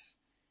pods,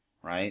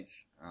 right?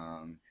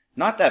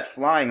 Not that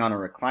flying on a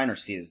recliner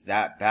seat is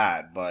that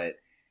bad, but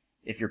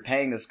if you're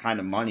paying this kind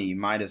of money, you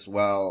might as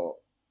well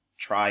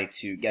try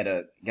to get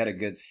a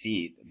good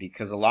seat,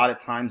 because a lot of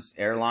times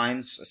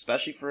airlines,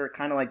 especially for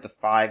kind of like the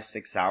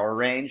 5-6 hour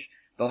range,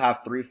 they'll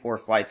have 3-4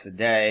 flights a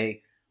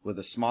day with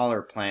a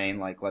smaller plane,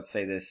 like let's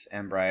say this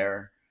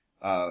Embraer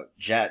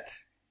jet.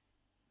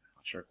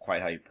 Not sure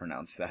quite how you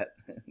pronounce that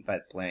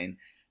that plane.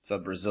 It's a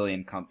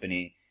Brazilian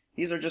company.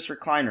 These are just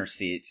recliner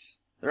seats.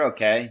 They're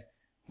okay,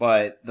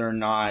 but they're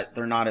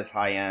not as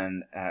high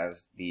end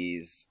as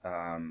these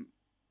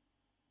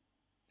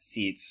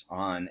seats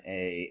on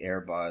a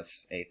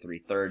Airbus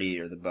A330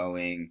 or the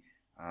Boeing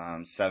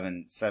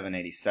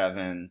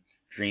 787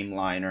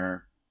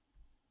 Dreamliner.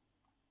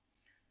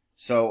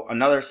 So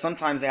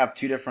sometimes they have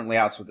two different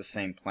layouts with the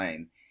same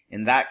plane.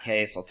 In that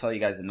case, I'll tell you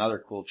guys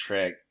another cool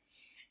trick.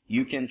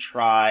 You can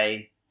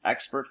try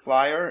Expert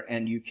Flyer,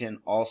 and you can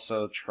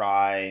also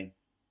try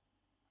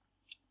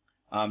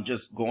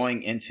just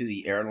going into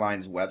the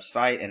airline's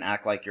website and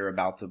act like you're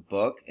about to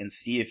book and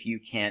see if you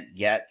can't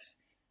get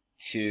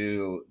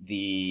to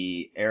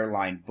the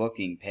airline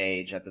booking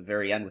page at the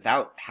very end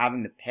without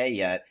having to pay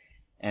yet,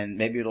 and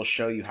maybe it'll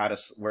show you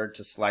where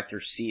to select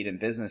your seat in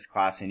business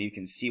class, and you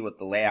can see what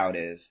the layout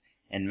is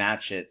and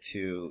match it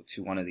to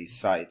one of these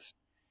sites.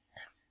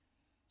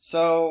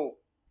 So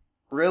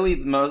really,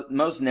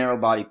 most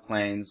narrow-body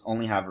planes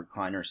only have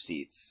recliner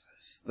seats.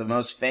 The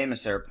most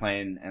famous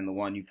airplane, and the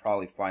one you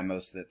probably fly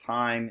most of the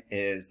time,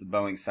 is the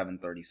Boeing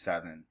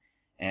 737,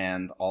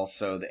 and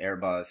also the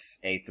Airbus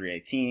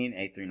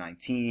A318,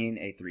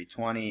 A319,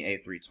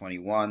 A320,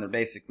 A321. They're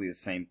basically the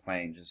same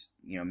plane, just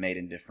made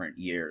in different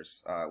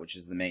years, which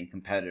is the main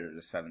competitor to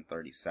the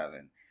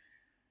 737.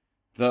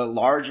 The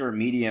larger,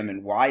 medium,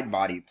 and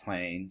wide-body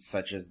planes,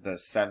 such as the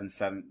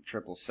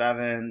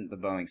 777, the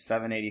Boeing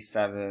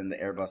 787, the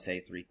Airbus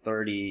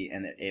A330,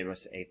 and the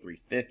Airbus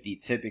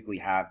A350, typically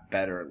have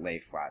better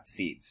lay-flat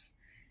seats.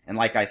 And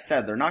like I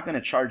said, they're not going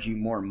to charge you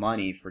more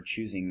money for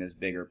choosing this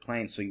bigger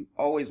plane, so you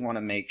always want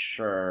to make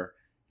sure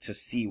to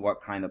see what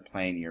kind of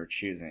plane you're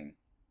choosing.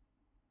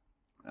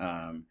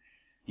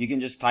 You can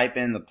just type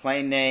in the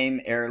plane name,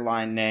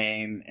 airline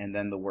name, and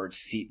then the word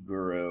Seat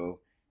Guru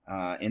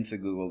into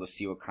Google to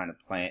see what kind of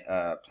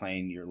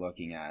plane you're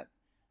looking at.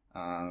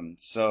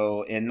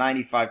 So in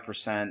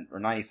 95% or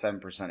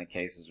 97% of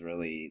cases,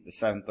 really, the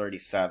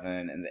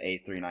 737 and the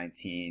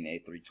A319,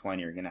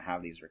 A320 are going to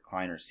have these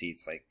recliner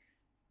seats like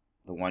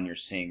the one you're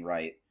seeing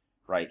right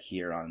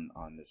here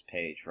on this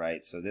page,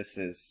 right? So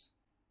these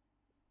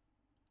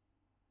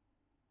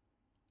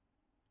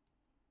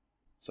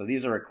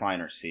are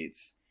recliner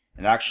seats.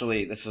 And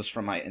actually, this is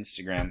from my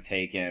Instagram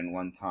taken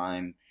one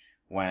time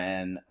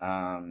when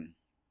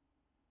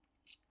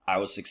I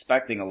was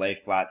expecting a lay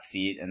flat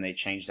seat and they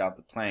changed out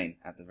the plane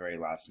at the very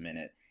last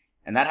minute.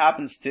 And that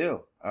happens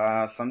too.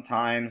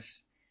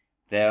 Sometimes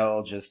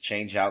they'll just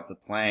change out the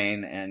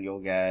plane and you'll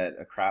get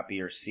a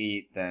crappier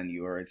seat than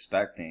you were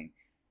expecting.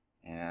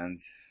 And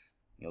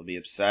you'll be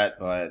upset,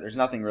 but there's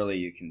nothing really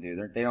you can do.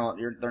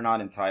 They're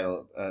not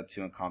entitled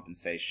to a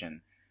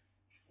compensation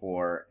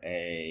for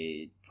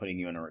putting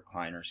you in a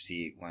recliner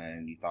seat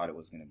when you thought it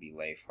was going to be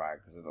lay flat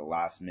because of the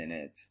last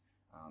minute,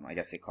 I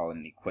guess they call it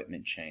an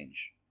equipment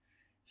change.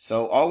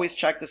 So always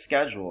check the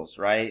schedules,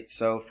 right?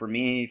 So for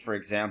me, for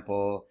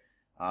example,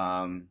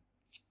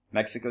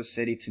 Mexico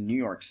City to New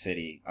York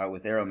City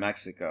with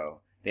Aeromexico,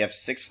 they have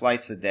 6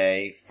 flights a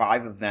day.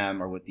 5 of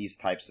them are with these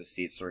types of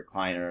seats, the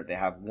recliner. They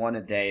have 1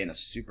 a day in a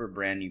super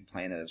brand new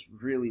plane that has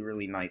really,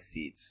 really nice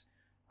seats,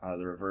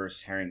 the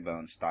reverse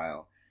herringbone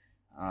style.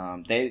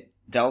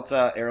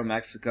 Delta,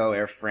 Aeromexico,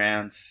 Air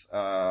France,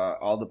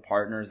 all the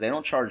partners, they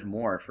don't charge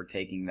more for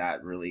taking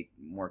that really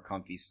more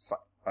comfy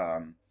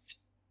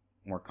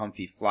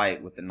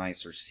flight with a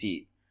nicer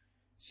seat.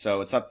 So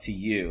it's up to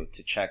you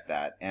to check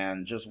that.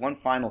 And just one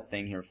final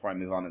thing here before I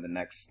move on to the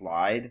next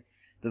slide.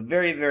 The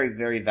very, very,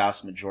 very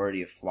vast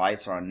majority of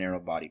flights are on narrow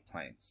body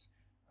planes.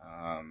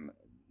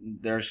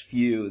 There's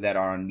few that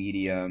are on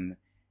medium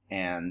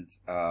and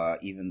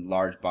even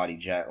large body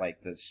jet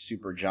like the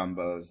super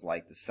jumbos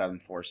like the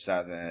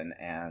 747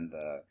 and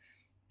the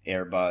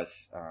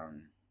Airbus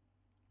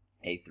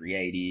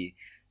A380.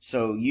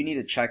 So you need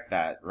to check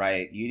that,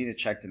 right? You need to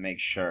check to make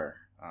sure.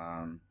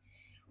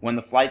 When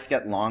the flights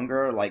get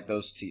longer, like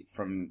those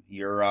from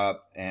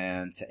Europe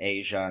and to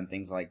Asia and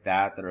things like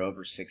that are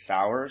over 6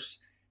 hours,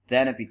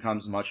 then it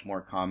becomes much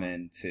more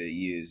common to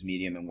use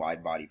medium and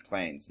wide body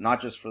planes,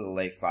 not just for the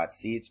lay flat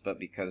seats, but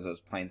because those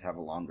planes have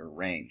a longer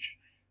range,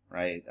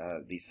 right?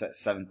 These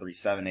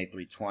 737,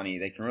 A320,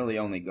 they can really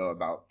only go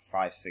about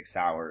 5-6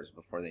 hours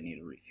before they need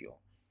to refuel.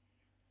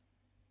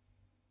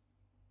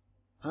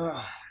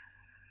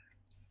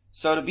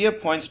 So to be a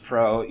points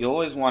pro, you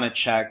always want to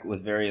check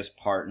with various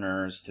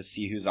partners to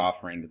see who's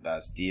offering the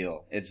best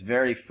deal. It's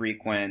very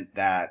frequent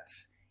that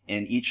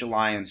in each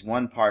alliance,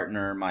 one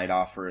partner might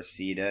offer a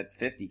seat at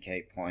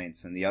 50K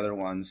points and the other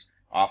one's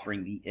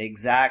offering the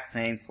exact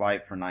same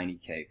flight for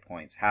 90K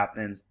points.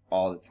 Happens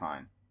all the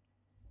time.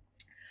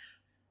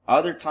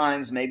 Other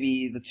times,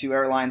 maybe the 2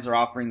 airlines are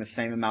offering the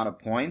same amount of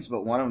points,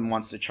 but one of them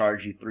wants to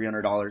charge you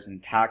 $300 in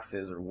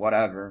taxes or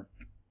whatever,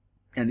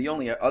 and the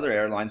only other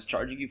airline's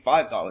charging you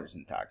 $5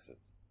 in taxes.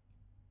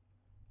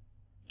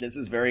 This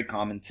is very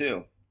common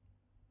too.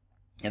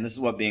 And this is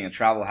what being a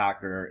travel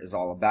hacker is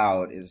all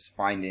about, is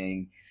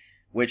finding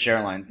which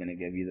airline's going to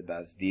give you the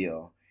best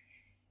deal.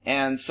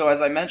 And so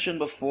as I mentioned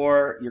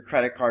before, your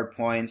credit card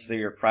points, they're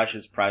your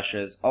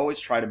precious. Always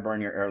try to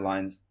burn your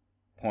airline's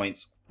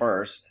points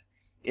first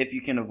if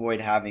you can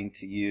avoid having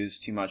to use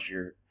too much of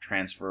your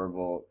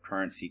transferable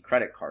currency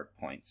credit card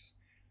points,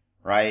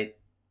 right?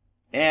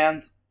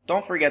 And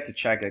don't forget to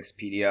check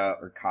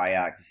Expedia or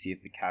Kayak to see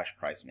if the cash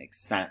price makes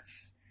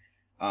sense.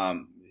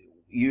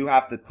 You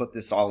have to put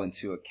this all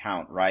into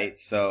account, right?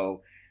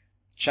 So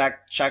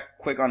check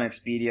quick on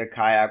Expedia,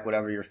 Kayak,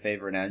 whatever your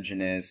favorite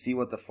engine is. See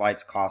what the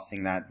flight's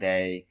costing that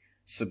day.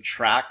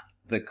 Subtract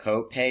the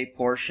copay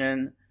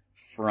portion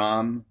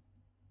from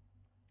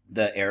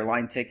the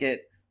airline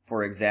ticket.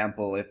 For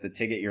example, if the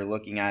ticket you're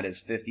looking at is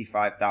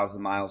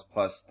 55,000 miles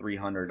plus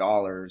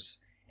 $300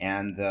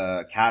 and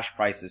the cash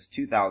price is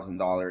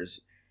 $2,000,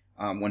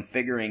 when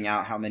figuring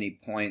out how many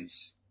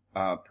points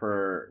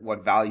per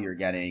what value you're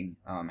getting,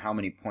 how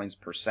many points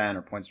per cent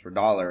or points per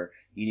dollar,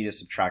 you need to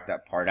subtract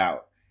that part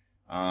out.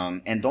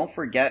 And don't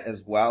forget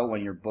as well,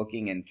 when you're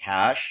booking in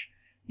cash,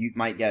 you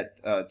might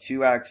get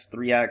 2x,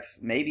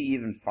 3x, maybe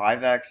even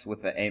 5x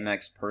with the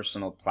Amex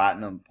Personal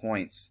Platinum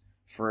points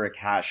for a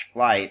cash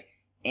flight,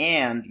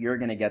 and you're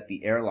going to get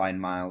the airline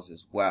miles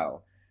as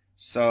well.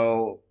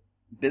 So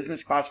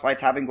business class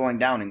flights have been going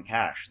down in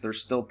cash. They're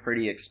still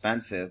pretty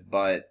expensive,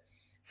 but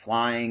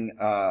flying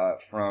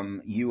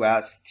from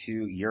US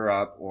to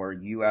Europe or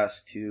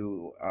US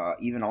to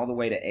even all the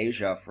way to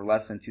Asia for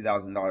less than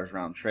 $2,000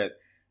 round trip,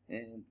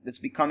 it's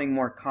becoming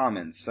more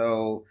common.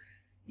 So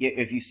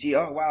if you see,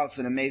 oh wow, it's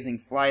an amazing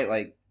flight,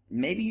 like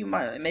maybe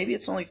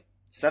it's only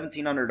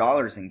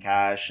 $1,700 in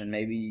cash, and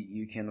maybe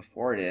you can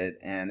afford it,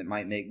 and it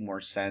might make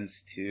more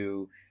sense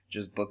to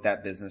just book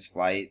that business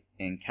flight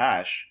in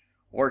cash,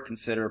 or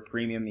consider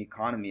premium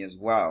economy as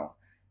well.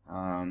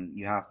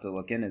 You have to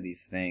look into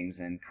these things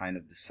and kind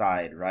of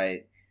decide,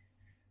 right?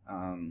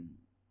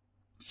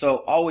 So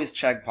always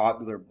check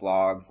popular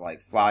blogs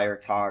like Flyer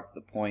Talk,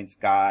 The Points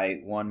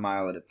Guy, 1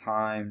 Mile at a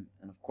Time,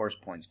 and of course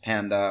Points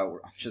Panda. We're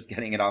just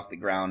getting it off the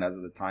ground as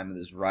of the time of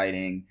this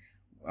writing,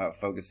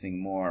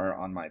 focusing more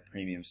on my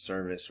premium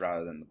service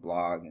rather than the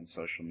blog and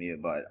social media.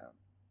 But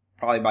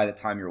probably by the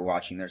time you're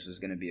watching this, there's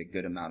going to be a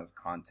good amount of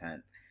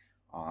content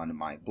on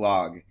my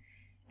blog.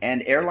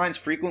 And airlines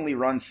frequently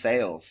run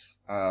sales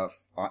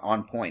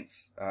on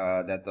points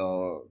that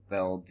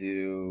they'll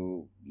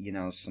do,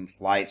 some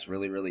flights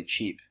really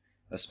cheap,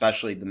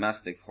 especially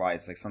domestic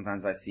flights. Like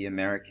sometimes I see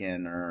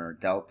American or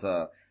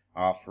Delta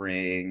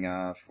offering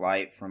a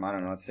flight from, I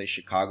don't know, let's say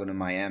Chicago to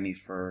Miami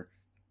for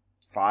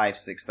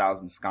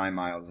 5,000-6,000 sky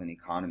miles in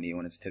economy,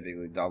 when it's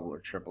typically double or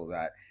triple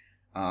that.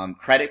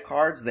 Credit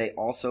cards, they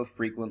also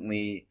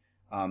frequently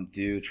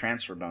do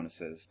transfer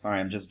bonuses. Sorry,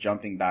 I'm just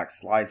jumping back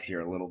slides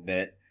here a little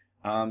bit.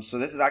 So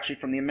this is actually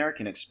from the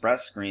American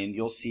Express screen.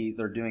 You'll see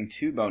they're doing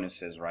 2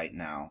 bonuses right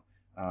now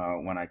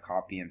when I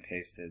copy and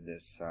pasted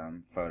this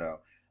photo.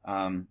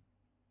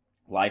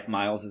 Life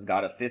Miles has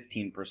got a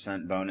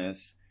 15%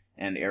 bonus,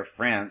 and Air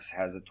France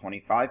has a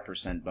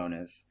 25%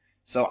 bonus.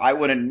 So I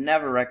would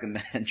never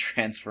recommend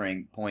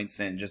transferring points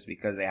in just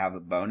because they have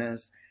a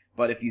bonus.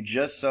 But if you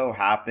just so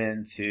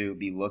happen to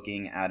be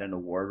looking at an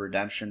award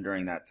redemption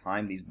during that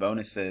time, these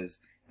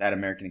bonuses that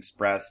American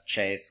Express,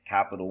 Chase,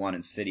 Capital One,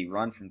 and Citi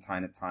run from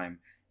time to time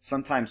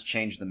sometimes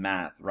change the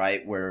math,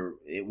 right? Where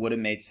it would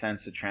have made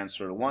sense to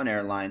transfer to one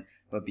airline,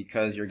 but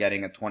because you're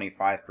getting a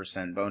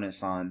 25%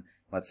 bonus on,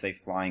 let's say,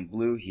 Flying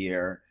Blue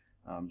here,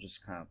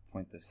 just kind of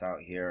point this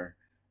out here,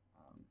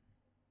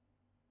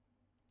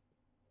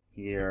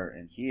 here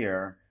and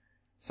here,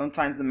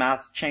 sometimes the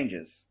math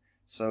changes.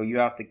 So you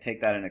have to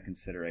take that into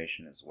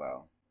consideration as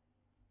well.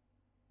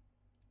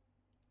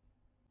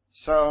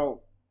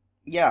 So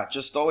yeah,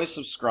 just always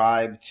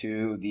subscribe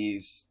to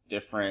these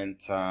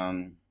different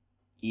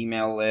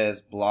email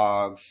lists,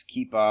 blogs,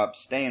 keep up,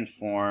 stay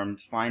informed,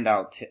 find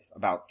out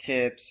about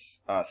tips,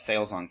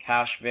 sales on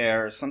cash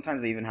fares.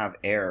 Sometimes they even have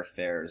air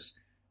fares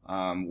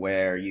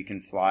where you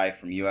can fly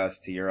from US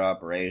to Europe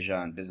or Asia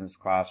in business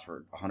class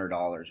for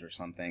 $100 or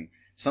something.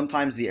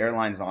 Sometimes the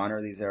airlines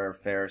honor these air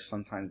fares,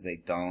 sometimes they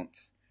don't.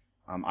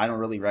 I don't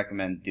really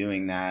recommend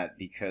doing that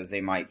because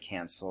they might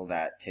cancel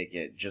that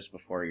ticket just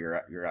before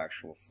your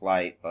actual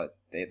flight, but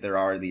there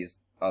are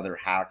these other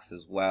hacks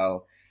as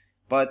well.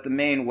 But the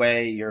main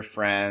way your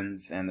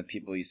friends and the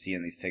people you see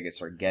in these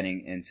tickets are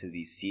getting into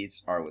these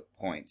seats are with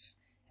points.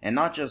 And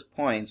not just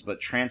points, but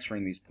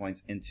transferring these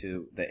points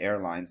into the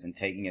airlines and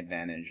taking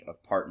advantage of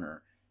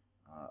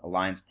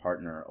alliance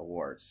partner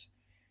awards.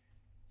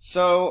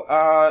 So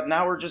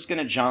now we're just going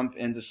to jump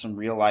into some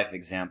real life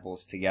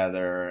examples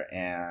together,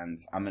 and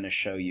I'm going to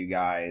show you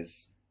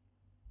guys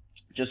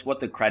just what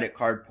the credit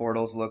card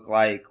portals look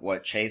like,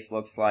 what Chase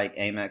looks like,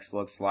 Amex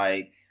looks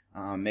like.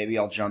 Maybe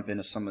I'll jump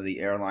into some of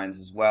the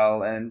airlines as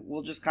well, and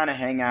we'll just kind of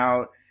hang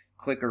out,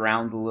 click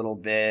around a little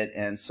bit.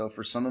 And so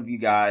for some of you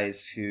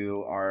guys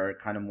who are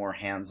kind of more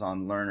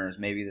hands-on learners,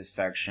 maybe this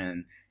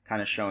section kind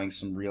of showing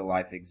some real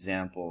life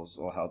examples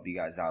will help you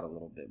guys out a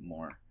little bit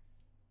more.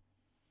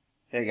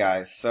 Hey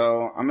guys,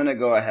 so I'm going to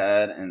go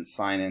ahead and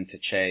sign into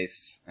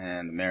Chase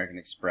and American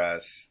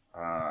Express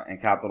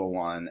and Capital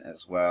One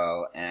as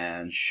well,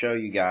 and show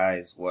you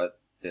guys what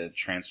the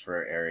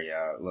transfer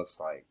area looks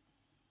like.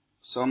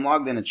 So I'm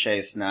logged into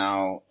Chase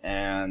now,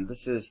 and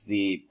this is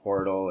the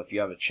portal. If you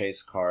have a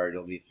Chase card,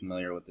 you'll be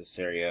familiar with this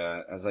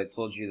area. As I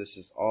told you, this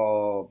is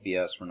all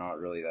BS. We're not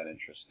really that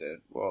interested.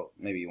 Well,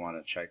 maybe you want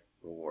to check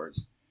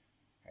rewards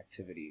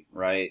activity,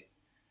 right?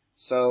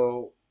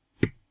 So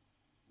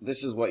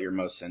this is what you're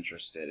most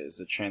interested in, is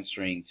the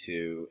transferring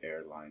to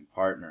airline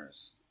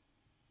partners.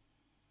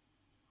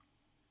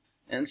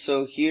 And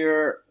so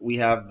here we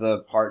have the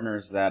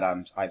partners that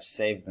I've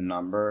saved the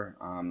number.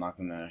 I'm not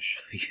going to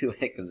show you it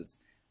because it's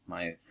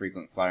my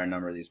frequent flyer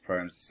number. These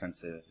programs are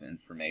sensitive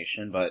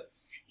information, but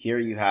here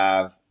you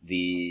have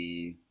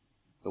the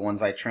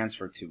ones I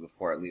transferred to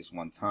before at least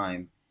one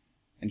time,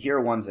 and here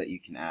are ones that you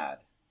can add.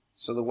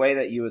 So the way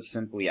that you would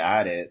simply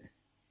add it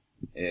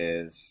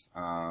is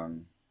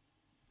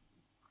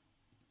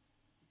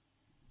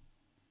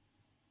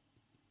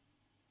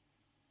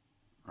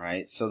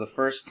right? So the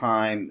first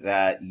time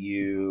that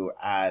you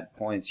add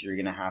points, you're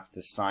going to have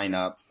to sign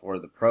up for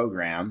the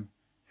program,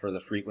 for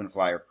the frequent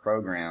flyer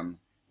program,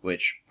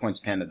 which Points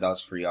Panda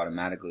does for you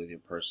automatically with your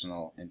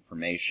personal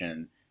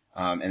information,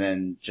 and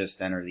then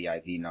just enter the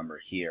ID number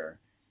here.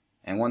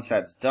 And once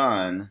that's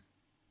done,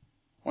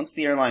 once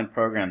the airline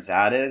program's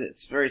added,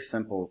 it's very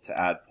simple to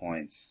add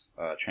points,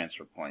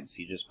 transfer points.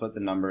 You just put the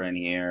number in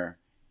here,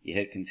 you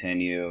hit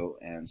continue,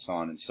 and so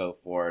on and so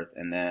forth,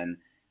 and then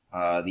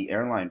the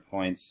airline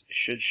points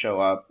should show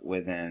up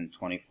within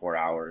 24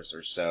 hours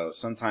or so.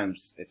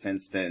 Sometimes it's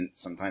instant,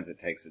 sometimes it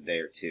takes a day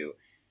or two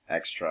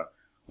extra.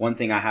 One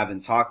thing I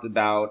haven't talked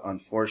about,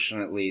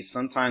 unfortunately,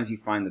 sometimes you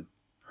find the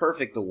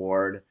perfect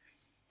award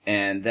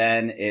and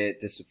then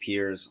it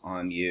disappears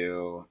on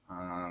you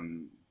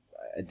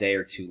a day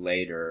or two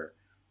later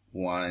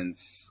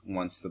once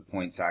the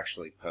points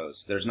actually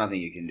post. There's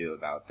nothing you can do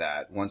about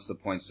that. Once the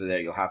points are there,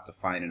 you'll have to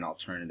find an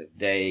alternative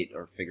date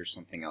or figure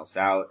something else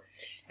out.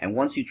 And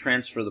once you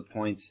transfer the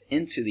points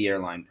into the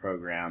airline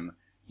program,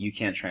 you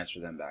can't transfer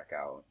them back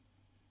out.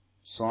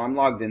 So I'm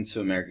logged into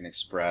American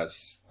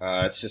Express.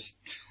 It's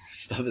just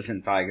stuff is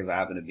in Thai because I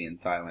happen to be in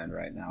Thailand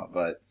right now.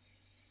 But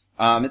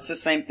it's the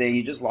same thing.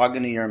 You just log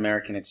into your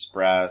American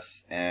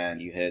Express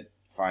and you hit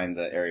find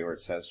the area where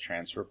it says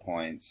transfer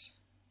points.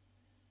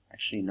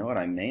 Actually, you know what?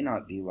 I may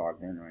not be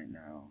logged in right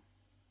now.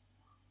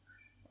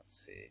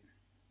 Let's see.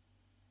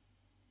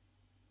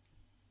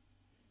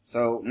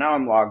 So now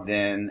I'm logged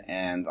in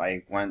and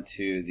I went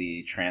to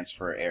the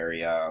transfer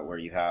area where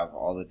you have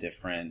all the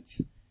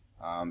different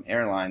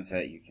airlines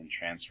that you can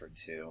transfer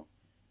to.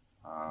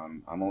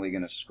 I'm only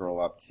going to scroll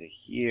up to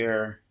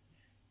here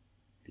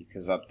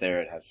because up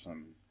there it has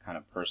some kind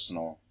of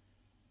personal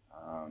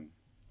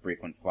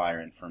frequent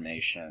flyer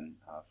information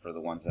for the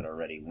ones that are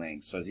already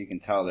linked. So as you can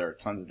tell, there are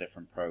tons of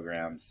different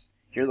programs.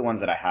 Here are the ones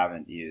that I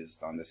haven't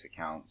used on this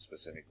account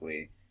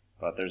specifically,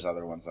 but there's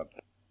other ones up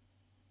there.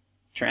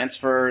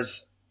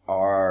 Transfers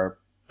are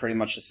pretty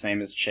much the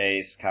same as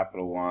Chase,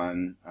 Capital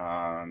One.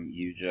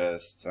 You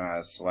just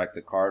select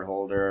the card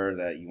holder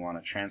that you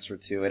want to transfer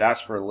to. It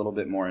asks for a little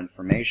bit more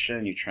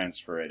information. You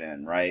transfer it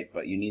in, right?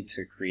 But you need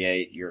to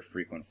create your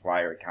frequent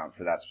flyer account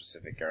for that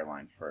specific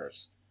airline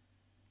first.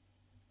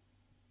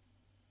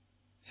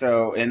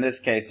 So in this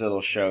case, it'll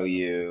show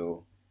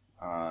you,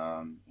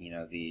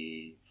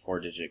 the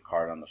 4-digit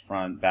card on the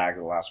front. Back,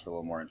 it'll ask for a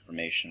little more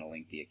information to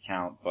link the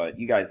account, but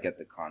you guys get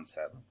the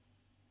concept.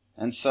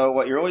 And so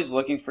what you're always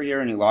looking for here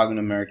when you log into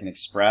American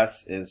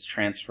Express is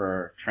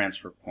transfer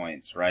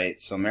points,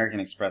 right? So American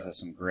Express has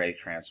some great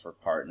transfer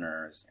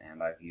partners,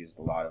 and I've used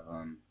a lot of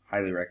them.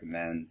 Highly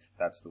recommend.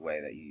 That's the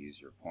way that you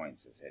use your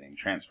points, is hitting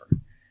transfer.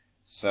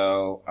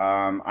 So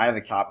I have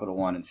a Capital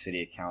One and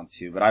Citi account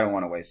too, but I don't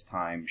want to waste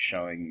time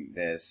showing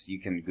this. You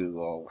can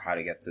Google how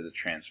to get to the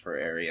transfer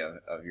area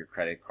of your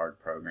credit card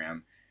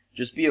program.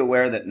 Just be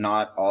aware that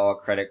not all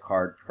credit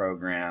card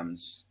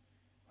programs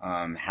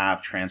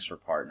have transfer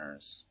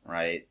partners,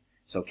 right?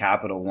 So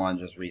Capital One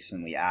just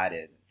recently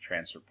added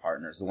transfer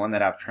partners. The one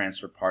that have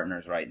transfer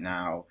partners right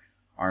now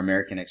are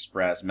American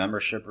Express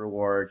Membership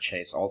Reward,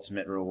 Chase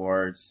Ultimate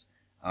Rewards,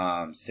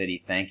 Citi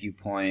Thank You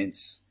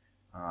Points,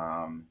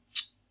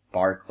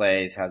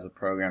 Barclays has a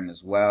program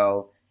as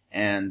well,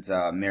 and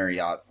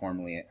Marriott,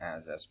 formerly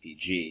as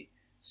SPG.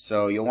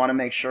 So you'll want to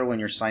make sure when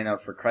you're signing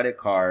up for credit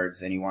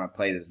cards and you want to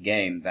play this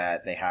game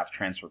that they have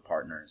transfer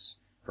partners.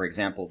 For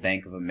example,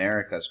 Bank of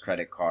America's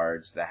credit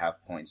cards that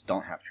have points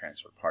don't have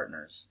transfer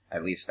partners,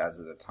 at least as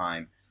of the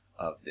time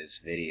of this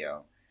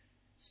video.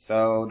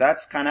 So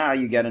that's kind of how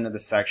you get into the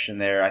section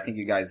there. I think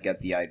you guys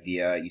get the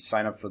idea. You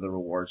sign up for the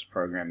rewards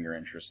program you're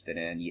interested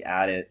in. You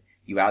add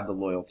the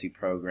loyalty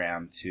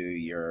program to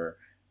your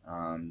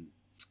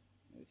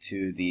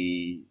to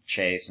the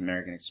Chase,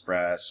 American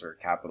Express, or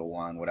Capital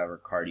One, whatever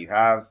card you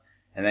have,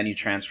 and then you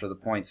transfer the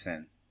points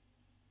in.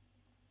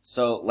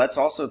 So let's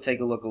also take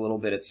a look a little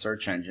bit at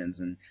search engines,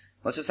 and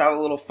let's just have a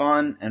little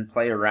fun and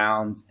play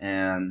around.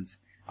 And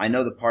I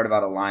know the part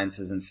about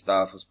alliances and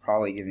stuff was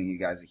probably giving you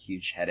guys a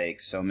huge headache,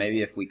 so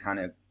maybe if we kind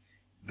of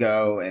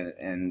go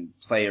and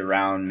play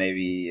around,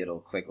 maybe it'll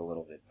click a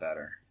little bit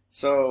better.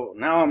 So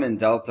now I'm in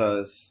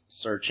Delta's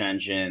search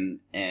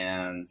engine,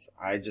 and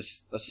I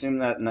just assume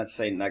that, let's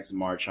say next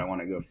March, I want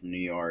to go from New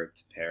York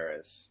to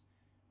Paris.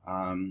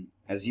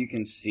 As you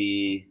can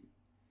see,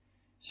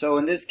 so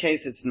in this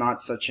case, it's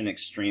not such an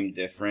extreme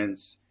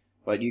difference,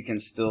 but you can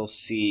still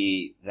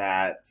see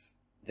that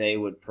they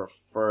would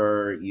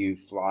prefer you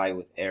fly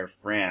with Air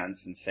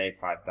France and save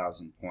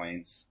 5,000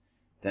 points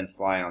than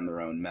fly on their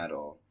own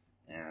metal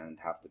and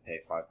have to pay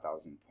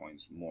 5,000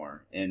 points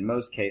more. In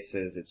most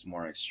cases, it's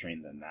more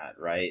extreme than that,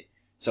 right?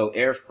 So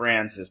Air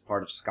France is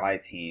part of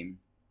SkyTeam,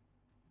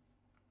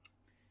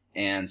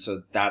 and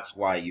so that's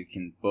why you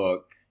can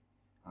book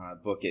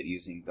it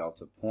using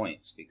Delta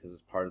points, because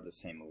it's part of the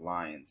same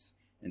alliance.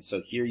 And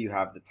so here you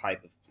have the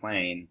type of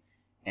plane,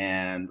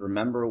 and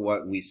remember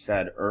what we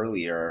said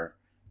earlier.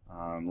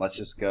 Let's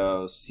just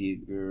go Sea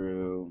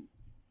Guru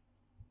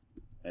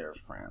Air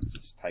France.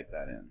 Let's type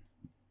that in.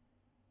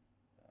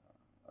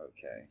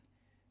 Okay.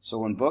 So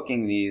when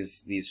booking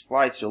these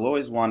flights, you'll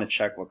always want to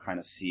check what kind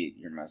of seat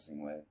you're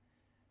messing with.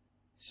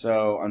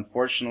 So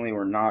unfortunately,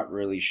 we're not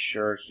really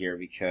sure here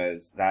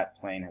because that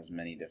plane has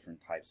many different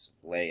types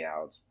of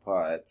layouts,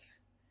 but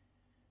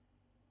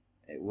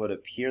it would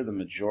appear the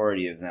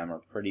majority of them are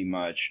pretty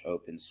much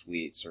open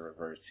suites or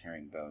reverse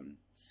herringbone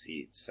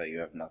seats, so you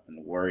have nothing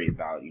to worry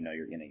about. You know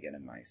you're going to get a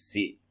nice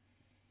seat.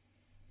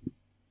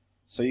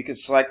 So you could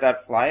select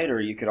that flight,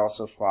 or you could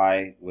also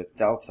fly with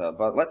Delta,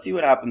 but let's see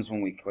what happens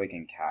when we click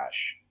in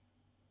cash.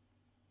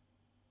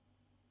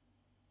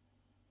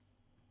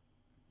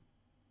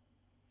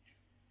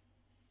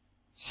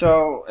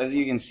 So, as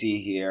you can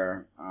see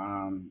here,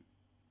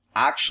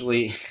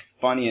 actually,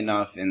 funny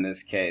enough in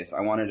this case,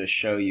 I wanted to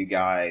show you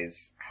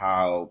guys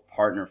how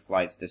partner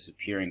flights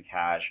disappear in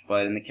cash,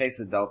 but in the case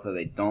of Delta,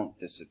 they don't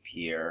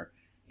disappear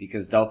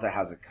because Delta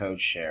has a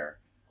code share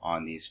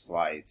on these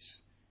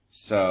flights.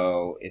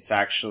 So, it's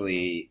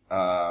actually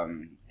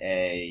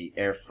a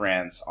Air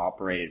France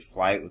operated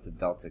flight with a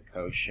Delta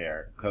code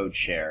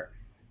share.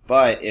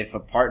 But if a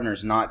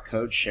partner's not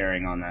code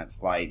sharing on that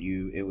flight,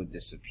 it would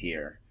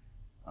disappear.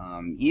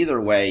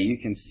 Either way, you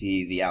can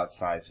see the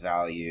outsized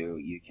value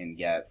you can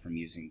get from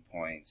using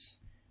points.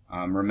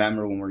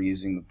 Remember, when we're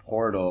using the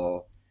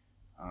portal,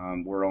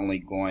 we're only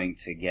going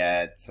to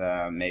get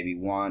maybe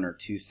 1 or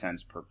 2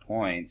 cents per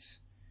point,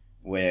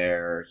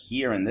 where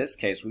here in this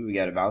case we would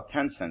get about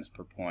 10 cents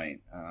per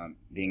point,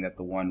 being that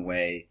the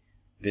one-way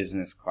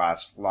business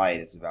class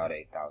flight is about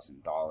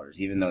 $8,000,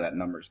 even though that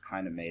number is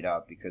kind of made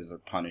up because they're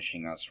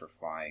punishing us for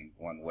flying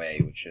one way,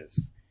 which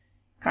is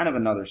kind of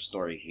another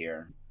story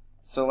here.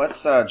 So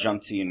let's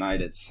jump to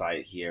United's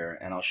site here,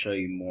 and I'll show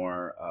you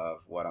more of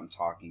what I'm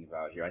talking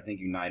about here. I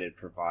think United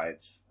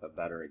provides a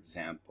better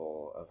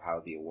example of how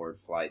the award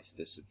flights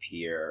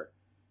disappear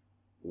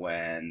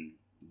when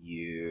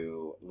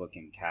you look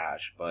in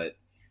cash. But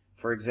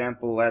for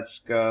example, let's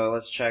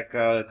check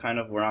kind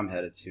of where I'm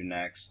headed to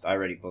next. I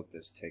already booked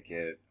this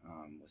ticket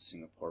with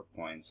Singapore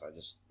points. I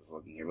just was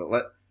looking here,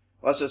 but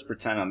let's just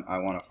pretend I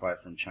want to fly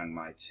from Chiang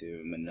Mai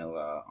to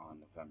Manila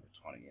on November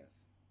 20th.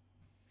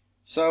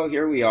 So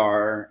here we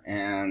are,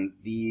 and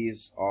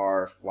these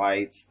are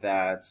flights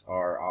that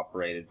are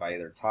operated by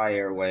either Thai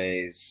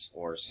Airways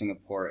or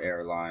Singapore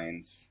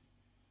Airlines.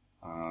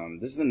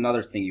 This is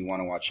another thing you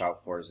want to watch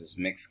out for, is this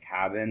mixed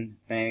cabin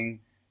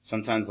thing.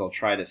 Sometimes they'll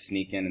try to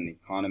sneak in an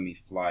economy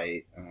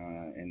flight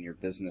in your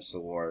business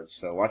awards,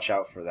 so watch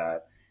out for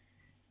that.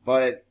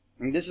 But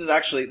this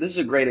is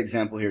a great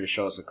example here to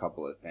show us a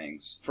couple of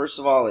things. First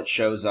of all, it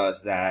shows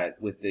us that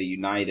with the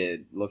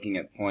United, looking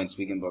at points,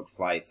 we can book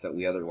flights that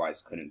we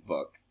otherwise couldn't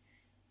book.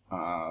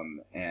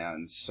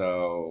 And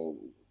so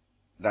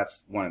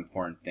that's one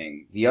important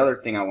thing. The other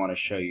thing I want to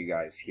show you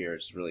guys here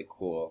is really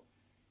cool,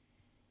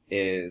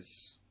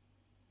 is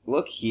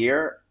look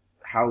here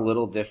how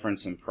little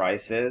difference in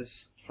price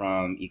is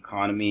from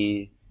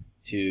economy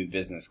to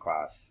business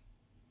class.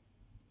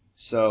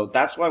 So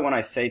that's why when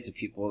I say to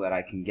people that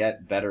I can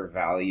get better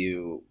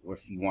value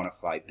if you want to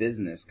fly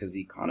business, because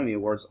the economy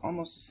award's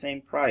almost the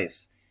same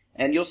price.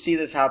 And you'll see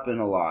this happen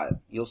a lot.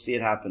 You'll see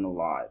it happen a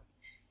lot.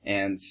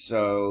 And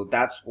so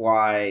that's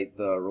why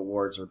the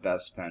rewards are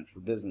best spent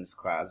for business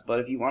class. But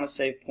if you want to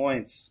save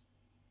points,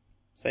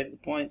 save the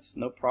points,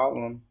 no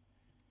problem.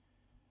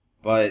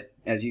 But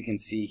as you can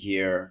see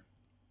here,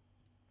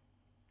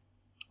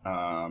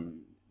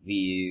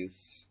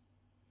 these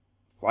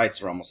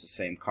flights are almost the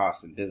same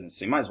cost in business,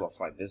 so you might as well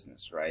fly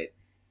business, right?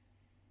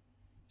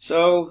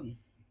 So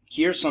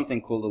here's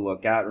something cool to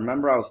look at.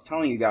 Remember, I was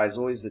telling you guys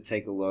always to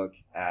take a look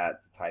at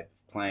the type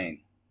of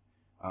plane.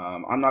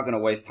 I'm not going to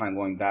waste time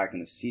going back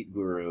into Seat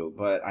Guru,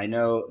 but I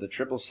know the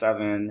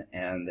 777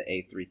 and the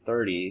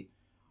A330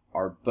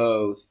 are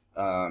both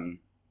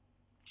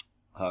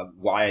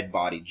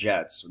wide-body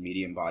jets or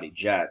medium-body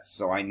jets,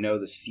 so I know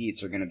the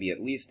seats are going to be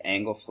at least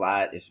angle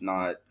flat, if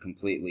not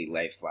completely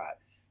lay flat.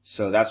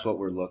 So that's what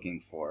we're looking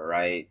for,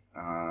 right?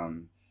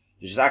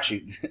 There's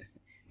actually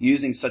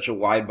using such a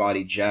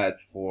wide-body jet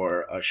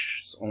for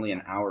only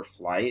an hour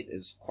flight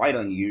is quite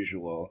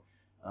unusual.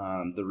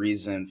 The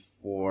reason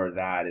for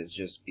that is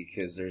just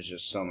because there's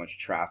just so much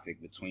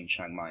traffic between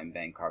Chiang Mai and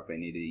Bangkok. They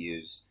need to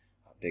use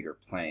bigger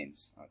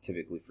planes.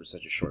 Typically, for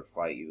such a short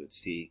flight, you would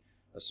see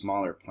a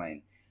smaller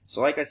plane.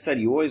 So, like I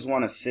said, you always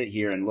want to sit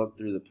here and look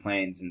through the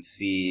planes and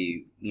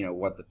see,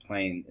 what the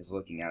plane is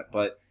looking at.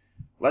 But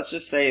let's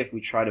just say if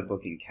we try to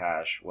book in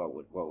cash, what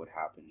would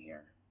happen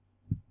here?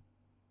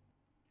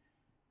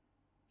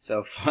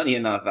 So funny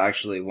enough,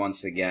 actually,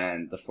 once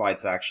again, the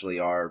flights actually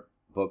are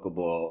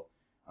bookable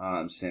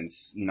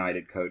since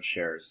United code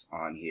shares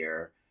on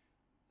here.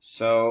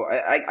 So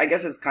I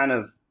guess it's kind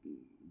of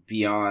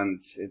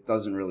beyond, it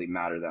doesn't really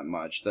matter that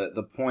much.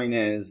 The point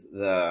is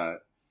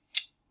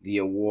the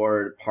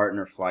award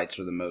partner flights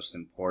are the most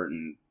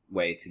important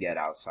way to get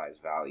outsized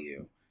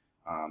value.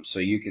 So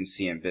you can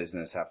see in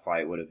business that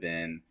flight would have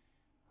been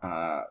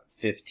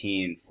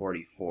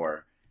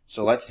 $15.44.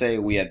 So let's say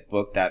we had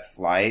booked that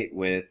flight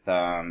with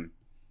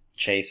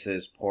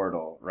Chase's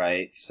portal,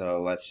 right?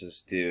 So let's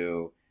just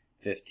do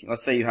 15.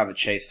 Let's say you have a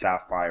Chase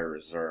Sapphire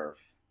Reserve,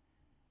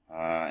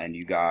 and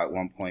you got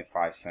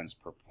 1.5 cents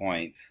per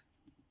point.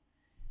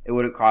 It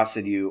would have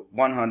costed you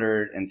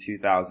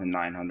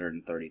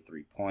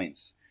 102,933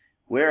 points.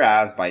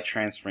 Whereas by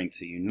transferring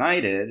to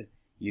United,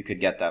 you could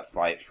get that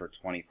flight for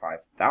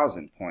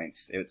 25,000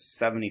 points. It's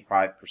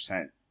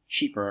 75%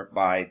 cheaper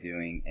by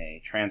doing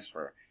a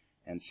transfer.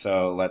 And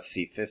so let's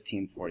see,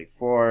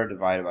 1544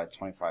 divided by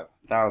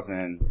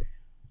 25,000.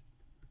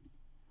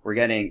 We're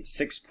getting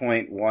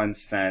 6.1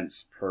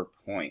 cents per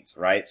point,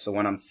 right? So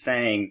when I'm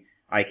saying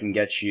I can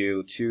get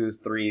you 2,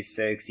 3,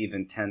 6,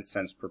 even 10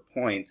 cents per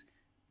point,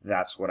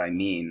 that's what I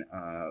mean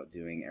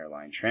doing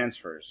airline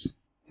transfers.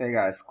 Hey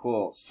guys,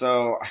 cool.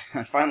 So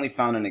I finally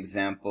found an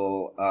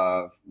example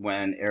of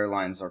when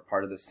airlines are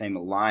part of the same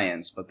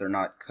alliance, but they're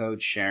not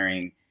code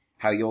sharing,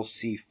 how you'll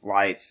see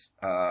flights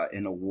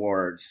in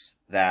awards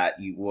that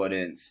you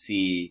wouldn't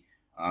see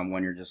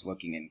when you're just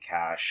looking in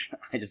cash.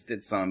 I just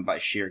did some by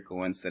sheer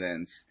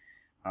coincidence.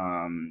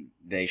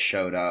 They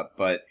showed up,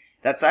 but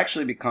that's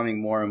actually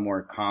becoming more and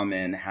more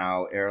common,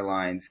 how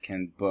airlines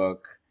can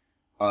book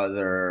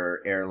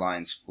other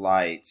airlines'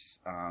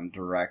 flights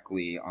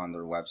directly on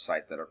their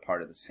website that are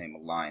part of the same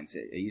alliance.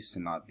 It used to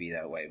not be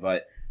that way,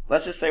 but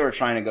let's just say we're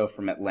trying to go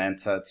from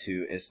Atlanta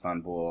to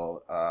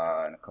Istanbul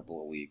in a couple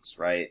of weeks,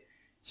 right?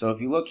 So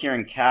if you look here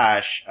in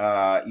cash,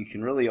 you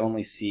can really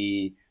only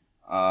see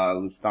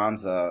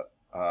Lufthansa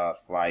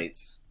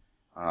flights.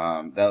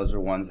 Those are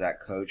ones that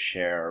code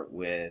share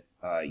with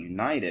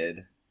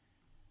United,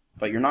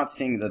 but you're not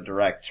seeing the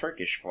direct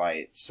Turkish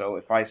flight. So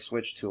if I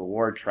switch to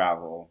award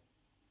travel,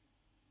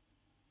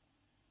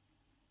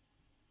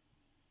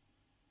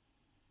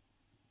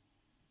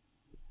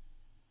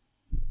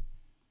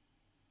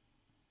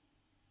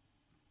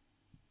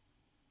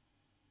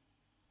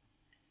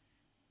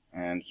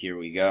 and here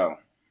we go.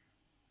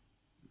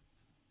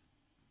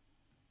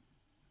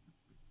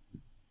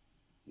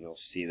 You'll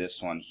see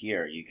this one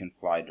here. You can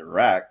fly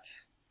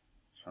direct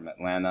from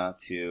Atlanta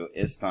to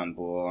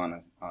Istanbul on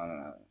a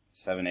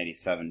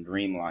 787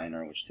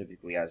 Dreamliner, which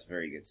typically has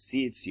very good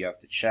seats. You have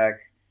to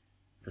check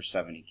for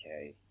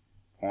 70K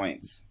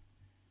points.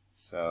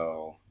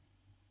 So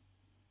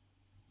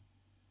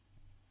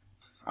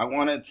I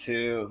wanted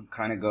to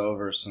kind of go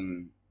over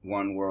some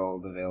One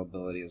World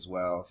availability as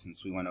well,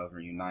 since we went over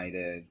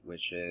United,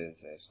 which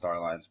is a Star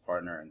Alliance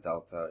partner, and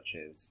Delta, which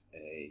is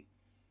a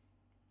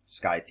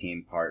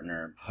SkyTeam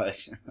partner.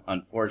 But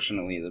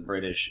unfortunately, the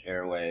British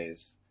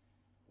Airways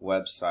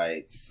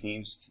website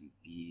seems to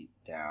be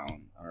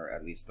down, or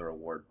at least their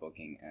award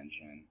booking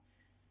engine,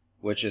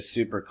 which is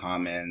super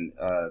common.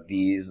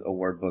 These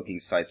award booking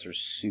sites are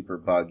super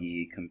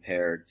buggy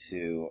compared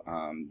to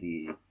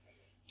the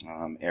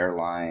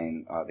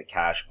airline, the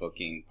cash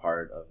booking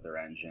part of their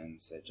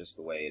engines. It's just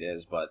the way it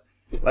is. But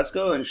let's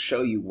go and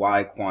show you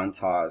why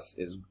Qantas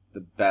is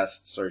the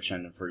best search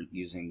engine for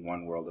using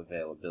One World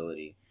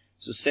availability.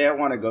 So say I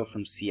want to go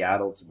from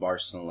Seattle to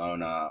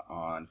Barcelona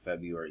on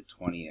February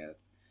 20th.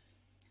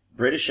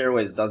 British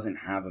Airways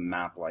doesn't have a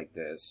map like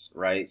this,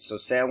 right? So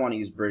say I want to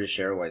use British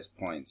Airways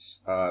points,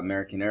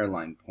 American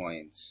Airline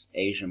points,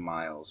 Asia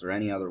Miles, or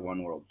any other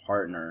One World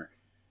partner.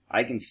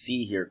 I can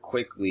see here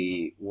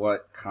quickly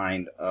what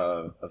kind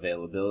of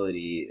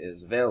availability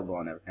is available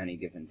on any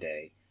given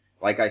day.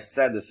 Like I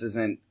said, this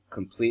isn't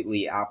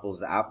completely apples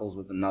to apples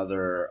with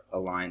another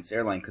alliance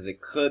airline, because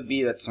it could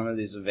be that some of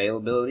these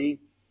availability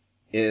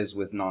is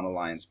with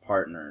non-alliance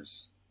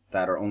partners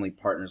that are only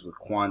partners with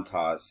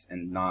Qantas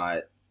and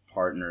not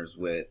partners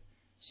with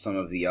some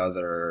of the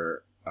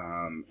other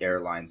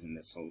airlines in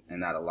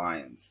that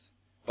alliance.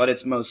 But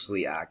it's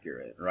mostly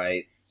accurate,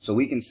 right? So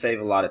we can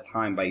save a lot of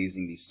time by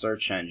using these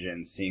search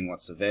engines, seeing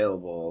what's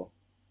available.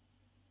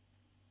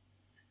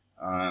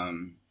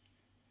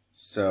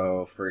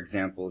 So for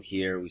example,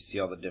 here we see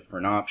all the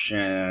different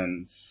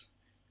options: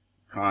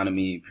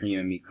 economy,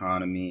 premium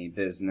economy,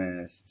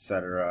 business,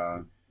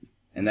 etc.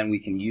 And then we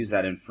can use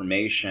that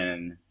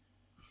information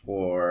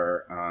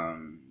for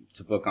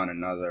to book on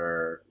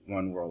another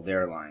One World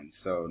airline.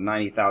 So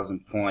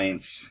 90,000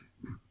 points,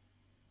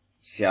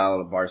 Seattle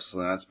to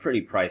Barcelona. That's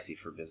pretty pricey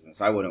for business.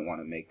 I wouldn't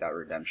want to make that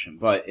redemption,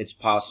 but it's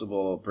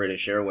possible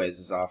British Airways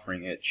is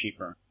offering it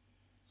cheaper.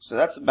 So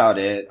that's about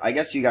it. I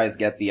guess you guys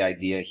get the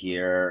idea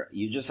here.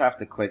 You just have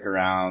to click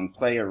around,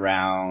 play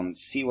around,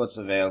 see what's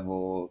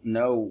available,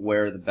 know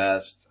where the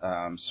best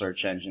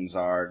search engines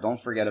are.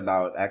 Don't forget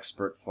about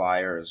Expert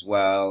Flyer as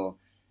well.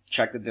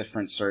 Check the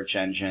different search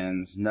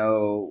engines.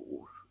 Know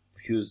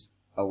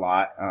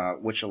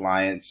which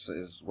alliance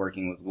is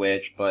working with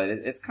which. But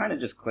it's kind of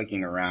just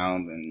clicking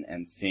around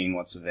and seeing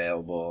what's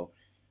available.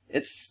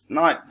 It's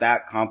not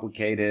that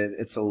complicated.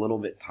 It's a little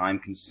bit time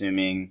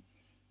consuming,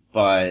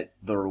 but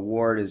the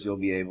reward is you'll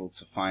be able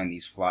to find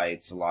these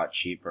flights a lot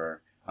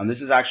cheaper.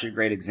 This is actually a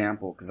great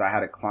example because I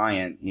had a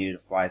client needed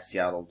to fly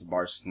Seattle to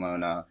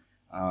Barcelona.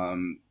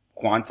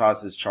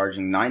 Qantas is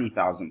charging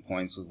 90,000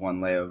 points with one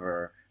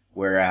layover,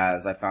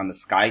 whereas I found the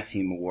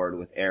SkyTeam award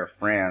with Air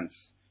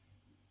France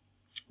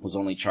was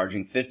only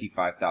charging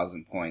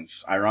 55,000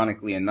 points,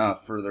 ironically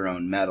enough, for their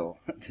own metal,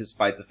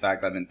 despite the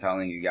fact I've been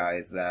telling you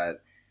guys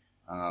that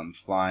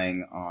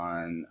flying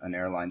on an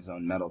airline's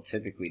own metal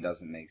typically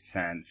doesn't make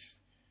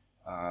sense.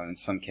 In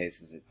some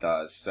cases it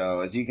does.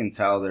 So as you can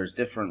tell, there's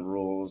different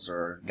rules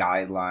or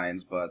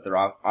guidelines, but they're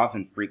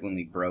often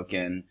frequently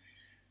broken.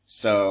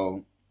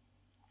 So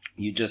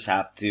you just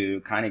have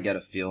to kind of get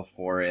a feel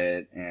for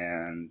it,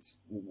 and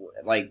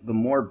like the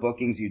more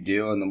bookings you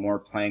do and the more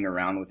playing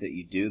around with it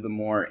you do, the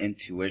more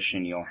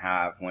intuition you'll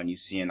have when you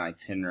see an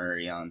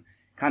itinerary on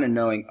kind of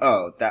knowing,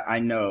 oh, that I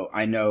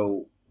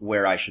know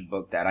where I should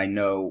book that. I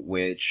know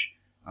which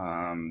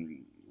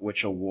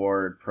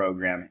award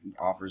program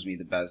offers me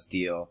the best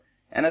deal.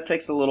 And it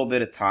takes a little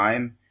bit of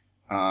time,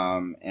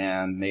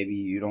 and maybe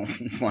you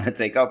don't want to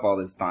take up all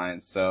this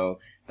time. So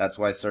that's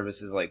why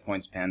services like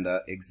Points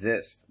Panda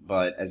exist.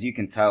 But as you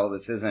can tell,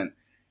 it's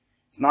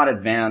not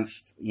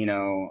advanced,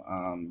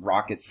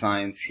 rocket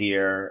science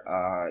here.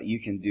 You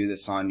can do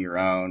this on your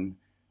own.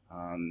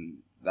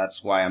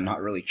 That's why I'm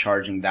not really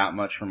charging that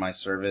much for my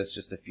service,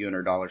 just a few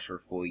 $100s for a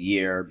full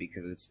year,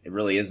 because it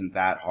really isn't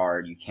that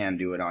hard. You can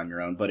do it on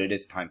your own, but it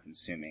is time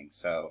consuming.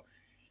 So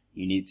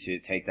you need to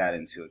take that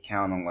into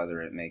account on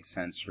whether it makes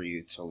sense for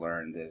you to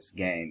learn this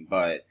game.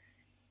 But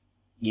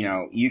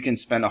you can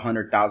spend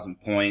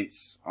 100,000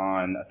 points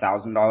on a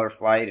 $1,000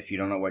 flight if you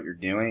don't know what you're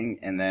doing,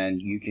 and then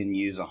you can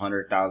use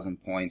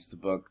 100,000 points to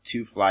book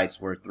 2 flights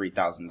worth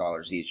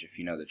 $3,000 each if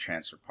you know the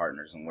transfer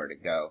partners and where to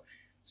go.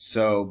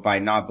 So by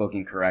not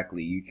booking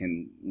correctly, you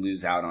can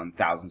lose out on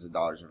thousands of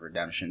dollars of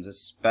redemptions,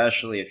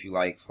 especially if you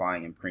like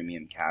flying in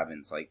premium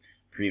cabins like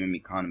premium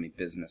economy,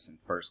 business, and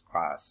first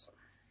class.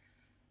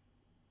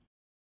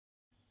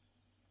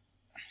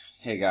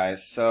 Hey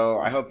guys, so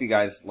I hope you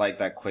guys liked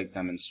that quick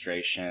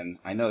demonstration.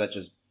 I know that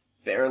just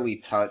barely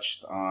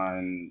touched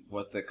on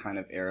what the kind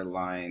of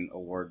airline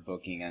award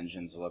booking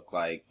engines look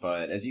like,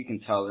 but as you can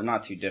tell, they're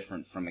not too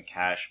different from a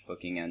cash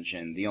booking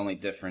engine. The only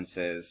difference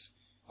is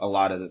a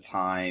lot of the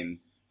time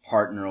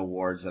partner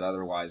awards that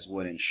otherwise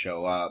wouldn't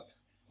show up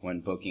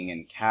when booking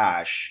in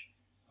cash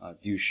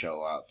do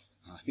show up,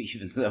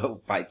 even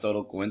though by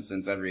total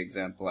coincidence every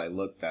example I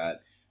looked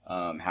at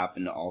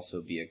happened to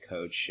also be a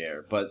code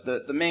share. But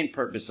the main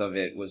purpose of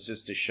it was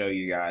just to show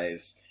you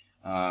guys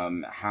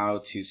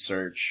how to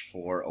search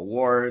for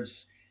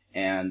awards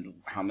and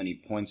how many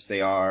points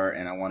they are,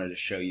 and I wanted to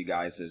show you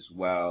guys as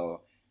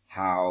well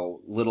how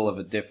little of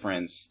a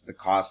difference the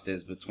cost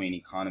is between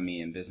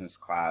economy and business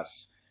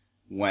class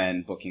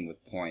when booking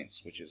with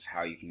points, which is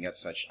how you can get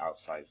such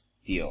outsized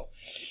deal.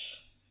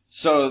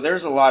 So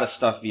there's a lot of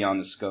stuff beyond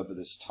the scope of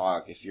this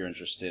talk if you're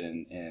interested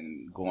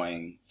in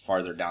going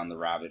farther down the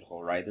rabbit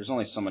hole, right? There's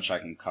only so much I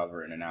can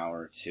cover in an hour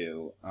or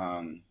two.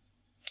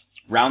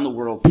 Round the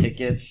world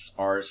tickets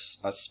are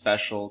a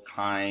special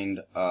kind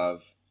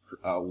of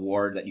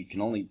award that you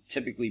can only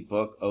typically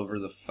book over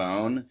the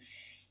phone,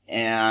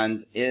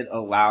 and it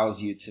allows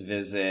you to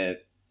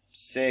visit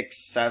 6,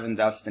 7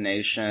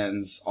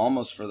 destinations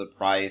almost for the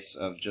price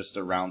of just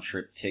a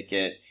round-trip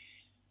ticket.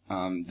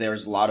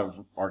 There's a lot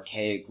of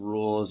archaic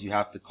rules. You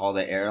have to call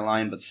the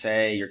airline, but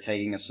say you're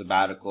taking a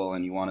sabbatical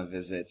and you want to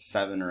visit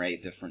 7 or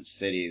 8 different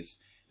cities.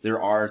 There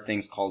are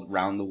things called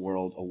round the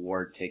world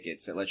award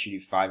tickets that let you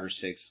do 5 or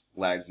 6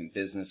 legs in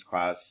business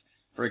class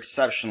for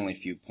exceptionally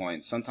few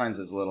points, sometimes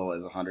as little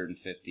as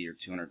 150 or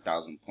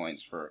 200,000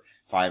 points for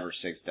 5 or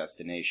 6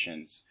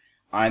 destinations.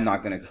 I'm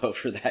not going to go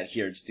for that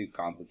here. It's too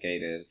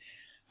complicated.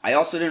 I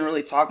also didn't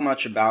really talk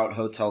much about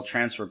hotel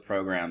transfer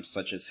programs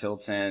such as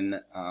Hilton,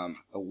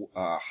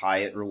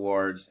 Hyatt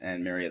Rewards,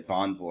 and Marriott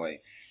Bonvoy.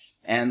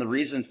 And the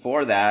reason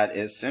for that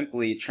is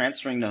simply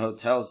transferring to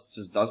hotels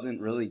just doesn't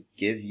really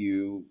give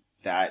you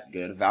that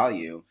good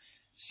value.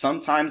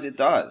 Sometimes it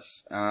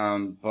does,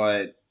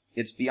 but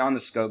it's beyond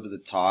the scope of the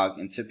talk,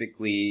 and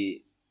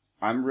typically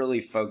I'm really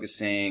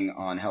focusing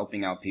on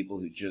helping out people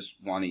who just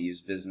want to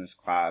use business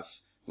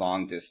class,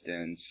 long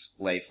distance,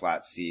 lay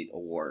flat seat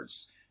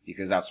awards,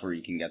 because that's where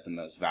you can get the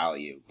most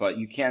value. But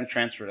you can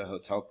transfer to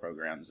hotel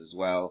programs as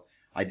well.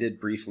 I did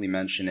briefly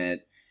mention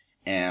it,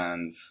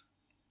 and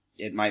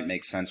it might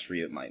make sense for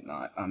you, it might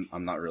not.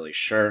 I'm not really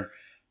sure,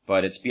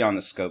 but it's beyond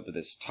the scope of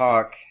this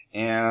talk.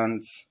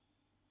 And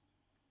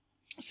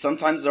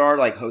sometimes there are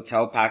like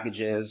hotel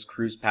packages,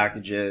 cruise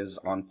packages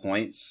on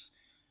points.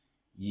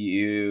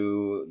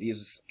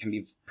 These can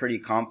be pretty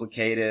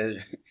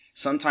complicated.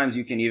 Sometimes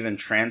you can even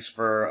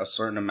transfer a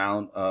certain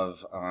amount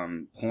of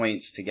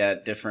points to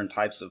get different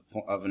types of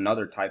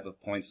another type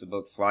of points to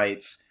book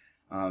flights.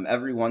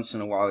 Every once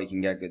in a while you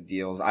can get good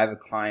deals. I have a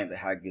client that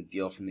had a good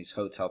deal from these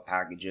hotel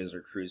packages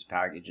or cruise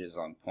packages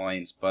on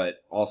points,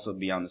 but also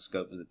beyond the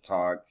scope of the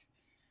talk.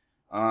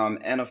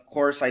 And of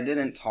course, I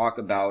didn't talk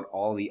about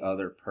all the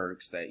other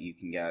perks that you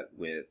can get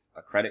with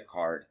a credit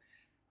card.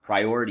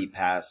 Priority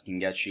Pass can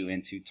get you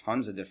into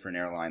tons of different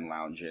airline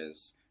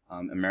lounges.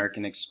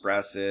 American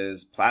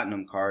Express's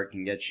Platinum Card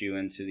can get you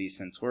into the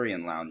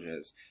Centurion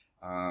lounges.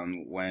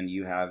 When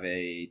you have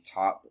a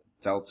top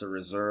Delta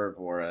Reserve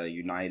or a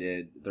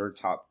United, their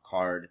top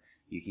card,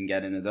 you can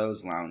get into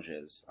those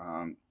lounges.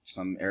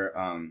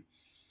 some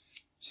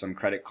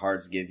credit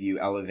cards give you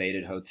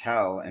elevated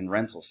hotel and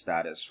rental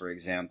status. For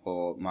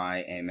example,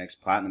 my Amex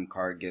Platinum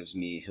card gives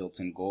me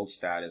Hilton Gold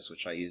status,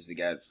 which I use to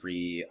get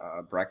free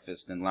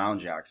breakfast and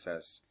lounge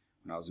access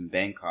when I was in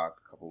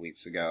Bangkok a couple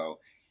weeks ago.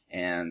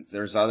 And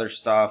there's other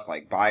stuff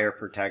like buyer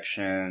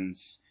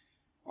protections,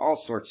 all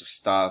sorts of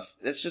stuff.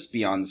 It's just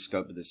beyond the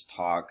scope of this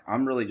talk.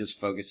 I'm really just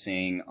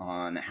focusing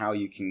on how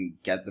you can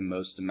get the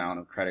most amount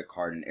of credit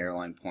card and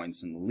airline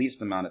points in the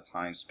least amount of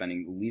time,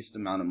 spending the least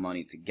amount of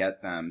money to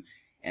get them,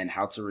 and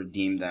how to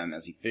redeem them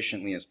as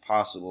efficiently as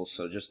possible.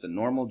 So just a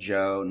normal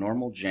Joe,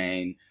 normal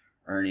Jane,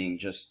 spending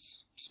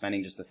just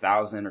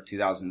 $1,000 or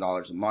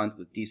 $2,000 a month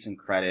with decent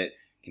credit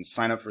can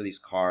sign up for these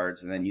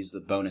cards and then use the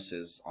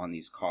bonuses on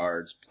these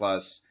cards,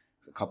 plus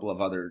a couple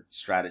of other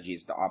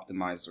strategies to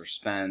optimize their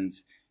spend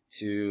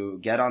to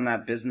get on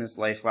that business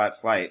lay flat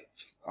flight.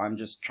 I'm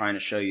just trying to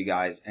show you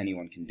guys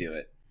anyone can do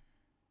it.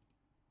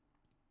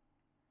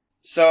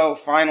 So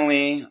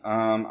finally,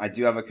 I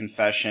do have a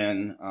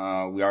confession.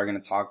 We are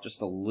going to talk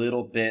just a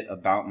little bit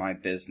about my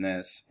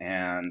business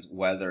and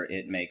whether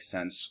it makes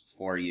sense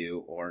for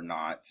you or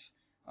not.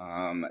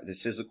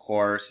 This is a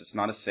course. It's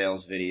not a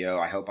sales video.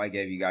 I hope I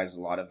gave you guys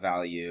a lot of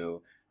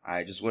value.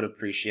 I just would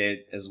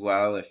appreciate as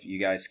well if you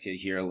guys could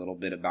hear a little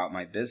bit about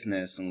my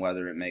business and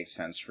whether it makes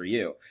sense for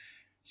you.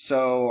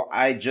 So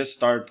I just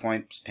started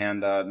Points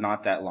Panda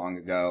not that long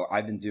ago.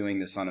 I've been doing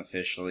this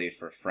unofficially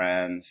for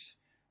friends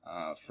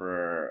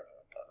for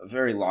a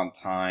very long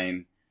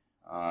time.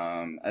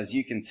 As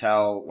you can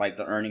tell, like,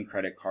 the earning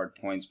credit card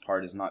points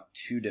part is not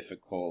too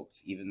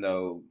difficult, even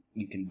though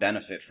you can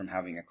benefit from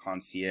having a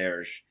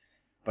concierge.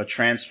 But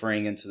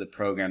transferring into the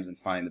programs and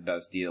finding the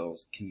best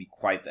deals can be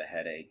quite the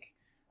headache.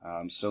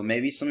 So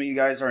maybe some of you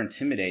guys are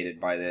intimidated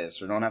by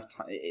this or don't have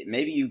time.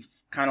 Maybe you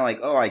kind of like,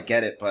 oh, I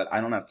get it, but I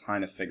don't have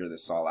time to figure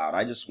this all out.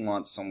 I just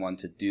want someone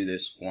to do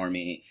this for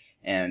me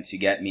and to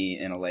get me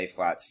in a lay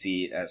flat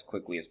seat as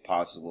quickly as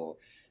possible.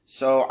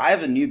 So I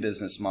have a new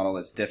business model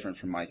that's different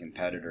from my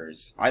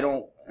competitors.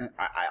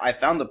 I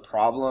found the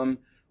problem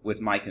with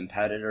my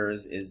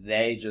competitors is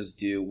they just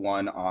do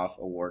one-off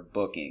award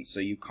bookings. So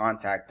you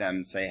contact them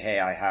and say, hey,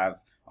 I have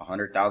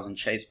 100,000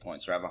 Chase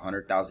points or I have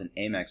 100,000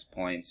 Amex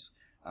points.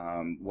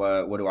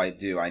 What do I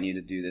do? I need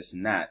to do this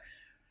and that.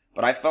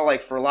 But I felt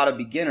like for a lot of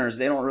beginners,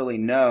 they don't really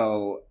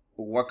know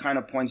what kind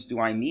of points do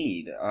I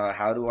need?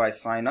 How do I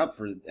sign up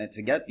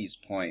to get these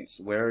points?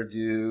 Where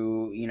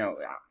do,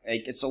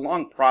 it's a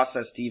long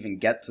process to even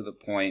get to the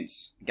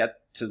points, get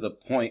to the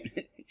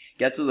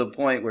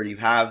point where you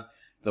have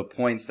the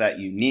points that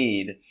you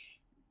need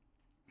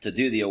to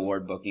do the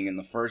award booking in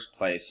the first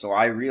place. So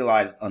I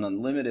realized an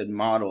unlimited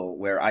model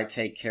where I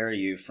take care of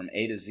you from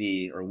A to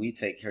Z, or we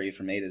take care of you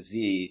from A to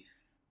Z,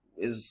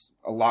 is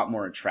a lot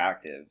more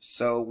attractive.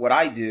 So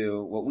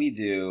what we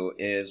do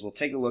is we'll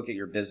take a look at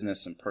your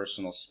business and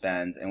personal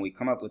spend, and we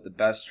come up with the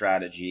best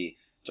strategy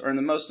to earn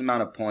the most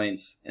amount of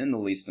points in the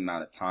least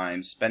amount of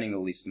time, spending the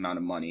least amount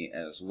of money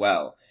as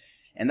well.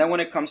 And then when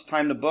it comes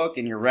time to book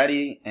and you're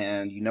ready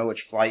and you know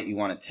which flight you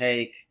want to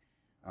take,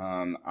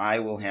 I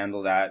will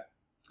handle that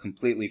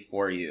completely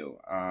for you.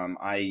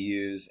 I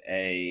use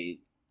a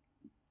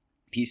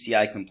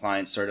PCI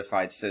compliant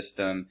certified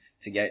system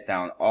to get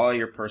down all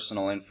your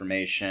personal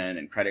information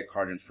and credit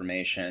card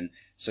information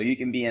so you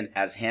can be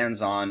as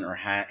hands-on or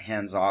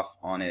hands-off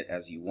on it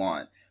as you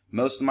want.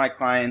 Most of my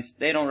clients,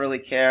 they don't really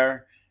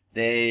care.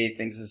 They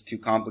think this is too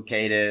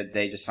complicated.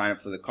 They just sign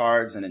up for the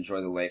cards and enjoy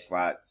the lay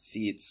flat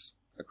seats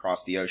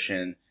across the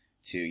ocean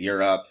to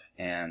Europe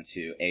and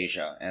to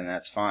Asia, and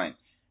that's fine.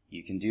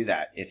 You can do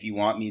that. If you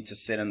want me to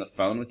sit on the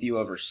phone with you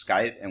over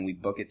Skype and we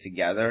book it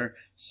together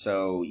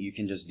so you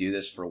can just do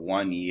this for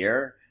 1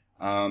 year,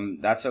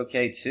 that's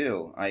okay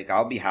too. Like,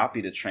 I'll be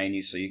happy to train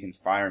you so you can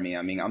fire me.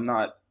 I mean, I'm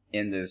not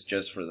in this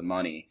just for the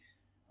money.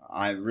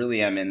 I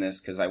really am in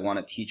this because I want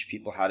to teach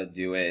people how to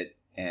do it,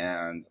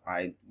 and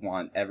I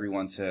want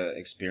everyone to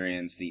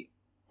experience the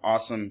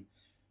awesome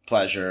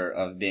pleasure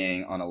of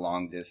being on a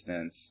long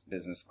distance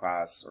business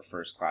class or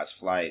first class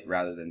flight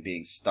rather than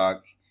being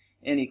stuck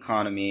in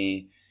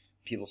economy.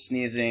 People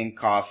sneezing,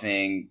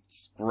 coughing,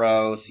 it's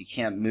gross, you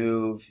can't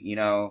move,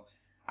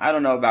 I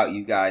don't know about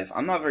you guys.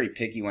 I'm not very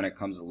picky when it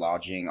comes to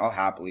lodging. I'll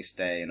happily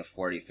stay in a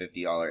 $40,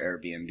 $50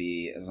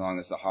 Airbnb as long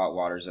as the hot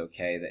water's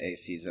okay, the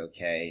AC's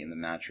okay, and the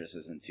mattress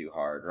isn't too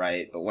hard,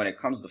 right? But when it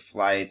comes to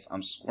flights,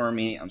 I'm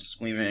squirmy, I'm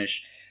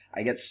squeamish.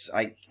 I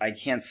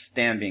can't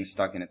stand being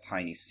stuck in a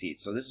tiny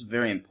seat. So this is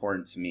very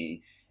important to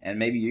me, and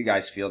maybe you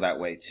guys feel that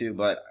way too,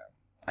 but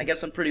I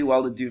guess I'm pretty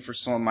well to do for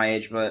someone my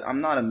age, but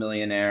I'm not a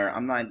millionaire.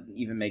 I'm not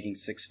even making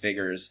six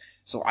figures,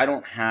 so I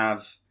don't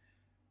have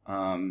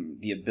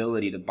the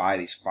ability to buy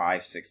these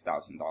 $5,000,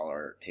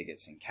 $6,000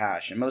 tickets in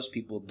cash, and most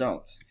people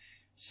don't.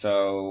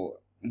 So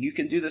you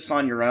can do this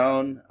on your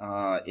own.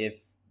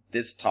 If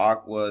this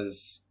talk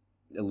was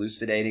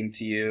elucidating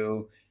to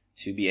you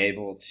to be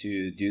able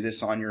to do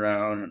this on your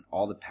own,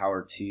 all the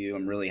power to you.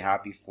 I'm really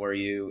happy for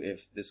you.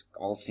 If this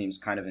all seems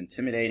kind of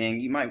intimidating,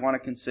 you might want to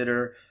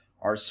consider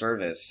our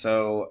service.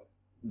 So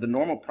the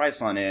normal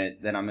price on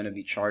it that I'm going to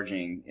be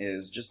charging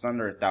is just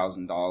under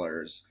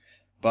 $1,000.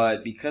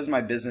 But because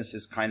my business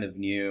is kind of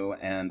new,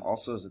 and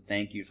also as a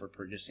thank you for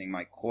purchasing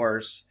my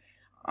course,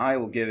 I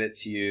will give it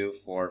to you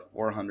for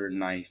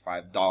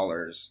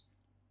 $495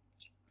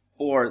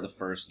 for the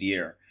first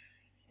year.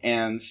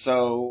 And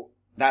so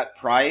that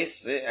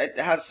price, it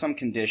has some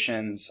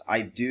conditions.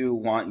 I do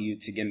want you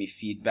to give me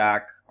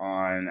feedback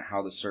on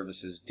how the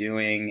service is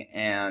doing,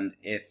 and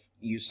if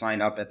you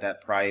sign up at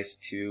that price,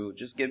 to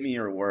just give me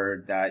your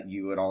word that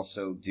you would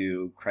also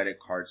do credit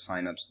card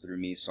signups through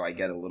me, so I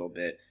get a little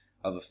bit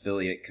of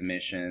affiliate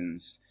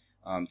commissions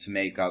to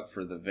make up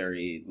for the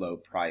very low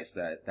price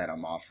that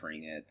I'm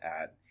offering it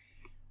at.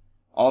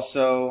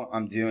 Also,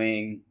 I'm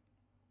doing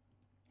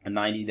a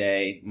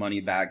 90-day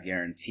money-back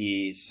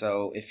guarantee.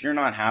 So if you're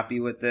not happy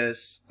with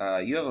this,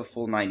 you have a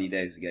full 90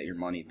 days to get your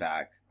money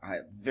back.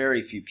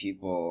 Very few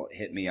people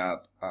hit me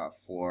up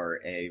for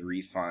a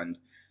refund.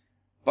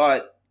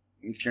 But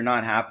if you're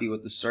not happy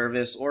with the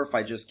service, or if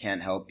I just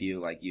can't help you,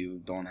 like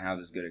you don't have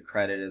as good a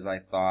credit as I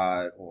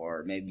thought,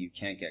 or maybe you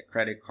can't get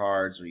credit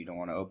cards, or you don't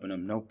want to open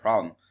them, no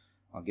problem.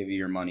 I'll give you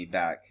your money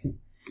back.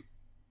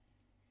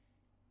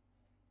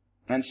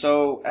 And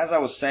so, as I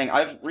was saying,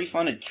 I've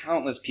refunded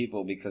countless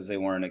people because they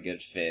weren't a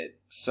good fit.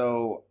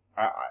 So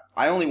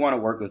I only want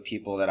to work with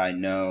people that I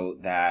know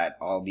that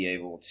I'll be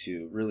able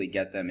to really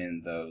get them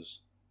in those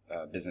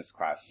business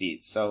class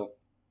seats. So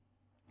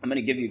I'm going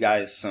to give you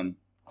guys some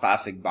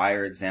classic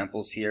buyer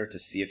examples here to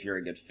see if you're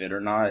a good fit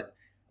or not.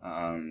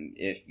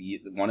 If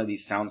one of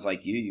these sounds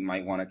like you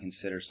might want to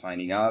consider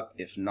signing up.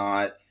 If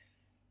not,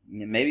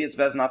 maybe it's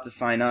best not to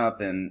sign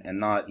up and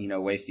not,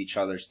 waste each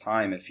other's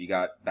time. If you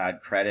got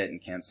bad credit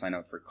and can't sign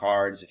up for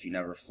cards, if you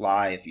never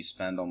fly, if you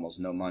spend almost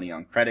no money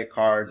on credit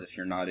cards, if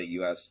you're not a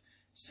U.S.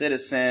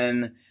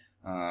 citizen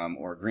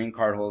or a green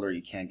card holder,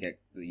 you can't get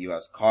the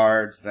U.S.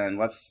 cards, then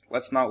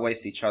let's not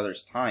waste each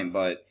other's time.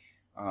 But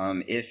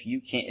if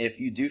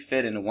you do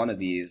fit into one of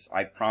these,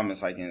 I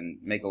promise I can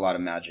make a lot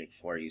of magic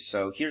for you.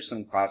 So here's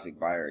some classic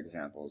buyer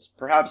examples.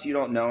 Perhaps you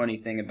don't know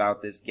anything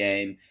about this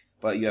game,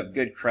 but you have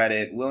good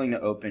credit, willing to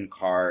open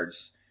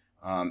cards,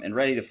 and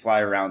ready to fly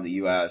around the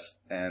U.S.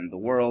 and the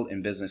world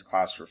in business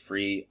class for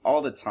free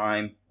all the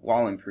time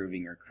while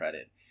improving your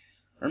credit.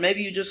 Or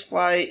maybe you just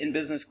fly in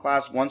business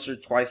class once or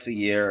twice a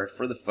year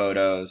for the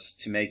photos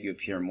to make you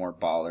appear more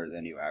baller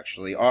than you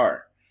actually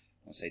are.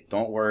 I'll say,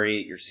 don't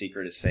worry, your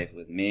secret is safe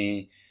with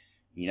me.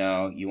 You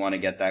want to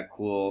get that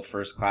cool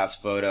first class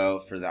photo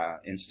for the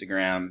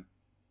Instagram.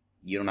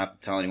 You don't have to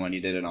tell anyone you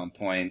did it on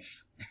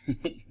points.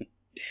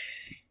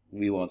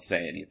 We won't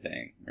say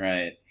anything,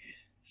 right?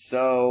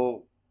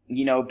 So,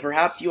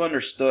 perhaps you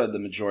understood the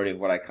majority of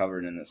what I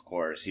covered in this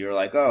course. You were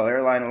like, oh,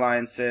 airline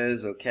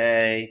alliances,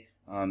 okay.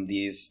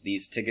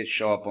 These tickets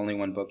show up only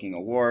when booking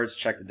awards.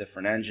 Check the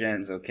different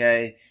engines,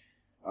 okay.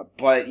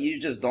 But you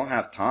just don't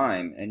have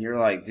time. And you're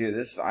like,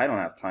 dude, I don't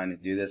have time to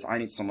do this. I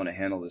need someone to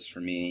handle this for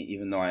me,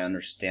 even though I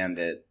understand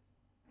it.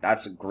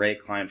 That's a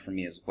great client for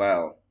me as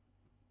well.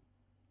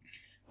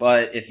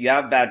 But if you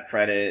have bad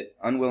credit,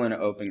 unwilling to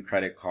open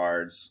credit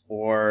cards,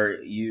 or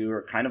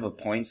you're kind of a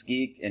points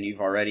geek and you've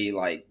already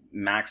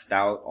maxed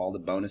out all the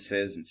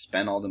bonuses and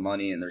spent all the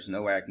money and there's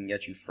no way I can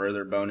get you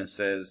further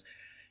bonuses,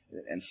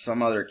 in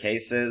some other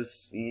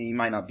cases, you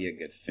might not be a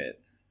good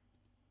fit.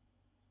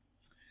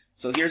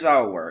 So here's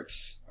how it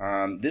works.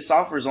 This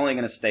offer is only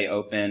going to stay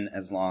open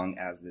as long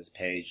as this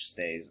page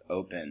stays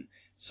open.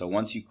 So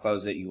once you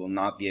close it, you will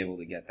not be able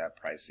to get that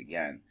price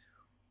again.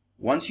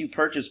 Once you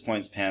purchase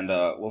Points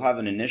Panda, we'll have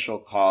an initial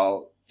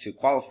call to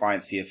qualify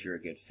and see if you're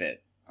a good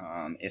fit.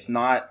 If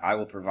not, I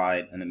will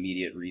provide an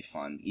immediate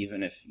refund.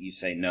 Even if you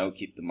say no,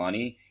 keep the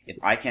money. If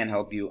I can't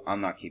help you,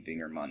 I'm not keeping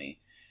your money.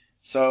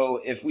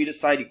 So if we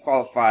decide you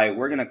qualify,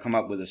 we're going to come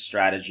up with a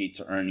strategy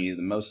to earn you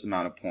the most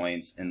amount of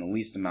points in the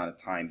least amount of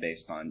time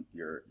based on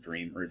your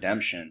dream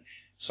redemption.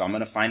 So I'm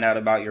going to find out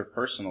about your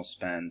personal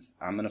spend.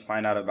 I'm going to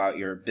find out about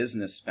your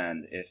business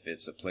spend if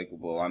it's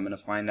applicable. I'm going to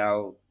find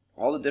out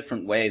all the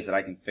different ways that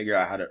I can figure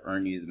out how to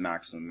earn you the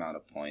maximum amount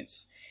of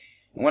points.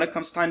 And when it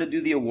comes time to do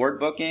the award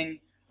booking,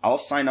 I'll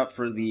sign up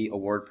for the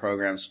award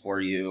programs for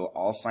you.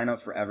 I'll sign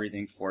up for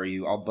everything for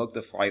you. I'll book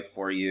the flight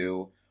for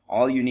you.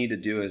 All you need to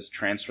do is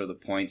transfer the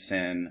points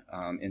into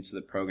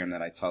the program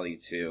that I tell you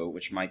to,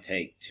 which might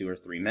take 2 or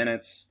 3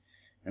 minutes.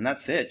 And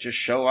that's it. Just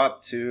show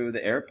up to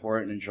the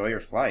airport and enjoy your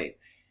flight.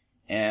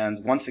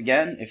 And once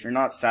again, if you're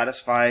not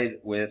satisfied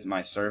with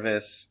my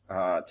service,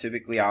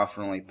 typically I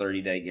offer only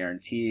 30-day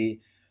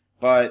guarantee.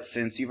 But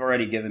since you've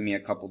already given me a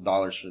couple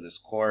dollars for this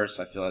course,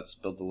 I feel it's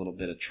built a little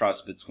bit of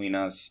trust between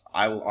us.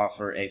 I will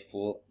offer a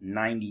full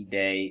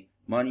 90-day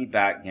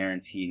money-back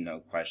guarantee, no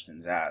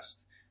questions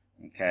asked.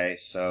 Okay,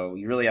 so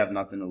you really have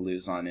nothing to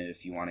lose on it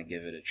if you want to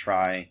give it a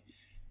try.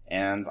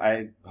 And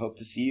I hope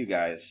to see you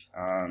guys.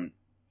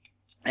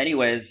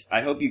 Anyways,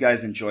 I hope you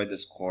guys enjoyed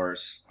this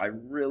course. I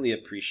really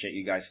appreciate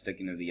you guys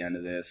sticking to the end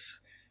of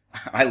this.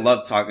 I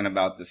love talking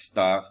about this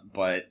stuff,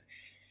 but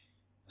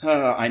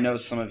I know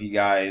some of you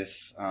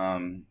guys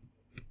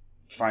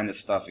find this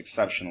stuff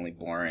exceptionally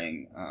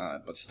boring,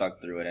 but stuck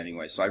through it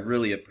anyway. So I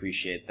really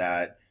appreciate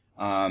that.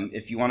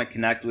 If you want to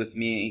connect with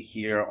me,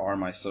 here are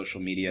my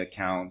social media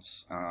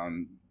accounts.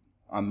 I'm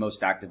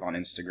most active on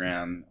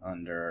Instagram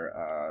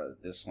under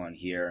this one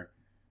here.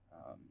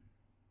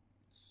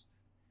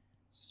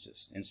 It's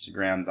just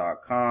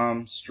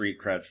Instagram.com,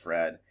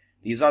 streetcredfred.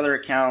 These other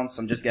accounts,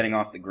 I'm just getting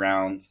off the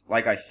ground.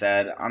 Like I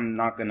said, I'm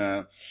not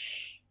gonna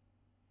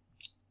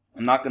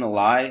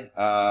lie.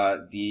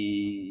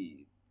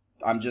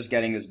 I'm just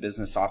getting this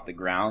business off the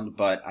ground,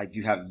 but I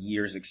do have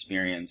years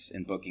experience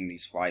in booking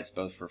these flights,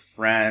 both for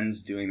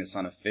friends, doing this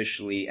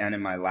unofficially, and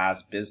in my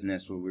last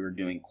business where we were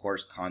doing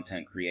course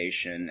content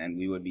creation, and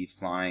we would be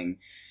flying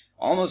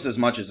almost as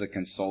much as a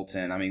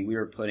consultant. I mean, we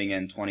were putting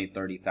in 20,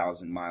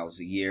 30,000 miles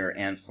a year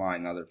and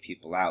flying other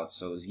people out.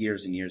 So it was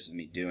years and years of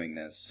me doing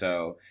this.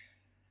 So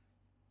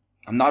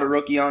I'm not a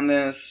rookie on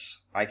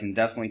this. I can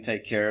definitely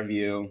take care of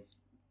you.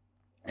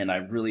 And I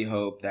really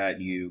hope that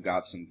you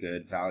got some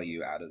good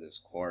value out of this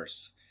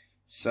course.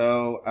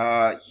 So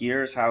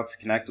here's how to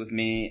connect with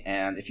me.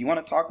 And if you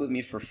want to talk with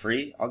me for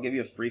free, I'll give you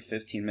a free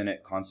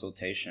 15-minute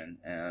consultation,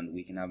 and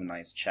we can have a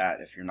nice chat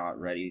if you're not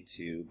ready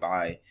to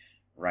buy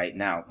right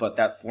now. But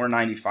that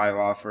 $495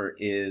 offer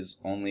is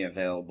only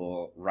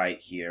available right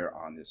here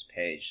on this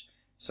page.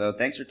 So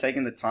thanks for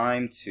taking the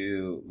time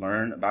to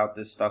learn about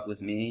this stuff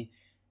with me,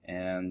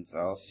 and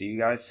I'll see you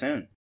guys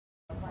soon.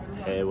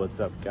 Hey, what's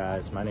up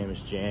guys? My name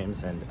is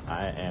James and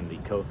I am the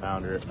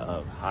co-founder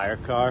of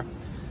HireCar,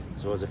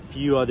 as well as a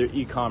few other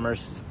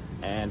e-commerce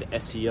and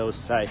SEO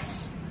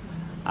sites.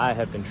 I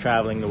have been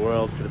traveling the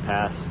world for the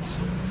past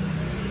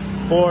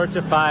 4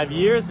 to 5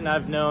 years, and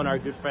I've known our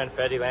good friend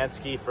Freddy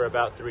Lansky for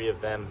about 3 of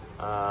them.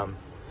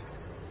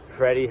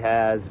 Freddy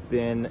has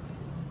been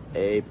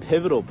a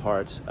pivotal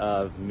part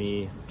of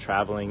me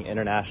traveling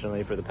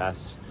internationally for the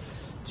past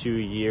 2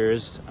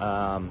 years.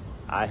 I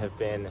have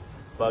been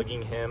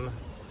bugging him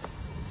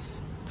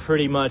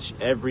pretty much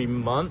every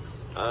month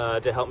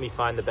to help me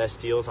find the best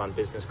deals on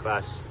business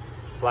class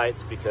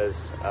flights,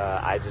 because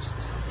I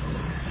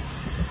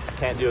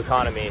can't do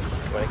economy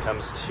when it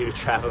comes to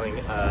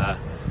traveling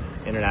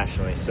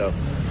internationally. So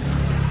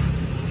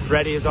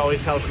Freddy has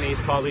always helped me. He's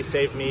probably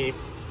saved me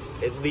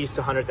at least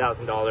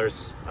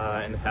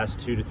 $100,000 in the past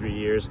 2 to 3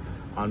 years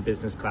on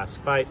business class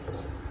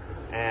flights,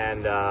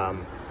 and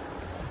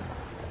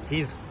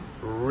he's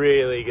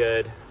really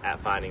good at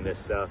finding this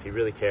stuff. He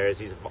really cares.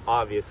 He's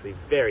obviously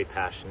very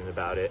passionate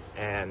about it,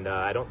 and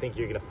I don't think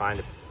you're gonna find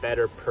a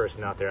better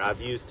person out there.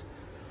 I've used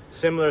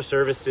similar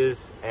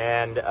services,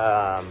 and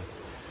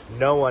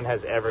no one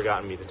has ever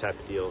gotten me the type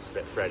of deals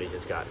that Freddy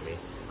has gotten me.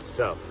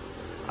 So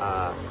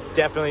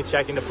definitely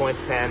check into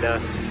Points Panda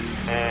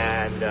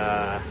and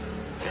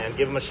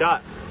give him a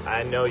shot.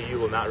 I know you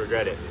will not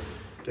regret it.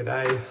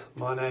 G'day,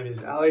 my name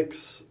is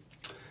Alex.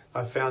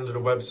 I founded a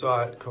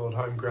website called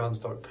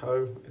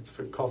homegrounds.co. It's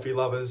for coffee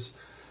lovers,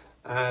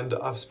 and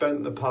I've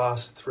spent the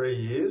past 3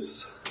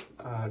 years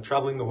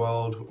traveling the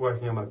world,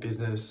 working on my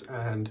business,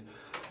 and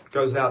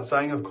goes without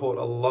saying I've caught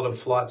a lot of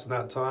flights in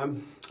that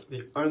time.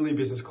 The only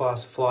business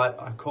class flight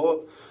I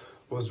caught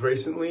was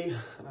recently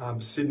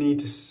Sydney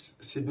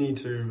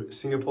to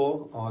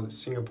Singapore on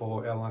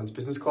Singapore Airlines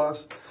business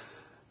class,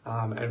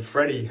 and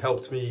Freddy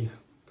helped me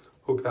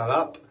hook that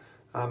up.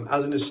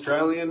 As an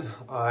Australian,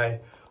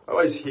 I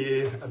always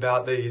hear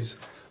about these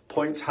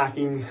points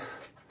hacking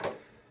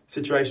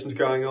situations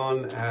going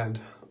on, and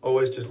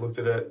always just looked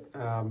at it,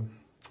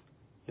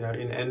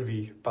 in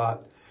envy.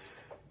 But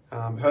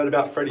heard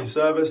about Freddy's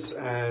service,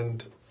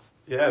 and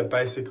yeah,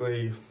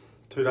 basically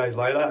 2 days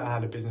later, I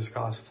had a business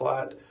class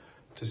flight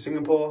to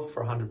Singapore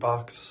for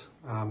 $100.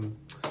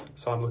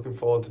 So I'm looking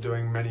forward to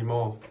doing many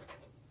more.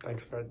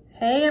 Thanks, Fred.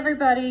 Hey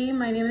everybody,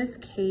 my name is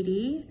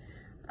Katie.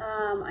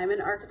 I'm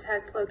an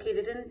architect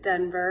located in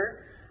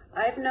Denver.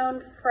 I've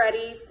known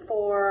Freddy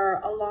for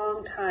a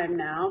long time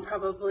now,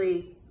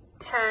 probably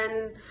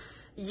 10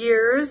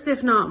 years,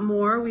 if not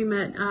more. We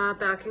met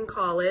back in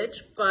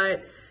college,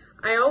 but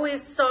I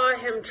always saw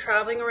him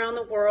traveling around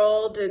the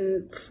world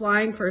and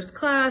flying first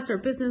class or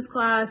business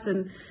class,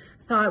 and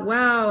thought,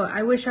 wow,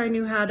 I wish I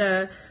knew how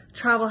to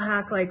travel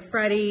hack like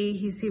Freddy.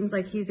 He seems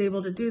like he's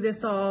able to do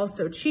this all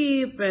so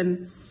cheap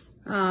and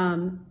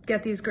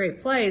get these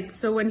great flights.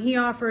 So when he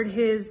offered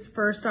his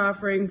first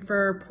offering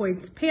for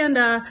Points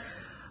Panda,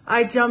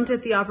 I jumped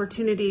at the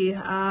opportunity.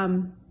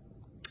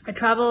 I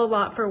travel a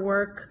lot for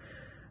work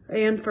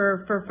and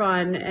for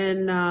fun,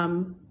 and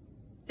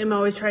I'm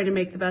always trying to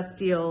make the best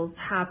deals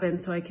happen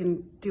so I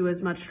can do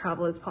as much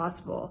travel as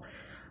possible.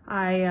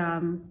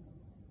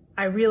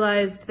 I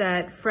realized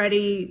that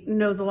Freddy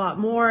knows a lot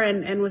more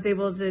and was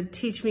able to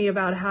teach me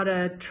about how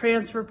to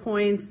transfer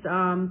points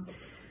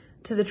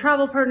to the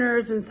travel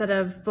partners instead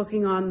of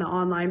booking on the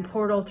online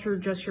portal through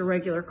just your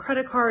regular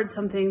credit card,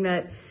 something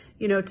that,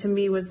 to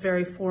me was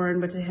very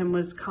foreign, but to him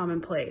was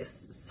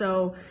commonplace.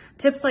 So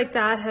tips like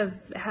that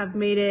have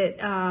made it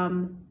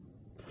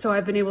so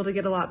I've been able to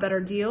get a lot better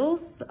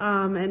deals,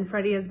 and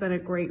Freddy has been a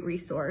great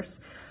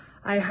resource.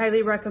 I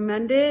highly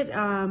recommend it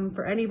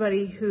for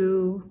anybody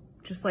who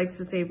just likes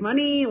to save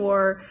money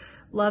or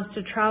loves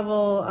to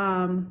travel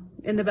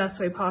in the best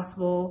way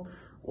possible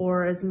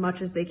or as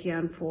much as they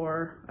can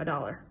for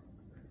 $1.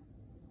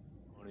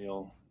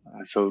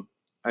 So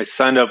I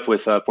signed up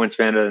with Points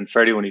Panda and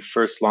Freddy when he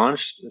first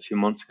launched a few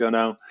months ago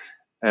now.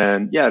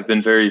 And yeah, I've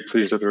been very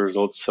pleased with the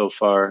results so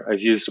far.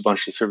 I've used a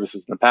bunch of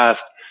services in the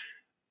past,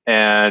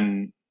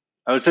 and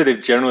I would say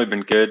they've generally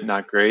been good,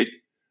 not great.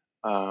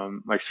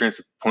 My experience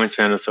with Points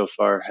Panda so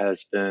far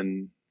has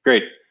been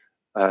great.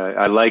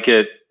 I like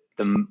it.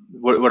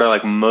 What I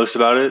like most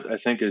about it, I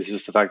think, is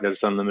just the fact that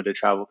it's unlimited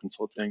travel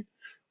consulting,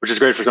 which is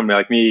great for somebody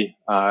like me.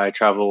 I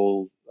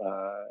travel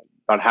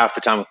about half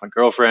the time with my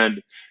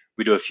girlfriend.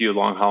 We do a few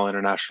long-haul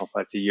international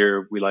flights a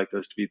year. We like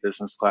those to be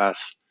business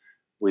class.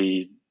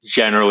 We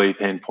generally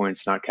pay in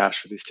points, not cash,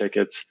 for these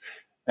tickets.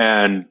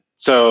 And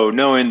so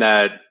knowing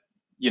that,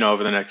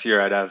 over the next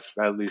year, I'd have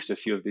at least a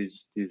few of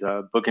these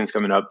bookings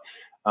coming up,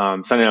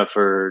 signing up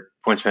for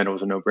Points Panda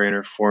was a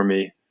no-brainer for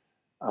me.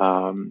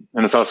 And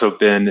it's also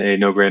been a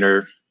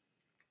no-brainer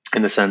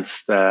in the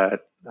sense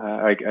that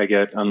I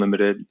get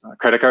unlimited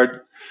credit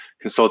card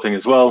consulting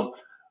as well,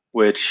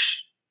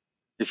 which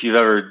if you've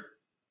ever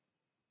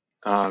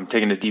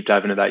taken a deep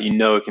dive into that,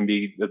 it can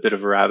be a bit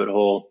of a rabbit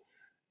hole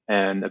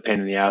and a pain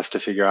in the ass to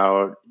figure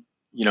out,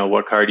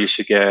 what card you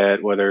should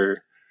get,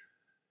 whether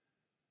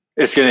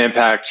it's going to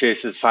impact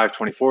Chase's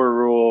 524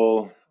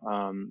 rule,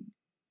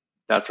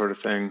 that sort of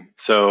thing.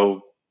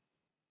 So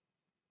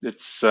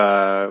it's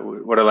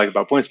what I like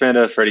about Points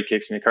Panda. Freddie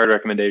kicks me a card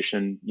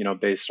recommendation,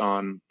 based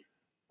on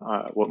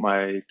what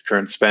my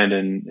current spend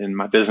in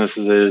my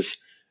businesses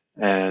is,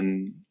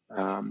 and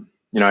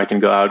I can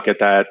go out get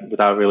that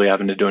without really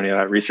having to do any of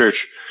that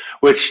research.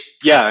 Which,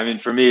 yeah, I mean,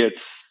 for me,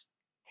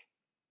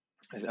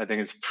 I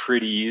think it's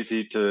pretty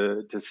easy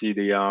to see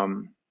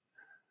the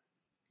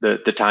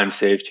time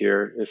saved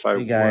here.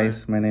 Hey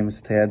guys, my name is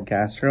Ted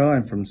Castro.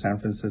 I'm from San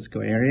Francisco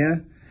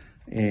area,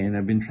 and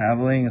I've been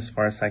traveling as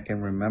far as I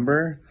can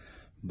remember.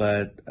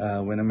 But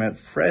when I met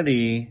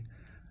Freddie,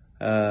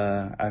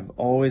 I've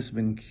always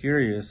been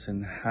curious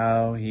in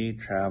how he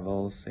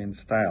travels in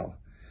style.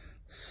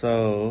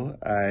 So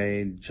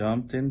I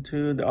jumped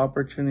into the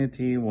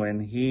opportunity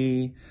when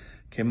he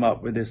came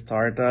up with his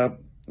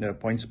startup,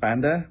 Points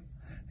Panda.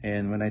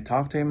 And when I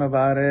talked to him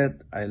about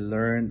it, I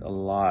learned a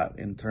lot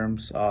in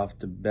terms of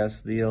the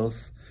best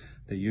deals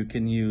that you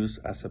can use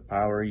as a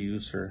power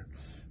user,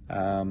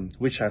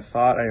 which I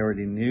thought I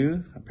already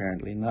knew,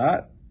 apparently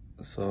not.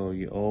 So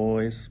you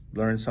always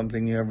learn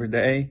something new every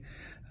day.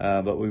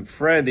 But with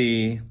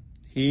Freddie,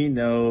 he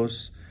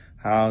knows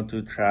how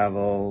to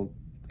travel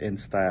in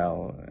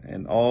style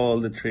and all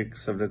the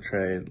tricks of the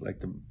trade like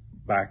the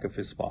back of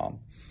his palm.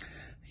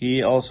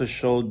 He also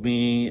showed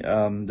me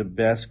the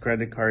best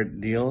credit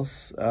card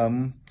deals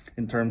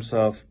in terms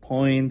of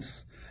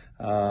points,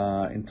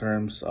 in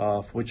terms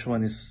of which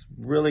one is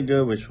really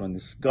good, which one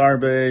is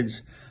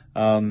garbage.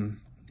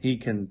 He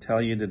can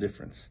tell you the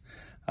difference.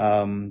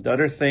 The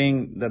other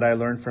thing that I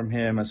learned from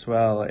him as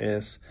well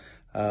is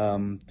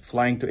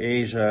flying to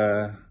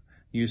Asia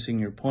using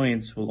your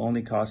points will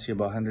only cost you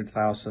about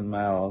 100,000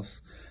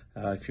 miles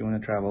if you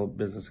want to travel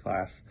business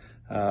class.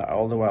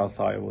 All the while I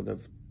thought it would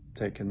have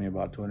taken me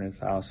about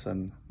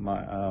 200,000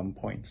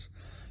 points,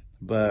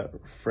 but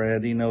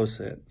Freddie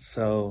knows it.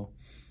 So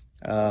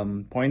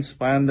Points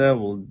Panda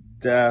will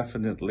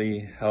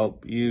definitely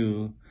help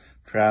you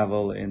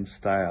travel in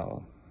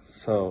style.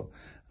 So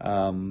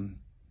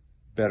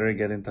better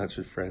get in touch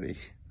with Freddie.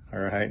 All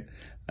right,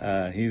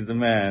 he's the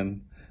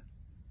man.